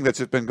huge thing that's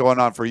just been going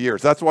on for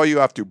years. That's why you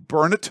have to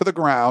burn it to the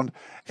ground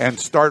and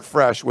start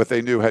fresh with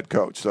a new head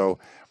coach. So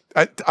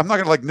I'm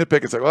not going to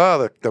nitpick and say,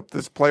 well,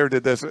 this player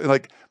did this.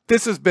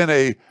 This has been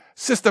a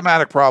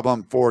systematic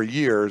problem for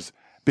years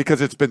because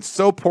it's been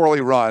so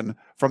poorly run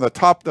from the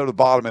top to the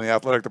bottom in the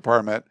athletic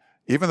department,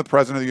 even the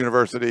president of the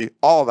university,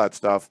 all of that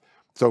stuff.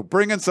 So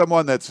bring in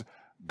someone that's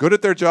good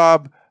at their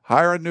job,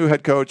 hire a new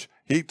head coach.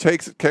 He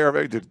takes care of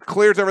it,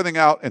 clears everything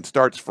out, and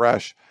starts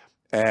fresh.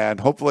 And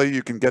hopefully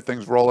you can get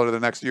things rolling in the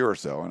next year or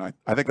so. And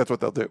I think that's what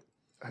they'll do.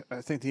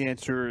 I think the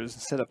answer is,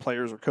 instead of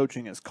players or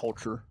coaching, is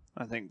culture.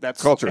 I think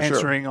that's culture,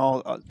 answering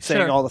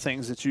saying all the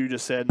things that you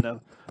just said in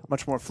a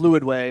much more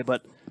fluid way.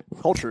 But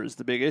culture is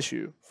the big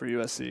issue for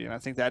USC. And I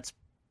think that's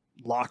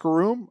locker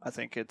room. I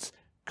think it's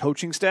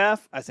coaching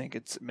staff. I think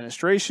it's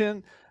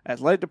administration,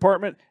 athletic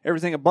department,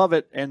 everything above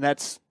it. And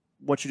that's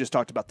what you just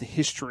talked about, the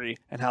history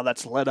and how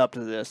that's led up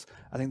to this.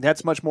 I think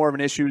that's much more of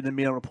an issue than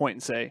being able to point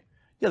and say,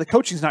 yeah, the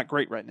coaching's not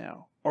great right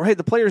now. Or, hey,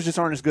 the players just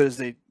aren't as good as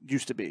they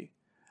used to be.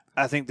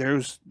 I think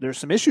there's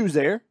some issues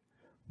there,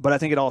 but I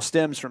think it all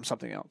stems from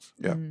something else.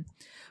 Yeah. We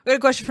got a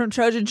question from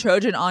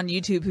Trojan on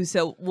YouTube who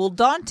said, will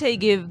Dante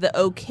give the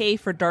okay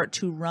for Dart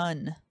to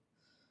run?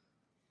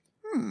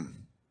 Yeah,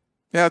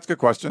 that's a good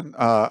question.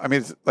 I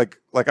mean, it's like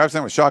I was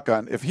saying with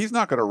Shotgun, if he's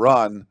not going to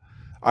run,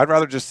 I'd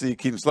rather just see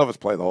Keaton Slovis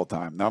play the whole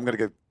time. Now I'm going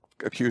to get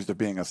accused of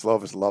being a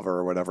Slovis lover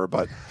or whatever,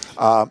 but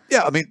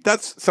yeah, I mean,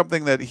 that's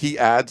something that he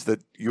adds that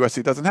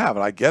USC doesn't have,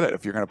 and I get it.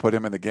 If you're going to put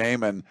him in the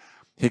game and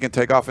he can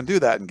take off and do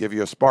that and give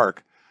you a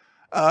spark,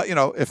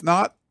 if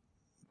not,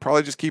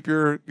 probably just keep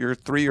your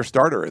 3-year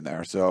starter in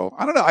there. So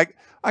I don't know.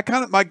 I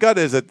kind of, my gut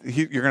is that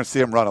you're going to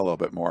see him run a little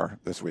bit more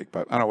this week,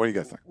 but I don't know. What do you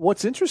guys think?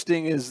 What's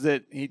interesting is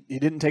that he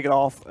didn't take it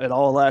off at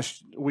all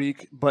last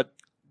week, but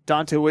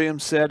Dante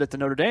Williams said at the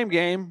Notre Dame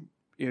game,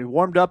 he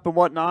warmed up and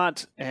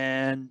whatnot,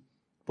 and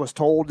was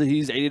told that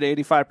he's 80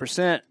 to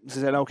 85%. He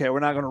said, okay, we're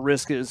not going to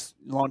risk his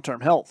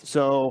long-term health.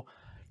 So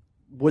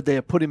would they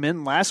have put him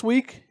in last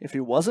week if he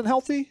wasn't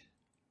healthy?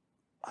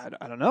 I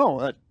don't know.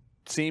 That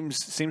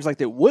seems like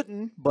they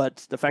wouldn't,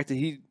 but the fact that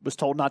he was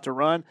told not to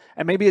run,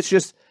 and maybe it's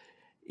just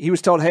he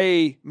was told,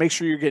 hey, make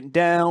sure you're getting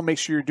down, make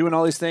sure you're doing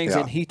all these things,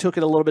 and he took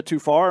it a little bit too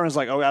far and was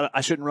like, oh,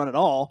 I shouldn't run at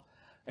all.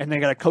 And they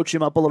got to coach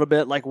him up a little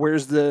bit. Like,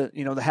 where's the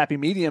happy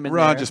medium in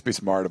there? Just be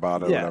smart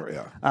about it. Yeah.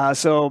 Whatever. Yeah.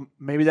 So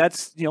maybe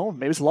that's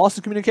maybe it's lost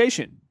in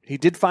communication. He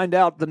did find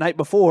out the night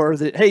before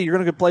that, hey, you're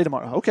going to go play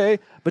tomorrow. Okay,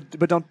 but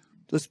don't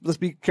let's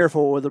be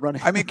careful with the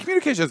running. I mean,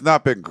 communication has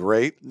not been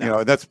great.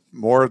 No. That's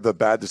more of the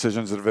bad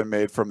decisions that have been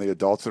made from the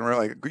adults. And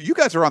really, you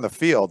guys are on the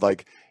field.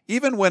 Like,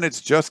 even when it's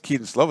just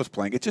Keaton Slovis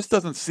playing, it just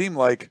doesn't seem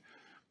like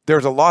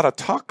there's a lot of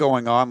talk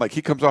going on. Like,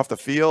 he comes off the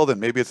field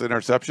and maybe it's an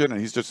interception and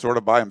he's just sort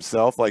of by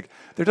himself. Like,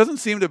 there doesn't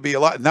seem to be a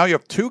lot. Now you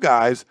have 2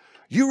 guys.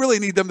 You really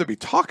need them to be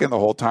talking the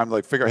whole time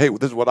to figure, hey,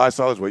 this is what I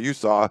saw, this is what you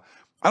saw.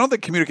 I don't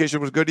think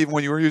communication was good even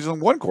when you were using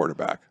one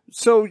quarterback.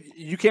 So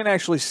you can't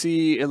actually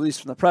see, at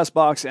least from the press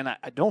box, and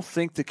I don't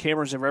think the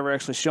cameras have ever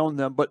actually shown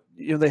them, but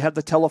they have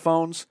the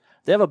telephones.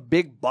 They have a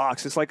big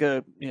box. It's like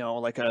a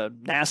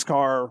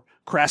NASCAR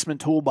Craftsman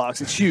toolbox.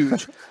 It's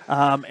huge.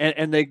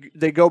 And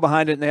they go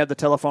behind it and they have the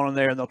telephone in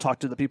there and they'll talk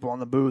to the people on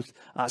the booth.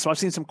 So I've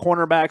seen some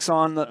cornerbacks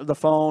on the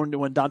phone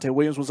when Dante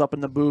Williams was up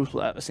in the booth.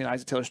 I've seen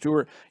Isaac Taylor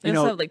Stewart. They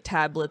also have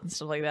tablets and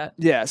stuff like that.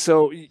 Yeah.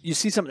 So you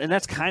see something, and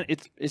that's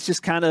it's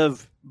just kind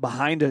of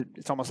behind it.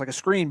 It's almost like a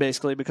screen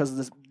basically because of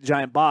this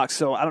giant box.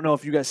 So I don't know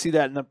if you guys see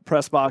that in the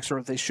press box or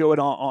if they show it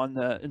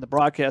in the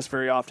broadcast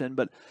very often,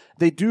 but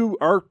they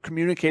are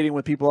communicating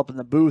with people up in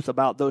the booth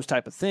about those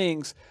type of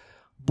things.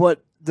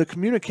 But the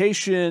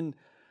communication,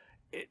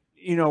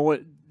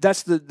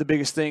 that's the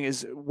biggest thing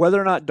is whether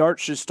or not Dart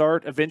should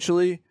start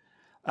eventually.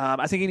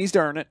 I think he needs to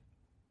earn it.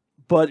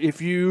 But if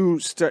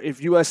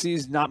USC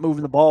is not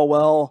moving the ball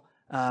well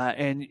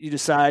and you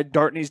decide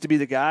Dart needs to be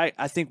the guy,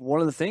 I think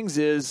one of the things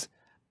is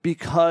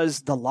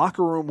because the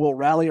locker room will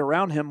rally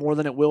around him more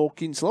than it will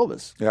Keaton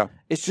Slovis. Yeah.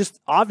 It's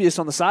just obvious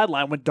on the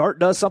sideline when Dart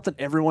does something,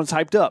 everyone's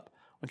hyped up.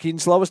 When Keaton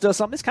Slovis does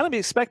something, it's kind of be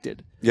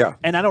expected. Yeah.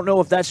 And I don't know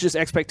if that's just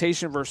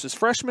expectation versus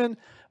freshmen,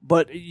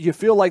 but you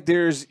feel like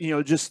there's,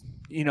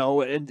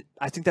 and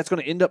I think that's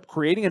going to end up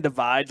creating a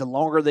divide the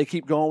longer they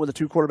keep going with a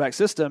 2-quarterback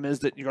system, is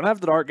that you're going to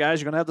have the Dart guys,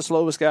 you're going to have the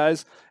Slovis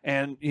guys,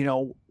 and,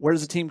 where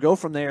does the team go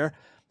from there?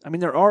 I mean,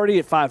 they're already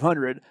at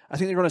 500. I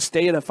think they're going to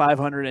stay at a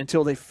 500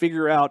 until they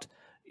figure out,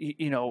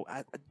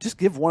 just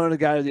give one of the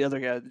guy or the other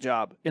guy the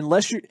job.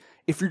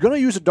 If you're going to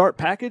use a Dart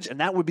package, and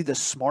that would be the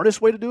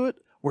smartest way to do it,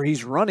 where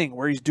he's running,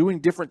 where he's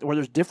doing where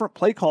there's different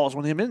play calls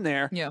with him in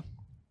there. Yeah.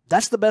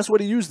 That's the best way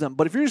to use them.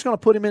 But if you're just going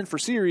to put him in for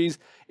series,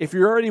 if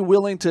you're already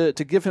willing to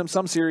give him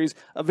some series,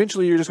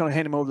 eventually you're just going to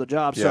hand him over the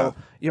job. Yeah. So,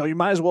 you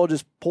might as well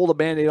just pull the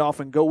Band-Aid off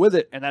and go with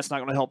it, and that's not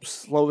going to help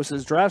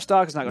Slovis's draft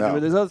stock. It's not going to do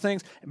with his other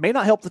things. It may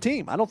not help the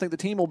team. I don't think the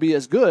team will be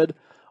as good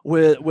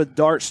with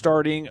Dart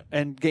starting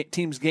and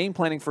teams game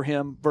planning for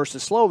him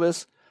versus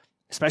Slovis,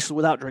 especially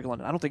without Drake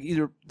London. I don't think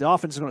either the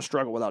offense is going to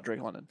struggle without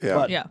Drake London. Yeah.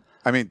 But, Yeah.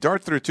 I mean,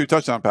 Dart threw 2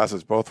 touchdown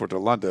passes. Both were to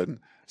London.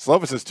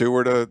 Slovis's 2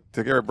 were to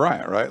Garrett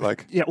Bryant, right?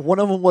 Like, yeah, one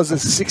of them was a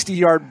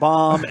 60-yard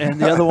bomb,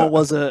 and the other one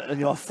was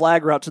a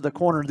flag route to the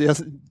corner. The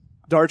other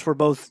Darts were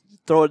both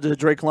throw it to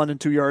Drake London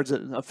 2 yards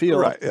at a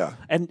field. Right, yeah.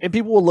 And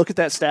people will look at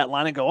that stat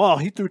line and go, "Oh,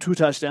 he threw 2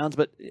 touchdowns,"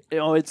 but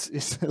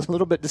it's a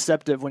little bit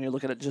deceptive when you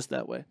look at it just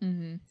that way.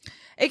 Mm-hmm.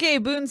 AKA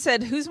Boone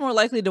said, "Who's more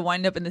likely to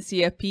wind up in the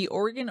CFP,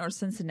 Oregon or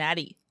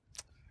Cincinnati?"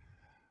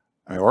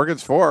 I mean,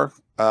 Oregon's 4.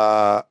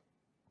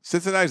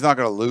 Cincinnati's not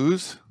going to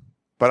lose,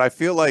 but I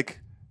feel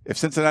like if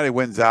Cincinnati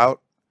wins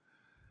out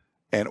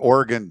and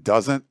Oregon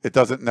doesn't, it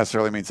doesn't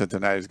necessarily mean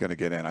Cincinnati's going to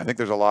get in. I think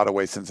there's a lot of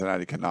ways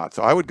Cincinnati cannot.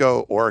 So I would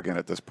go Oregon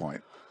at this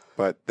point.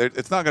 But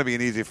it's not going to be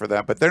an easy for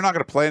them. But they're not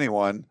going to play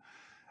anyone.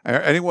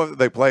 Anyone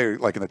they play,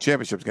 like in the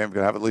championships game, going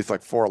to have at least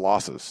like 4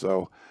 losses.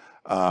 So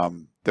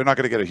they're not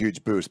going to get a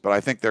huge boost. But I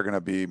think they're going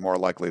to be more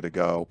likely to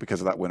go because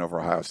of that win over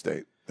Ohio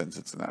State than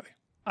Cincinnati.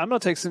 I'm going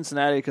to take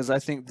Cincinnati because I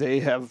think they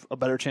have a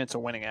better chance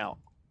of winning out.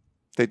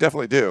 They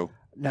definitely do.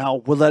 Now,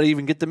 will that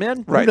even get them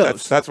in? Right. Who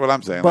knows? That's what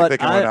I'm saying. But like they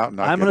can win out and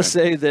not I'm going to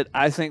get in. say that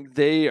I think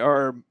they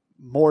are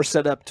more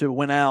set up to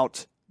win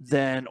out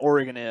than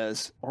Oregon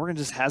is. Oregon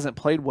just hasn't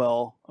played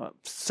well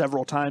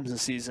several times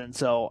this season,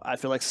 so I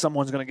feel like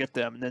someone's going to get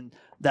them. And then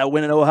that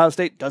win at Ohio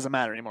State doesn't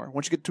matter anymore.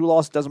 Once you get 2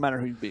 losses, it doesn't matter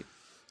who you beat.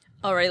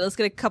 All right, let's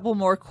get a couple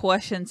more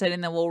questions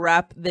and then we'll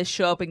wrap this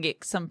show up and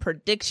get some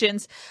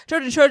predictions.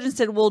 Trojan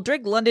said, will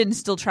Drake London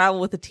still travel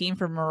with the team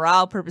for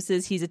morale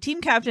purposes? He's a team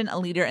captain, a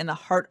leader, and the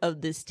heart of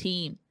this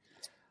team.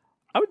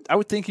 I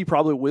would think he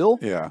probably will.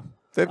 Yeah.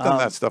 They've done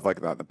that stuff like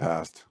that in the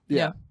past.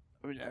 Yeah.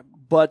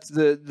 But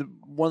the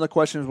one of the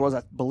questions was,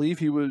 I believe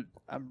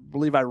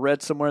I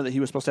read somewhere that he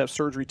was supposed to have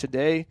surgery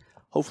today.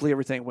 Hopefully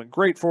everything went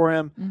great for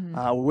him.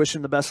 Mm-hmm. We wish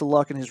him the best of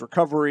luck in his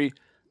recovery.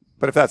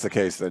 But if that's the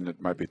case, then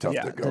it might be tough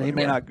to go. Then he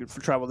may anywhere.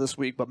 not travel this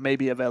week, but may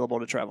be available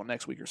to travel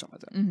next week or something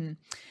like that. Mm-hmm.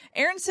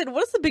 Aaron said,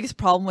 what is the biggest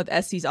problem with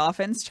SC's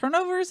offense?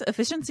 Turnovers,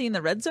 efficiency in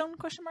the red zone,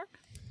 question mark?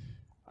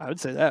 I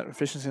would say that,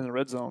 efficiency in the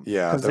red zone.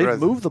 Yeah, Because the they've red-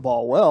 moved the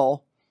ball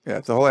well. Yeah,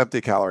 it's a whole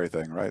empty calorie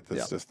thing, right?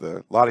 It's just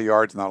a lot of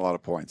yards, not a lot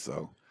of points.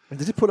 So And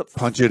they did put up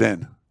punch it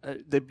in.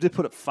 They did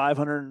put up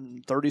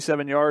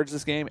 537 yards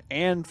this game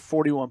and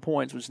 41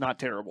 points, which is not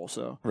terrible.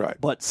 So, Right.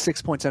 But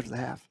 6 points after the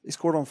half. They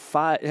scored on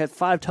 5. It had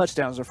 5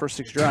 touchdowns their first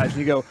 6 drives. And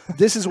you go,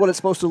 this is what it's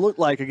supposed to look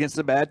like against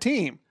a bad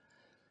team.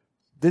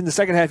 Then the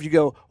second half, you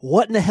go,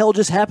 what in the hell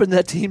just happened to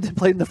that team that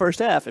played in the first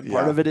half? And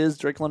part Yeah. of it is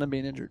Drake London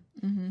being injured.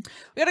 We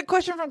got a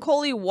question from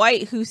Coley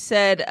White who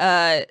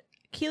said,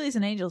 Keely's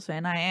an Angels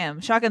fan. I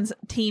am. Shotgun's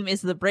team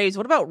is the Braves.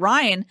 What about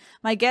Ryan?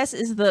 My guess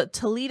is the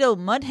Toledo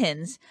Mud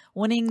Hens.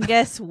 Winning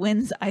guess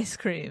wins ice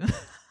cream.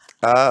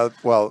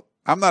 Well,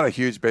 I'm not a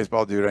huge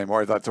baseball dude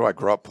anymore. That's what I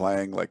grew up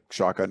playing, like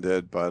Shotgun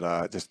did,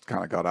 but just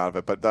kind of got out of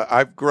it. But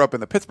I grew up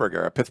in the Pittsburgh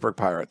area, Pittsburgh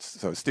Pirates.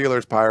 So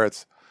Steelers,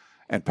 Pirates,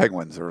 and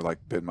Penguins are like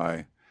been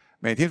my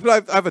main teams.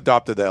 But I've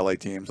adopted the LA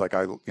teams. Like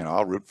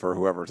I'll root for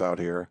whoever's out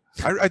here.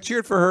 I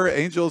cheered for her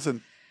Angels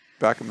and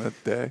back in the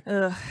day.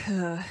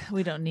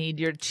 We don't need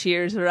your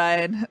cheers,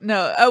 Ryan.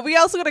 No, we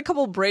also got a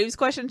couple Braves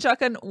questions,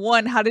 Shotgun.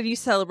 1, how did you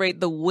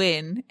celebrate the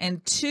win?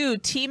 And 2,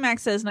 T-Mac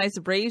says, nice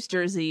Braves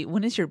jersey.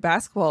 When is your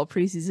basketball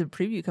preseason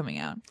preview coming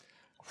out?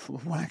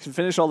 When I can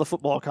finish all the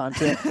football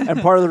content.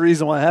 And part of the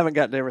reason why I haven't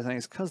gotten to everything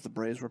is because the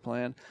Braves were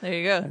playing. There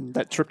you go. And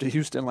that trip to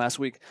Houston last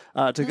week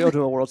to go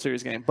to a World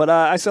Series game. But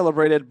I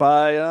celebrated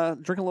by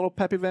drinking a little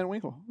Pappy Van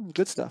Winkle.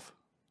 Good stuff.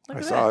 Look I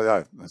at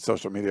saw a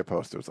social media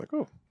post. It was like,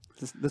 oh.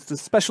 The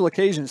special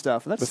occasion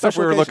stuff. And that's The stuff we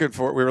special were occasion. looking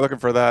for. We were looking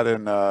for that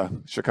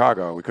in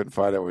Chicago. We couldn't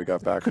find it when we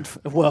got back.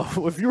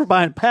 Well, if you were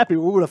buying Pappy,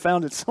 we would have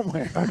found it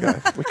somewhere. Okay.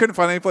 We couldn't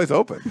find any place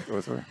open. It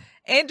was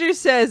Andrew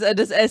says,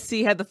 does SC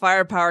have the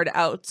firepower to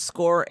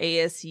outscore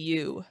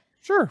ASU?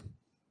 Sure.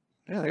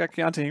 Yeah, they got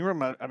Keontae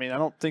Ingram. I mean, I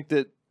don't think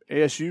that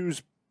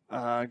ASU's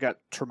got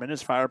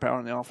tremendous firepower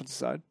on the offensive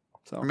side.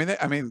 So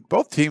I mean,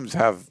 both teams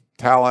have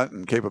talent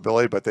and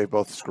capability, but they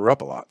both screw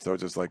up a lot. So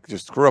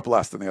just screw up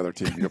less than the other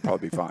team. You'll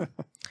probably be fine.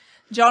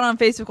 John on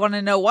Facebook wanted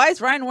to know, why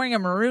is Ryan wearing a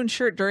maroon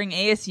shirt during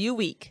ASU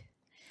week?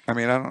 I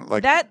mean, I don't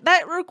like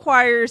That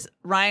requires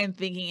Ryan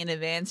thinking in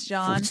advance,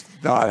 John. It's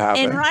not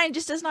happening. And Ryan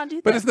just does not do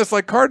that. But isn't this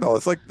like Cardinal?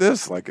 It's like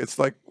this. Like it's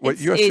like what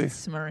USC.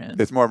 It's maroon.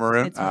 It's more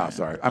maroon. It's maroon.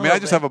 Sorry. A I mean, little I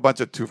just bit. have a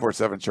bunch of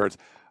 247 shirts.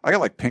 I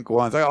got like pink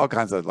ones. I got all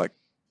kinds of like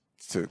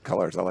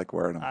colors. I like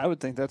wearing them. I would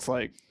think that's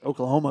like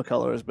Oklahoma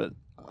colors, but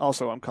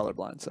also I'm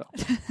colorblind, so.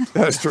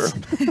 That is true.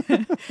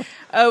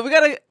 We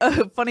got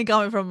a funny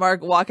comment from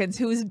Mark Watkins,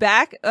 who is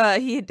back.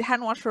 He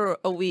hadn't watched for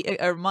a week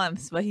or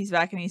months, but he's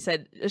back, and he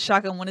said,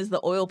 "Shotgun, when is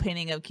the oil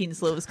painting of Keaton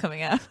Slovis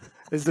coming out?"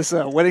 Is this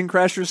a Wedding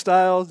Crasher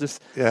style?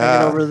 Just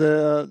hanging over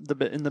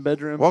in the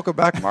bedroom? Welcome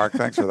back, Mark.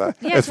 Thanks for that.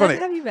 Yeah, it's funny.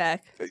 to have you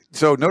back.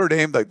 So Notre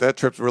Dame, like that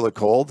trip's really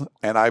cold,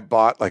 and I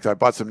bought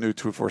some new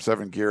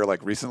 247 gear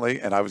like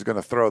recently, and I was going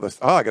to throw this.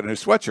 Oh, I got a new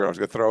sweatshirt. I was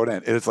going to throw it in.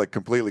 It is like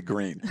completely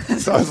green.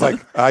 So I was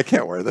like, I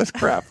can't wear this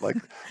crap. Like,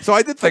 so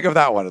I did think of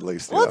that one at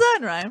least. Well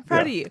done, Ryan.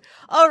 Proud of you.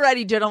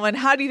 Alrighty, gentlemen.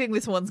 How do you think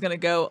this one's going to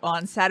go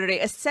on Saturday?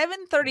 A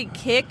 7:30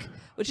 kick,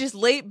 which is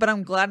late, but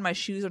I'm glad my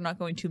shoes are not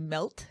going to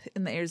melt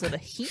in the Arizona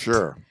heat.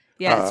 Sure.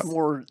 Yeah, It's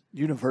more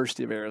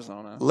University of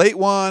Arizona. Late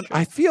one.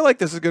 I feel like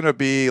this is going to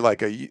be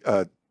like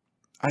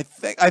I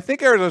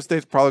think Arizona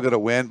State's probably going to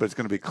win, but it's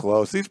going to be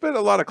close. There's been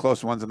a lot of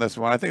close ones in this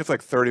one. I think it's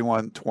like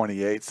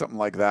 31-28, something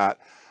like that.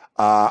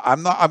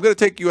 I'm going to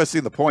take USC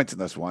in the points in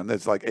this one.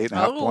 It's like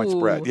 8.5 point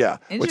spread. Yeah,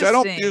 which I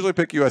don't interesting. usually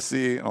pick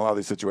USC in a lot of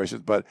these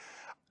situations, but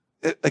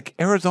like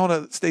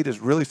Arizona State is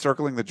really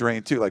circling the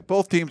drain too. Like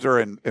both teams are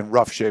in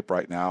rough shape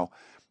right now.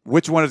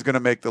 Which one is going to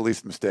make the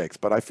least mistakes?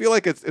 But I feel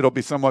like it'll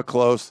be somewhat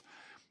close.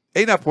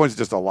 8.5 points is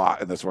just a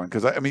lot in this one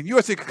because I mean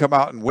USC could come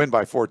out and win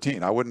by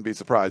 14. I wouldn't be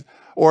surprised.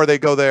 Or they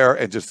go there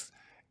and just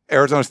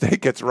Arizona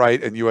State gets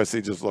right and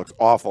USC just looks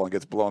awful and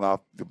gets blown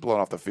off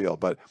the field.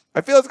 But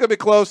I feel it's going to be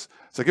close.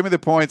 So give me the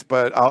points,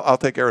 but I'll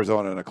take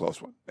Arizona in a close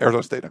one.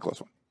 Arizona State in a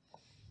close one.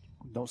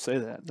 Don't say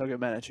that. They'll get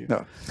mad at you.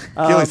 No,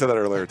 Keely said that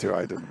earlier too.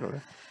 I didn't go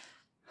there.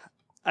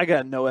 I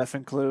got no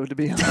effing clue, to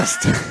be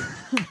honest.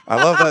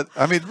 I love that.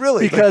 I mean,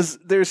 really, because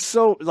there's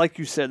so, like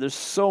you said, there's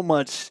so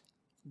much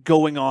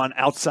going on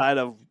outside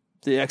of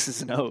the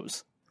X's and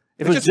O's.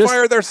 If they just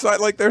fire their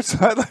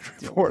sideline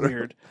reporter.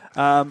 Weird.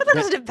 But that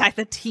doesn't impact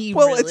the team,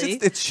 Well, really.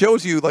 it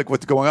shows you like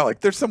what's going on. Like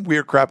there's some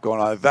weird crap going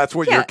on. That's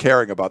what you're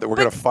caring about. That we're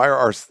going to fire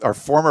our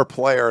former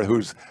player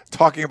who's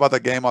talking about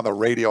the game on the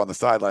radio on the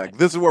sideline. Like,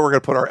 this is where we're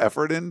going to put our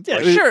effort in.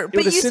 Yeah, sure. It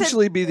would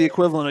essentially be the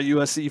equivalent of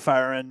USC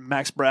firing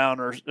Max Brown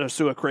or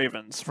Sua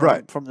Cravens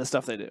from the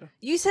stuff they do.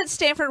 You said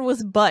Stanford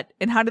was butt,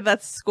 and how did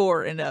that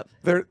score end up?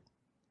 But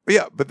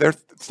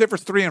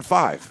Stanford's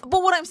 3-5.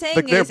 But what I'm saying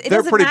Like, is, it they're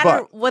doesn't pretty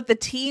matter butt. what the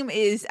team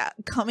is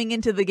coming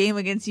into the game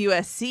against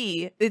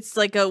USC. It's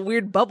like a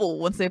weird bubble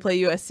once they play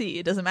USC.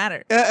 It doesn't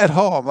matter. At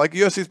home, like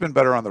USC's been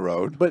better on the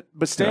road. But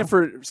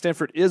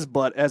Stanford is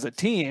butt as a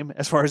team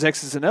as far as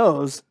X's and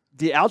O's.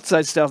 The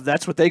outside stuff,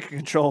 that's what they can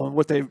control and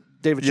what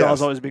David Shaw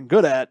has always been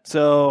good at.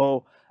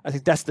 So I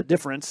think that's the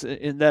difference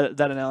in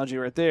that analogy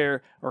right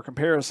there or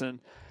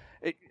comparison.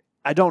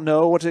 I don't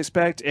know what to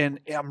expect,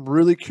 and I'm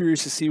really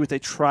curious to see what they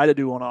try to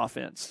do on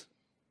offense.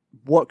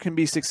 What can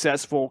be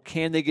successful?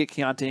 Can they get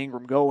Keontae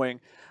Ingram going?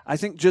 I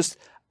think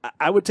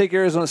I would take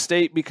Arizona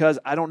State because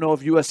I don't know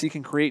if USC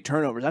can create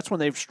turnovers. That's when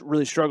they've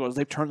really struggled.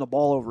 They've turned the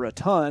ball over a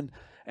ton,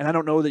 and I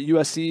don't know that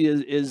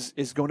USC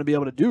is going to be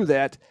able to do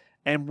that.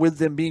 And with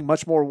them being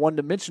much more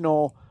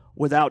one-dimensional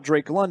without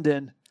Drake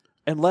London,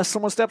 unless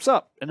someone steps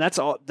up, and that's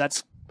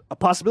a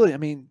possibility. I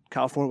mean,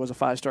 Kyle Ford was a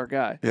 5-star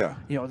guy. Yeah.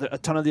 A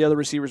ton of the other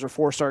receivers are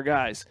 4-star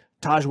guys.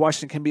 Taj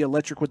Washington can be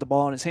electric with the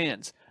ball in his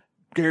hands.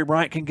 Gary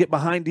Bryant can get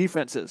behind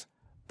defenses.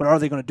 But are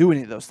they going to do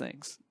any of those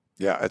things?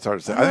 Yeah, it's hard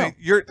to say.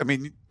 I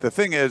mean, the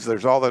thing is,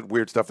 there's all that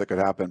weird stuff that could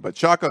happen. But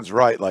Shotgun's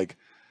right. Like,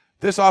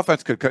 this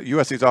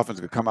USC's offense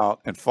could come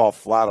out and fall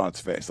flat on its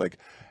face. Like,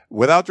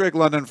 without Drake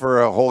London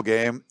for a whole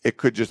game, it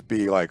could just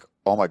be like,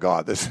 oh my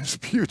God, this is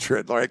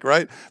putrid. Like,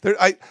 right?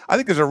 I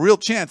think there's a real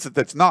chance that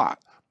that's not.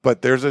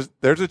 But there's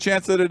a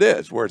chance that it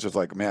is, where it's just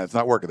like, man, it's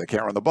not working. They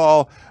can't run the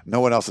ball. No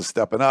one else is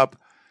stepping up.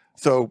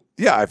 So,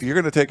 yeah, if you're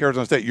going to take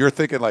Arizona State, you're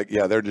thinking like,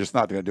 yeah, they're just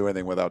not going to do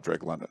anything without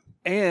Drake London.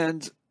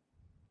 And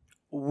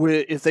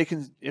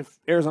if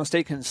Arizona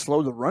State can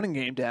slow the running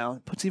game down,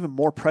 it puts even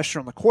more pressure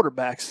on the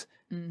quarterbacks.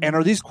 Mm-hmm. And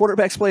are these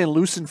quarterbacks playing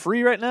loose and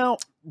free right now?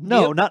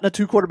 No, not in a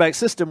 2-quarterback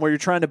system where you're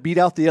trying to beat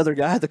out the other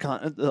guy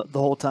the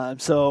whole time.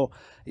 So,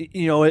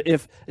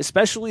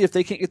 especially if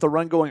they can't get the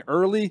run going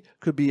early,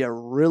 could be a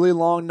really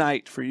long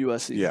night for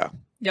USC. Yeah.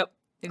 Yep.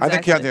 Exactly.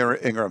 I think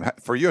Keontae Ingram,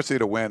 for USC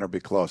to win or be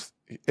close,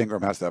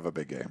 Ingram has to have a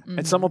big game. Mm-hmm.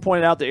 And someone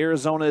pointed out that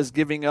Arizona is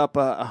giving up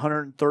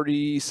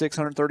 136,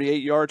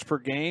 138 yards per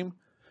game.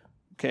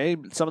 Okay,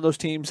 some of those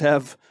teams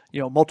have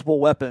multiple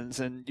weapons,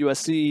 and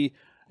USC,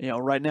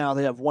 right now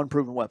they have one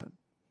proven weapon.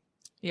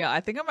 Yeah,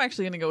 I think I'm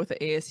actually going to go with the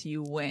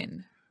ASU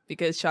win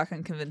because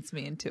Shotgun convinced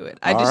me into it.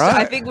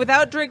 I think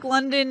without Drake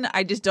London,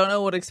 I just don't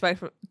know what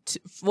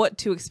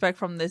to expect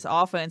from this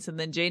offense, and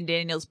then Jane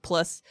Daniels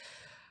plus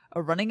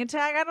a running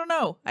attack. I don't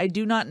know. I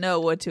do not know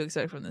what to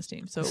expect from this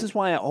team. So this is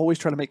why I always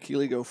try to make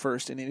Keely go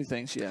first in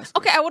anything she asks.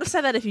 Okay, I would have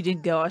said that if you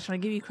didn't go. I was trying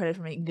to give you credit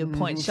for making good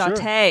points. Sure.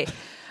 Shotay.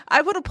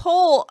 I put a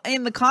poll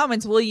in the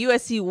comments. Will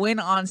USC win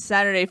on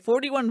Saturday?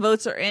 41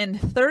 votes are in.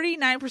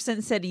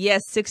 39% said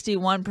yes.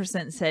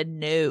 61% said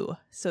no.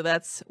 So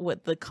that's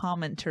what the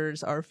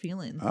commenters are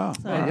feeling. Oh.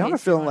 So Man, y'all are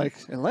feeling like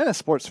Atlanta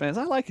sports fans.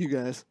 I like you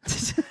guys.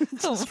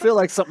 Just feel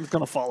like something's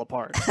going to fall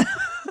apart.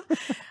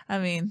 I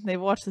mean, they've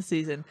watched the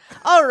season.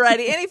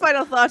 Alrighty. Any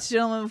final thoughts,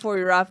 gentlemen, before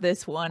we wrap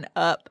this one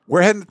up?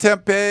 We're heading to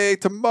Tempe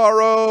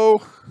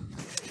tomorrow.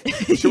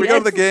 Should we go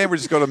to the game or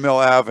just go to Mill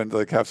Ave and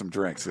have some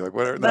drinks? Like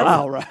whatever. No,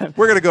 Wow, Ryan.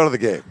 we're gonna go to the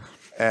game,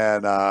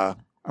 and I'm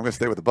gonna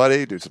stay with a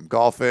buddy, do some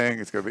golfing.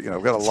 It's gonna be,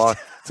 we've got a long.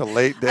 It's a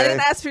late I day.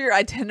 didn't ask for your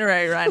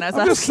itinerary, Ryan. I was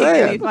I'm just asking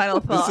any saying.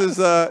 final thoughts. This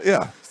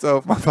is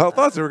So my final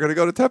thoughts are we're gonna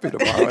go to Tempe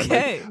tomorrow.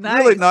 Okay, and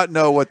nice. Really not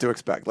know what to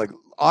expect. Like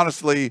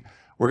honestly,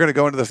 we're gonna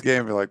go into this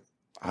game and be like,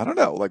 I don't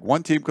know. Like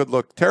one team could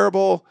look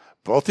terrible,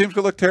 both teams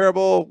could look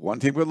terrible.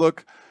 One team could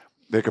look.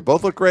 They could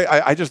both look great.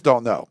 I just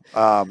don't know.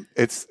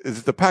 It's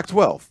the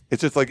Pac-12.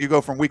 It's just like you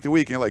go from week to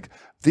week and you're like,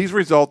 these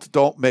results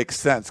don't make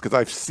sense because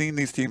I've seen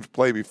these teams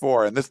play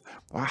before. And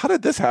how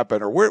did this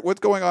happen? Or what's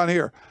going on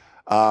here?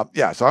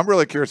 So I'm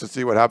really curious to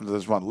see what happens in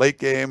this one. Late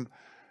game,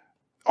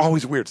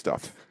 always weird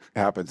stuff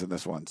happens in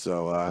this one.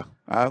 So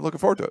I'm looking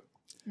forward to it.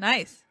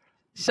 Nice.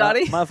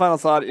 Shoddy? My final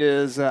thought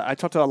is I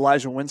talked to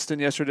Elijah Winston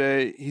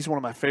yesterday. He's one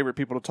of my favorite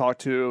people to talk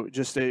to.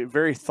 Just a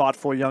very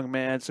thoughtful young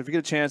man. So if you get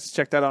a chance,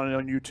 check that out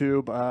on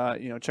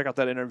YouTube. Check out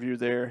that interview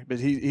there. But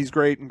he's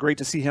great, and great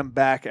to see him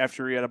back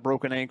after he had a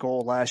broken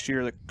ankle last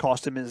year that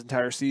cost him his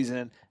entire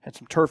season. Had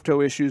some turf toe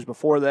issues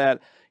before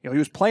that. He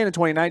was playing in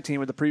 2019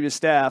 with the previous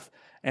staff.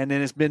 And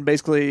then it's been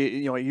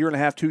basically, a year and a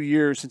half, 2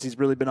 years since he's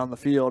really been on the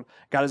field.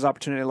 Got his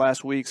opportunity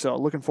last week. So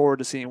looking forward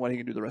to seeing what he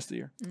can do the rest of the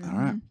year. All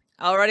right.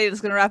 Alrighty, that's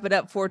going to wrap it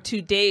up for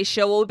today's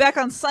show. We'll be back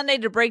on Sunday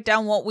to break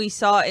down what we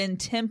saw in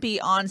Tempe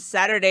on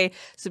Saturday,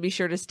 so be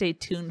sure to stay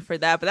tuned for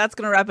that. But that's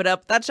going to wrap it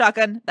up. That's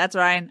Shotgun. That's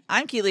Ryan.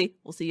 I'm Keely.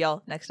 We'll see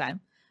y'all next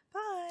time.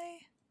 Bye.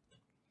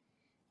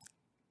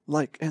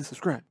 Like and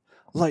subscribe.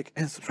 Like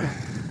and subscribe.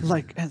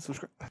 Like and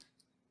subscribe.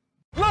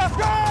 Let's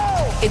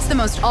go! It's the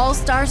most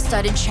all-star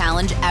studded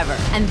challenge ever.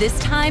 And this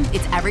time,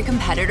 it's every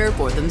competitor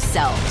for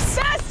themselves.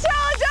 Best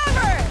challenge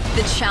ever!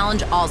 The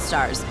Challenge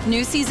All-Stars.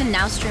 New season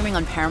now streaming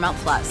on Paramount+.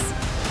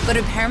 Go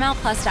to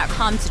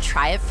ParamountPlus.com to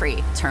try it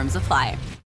free. Terms apply.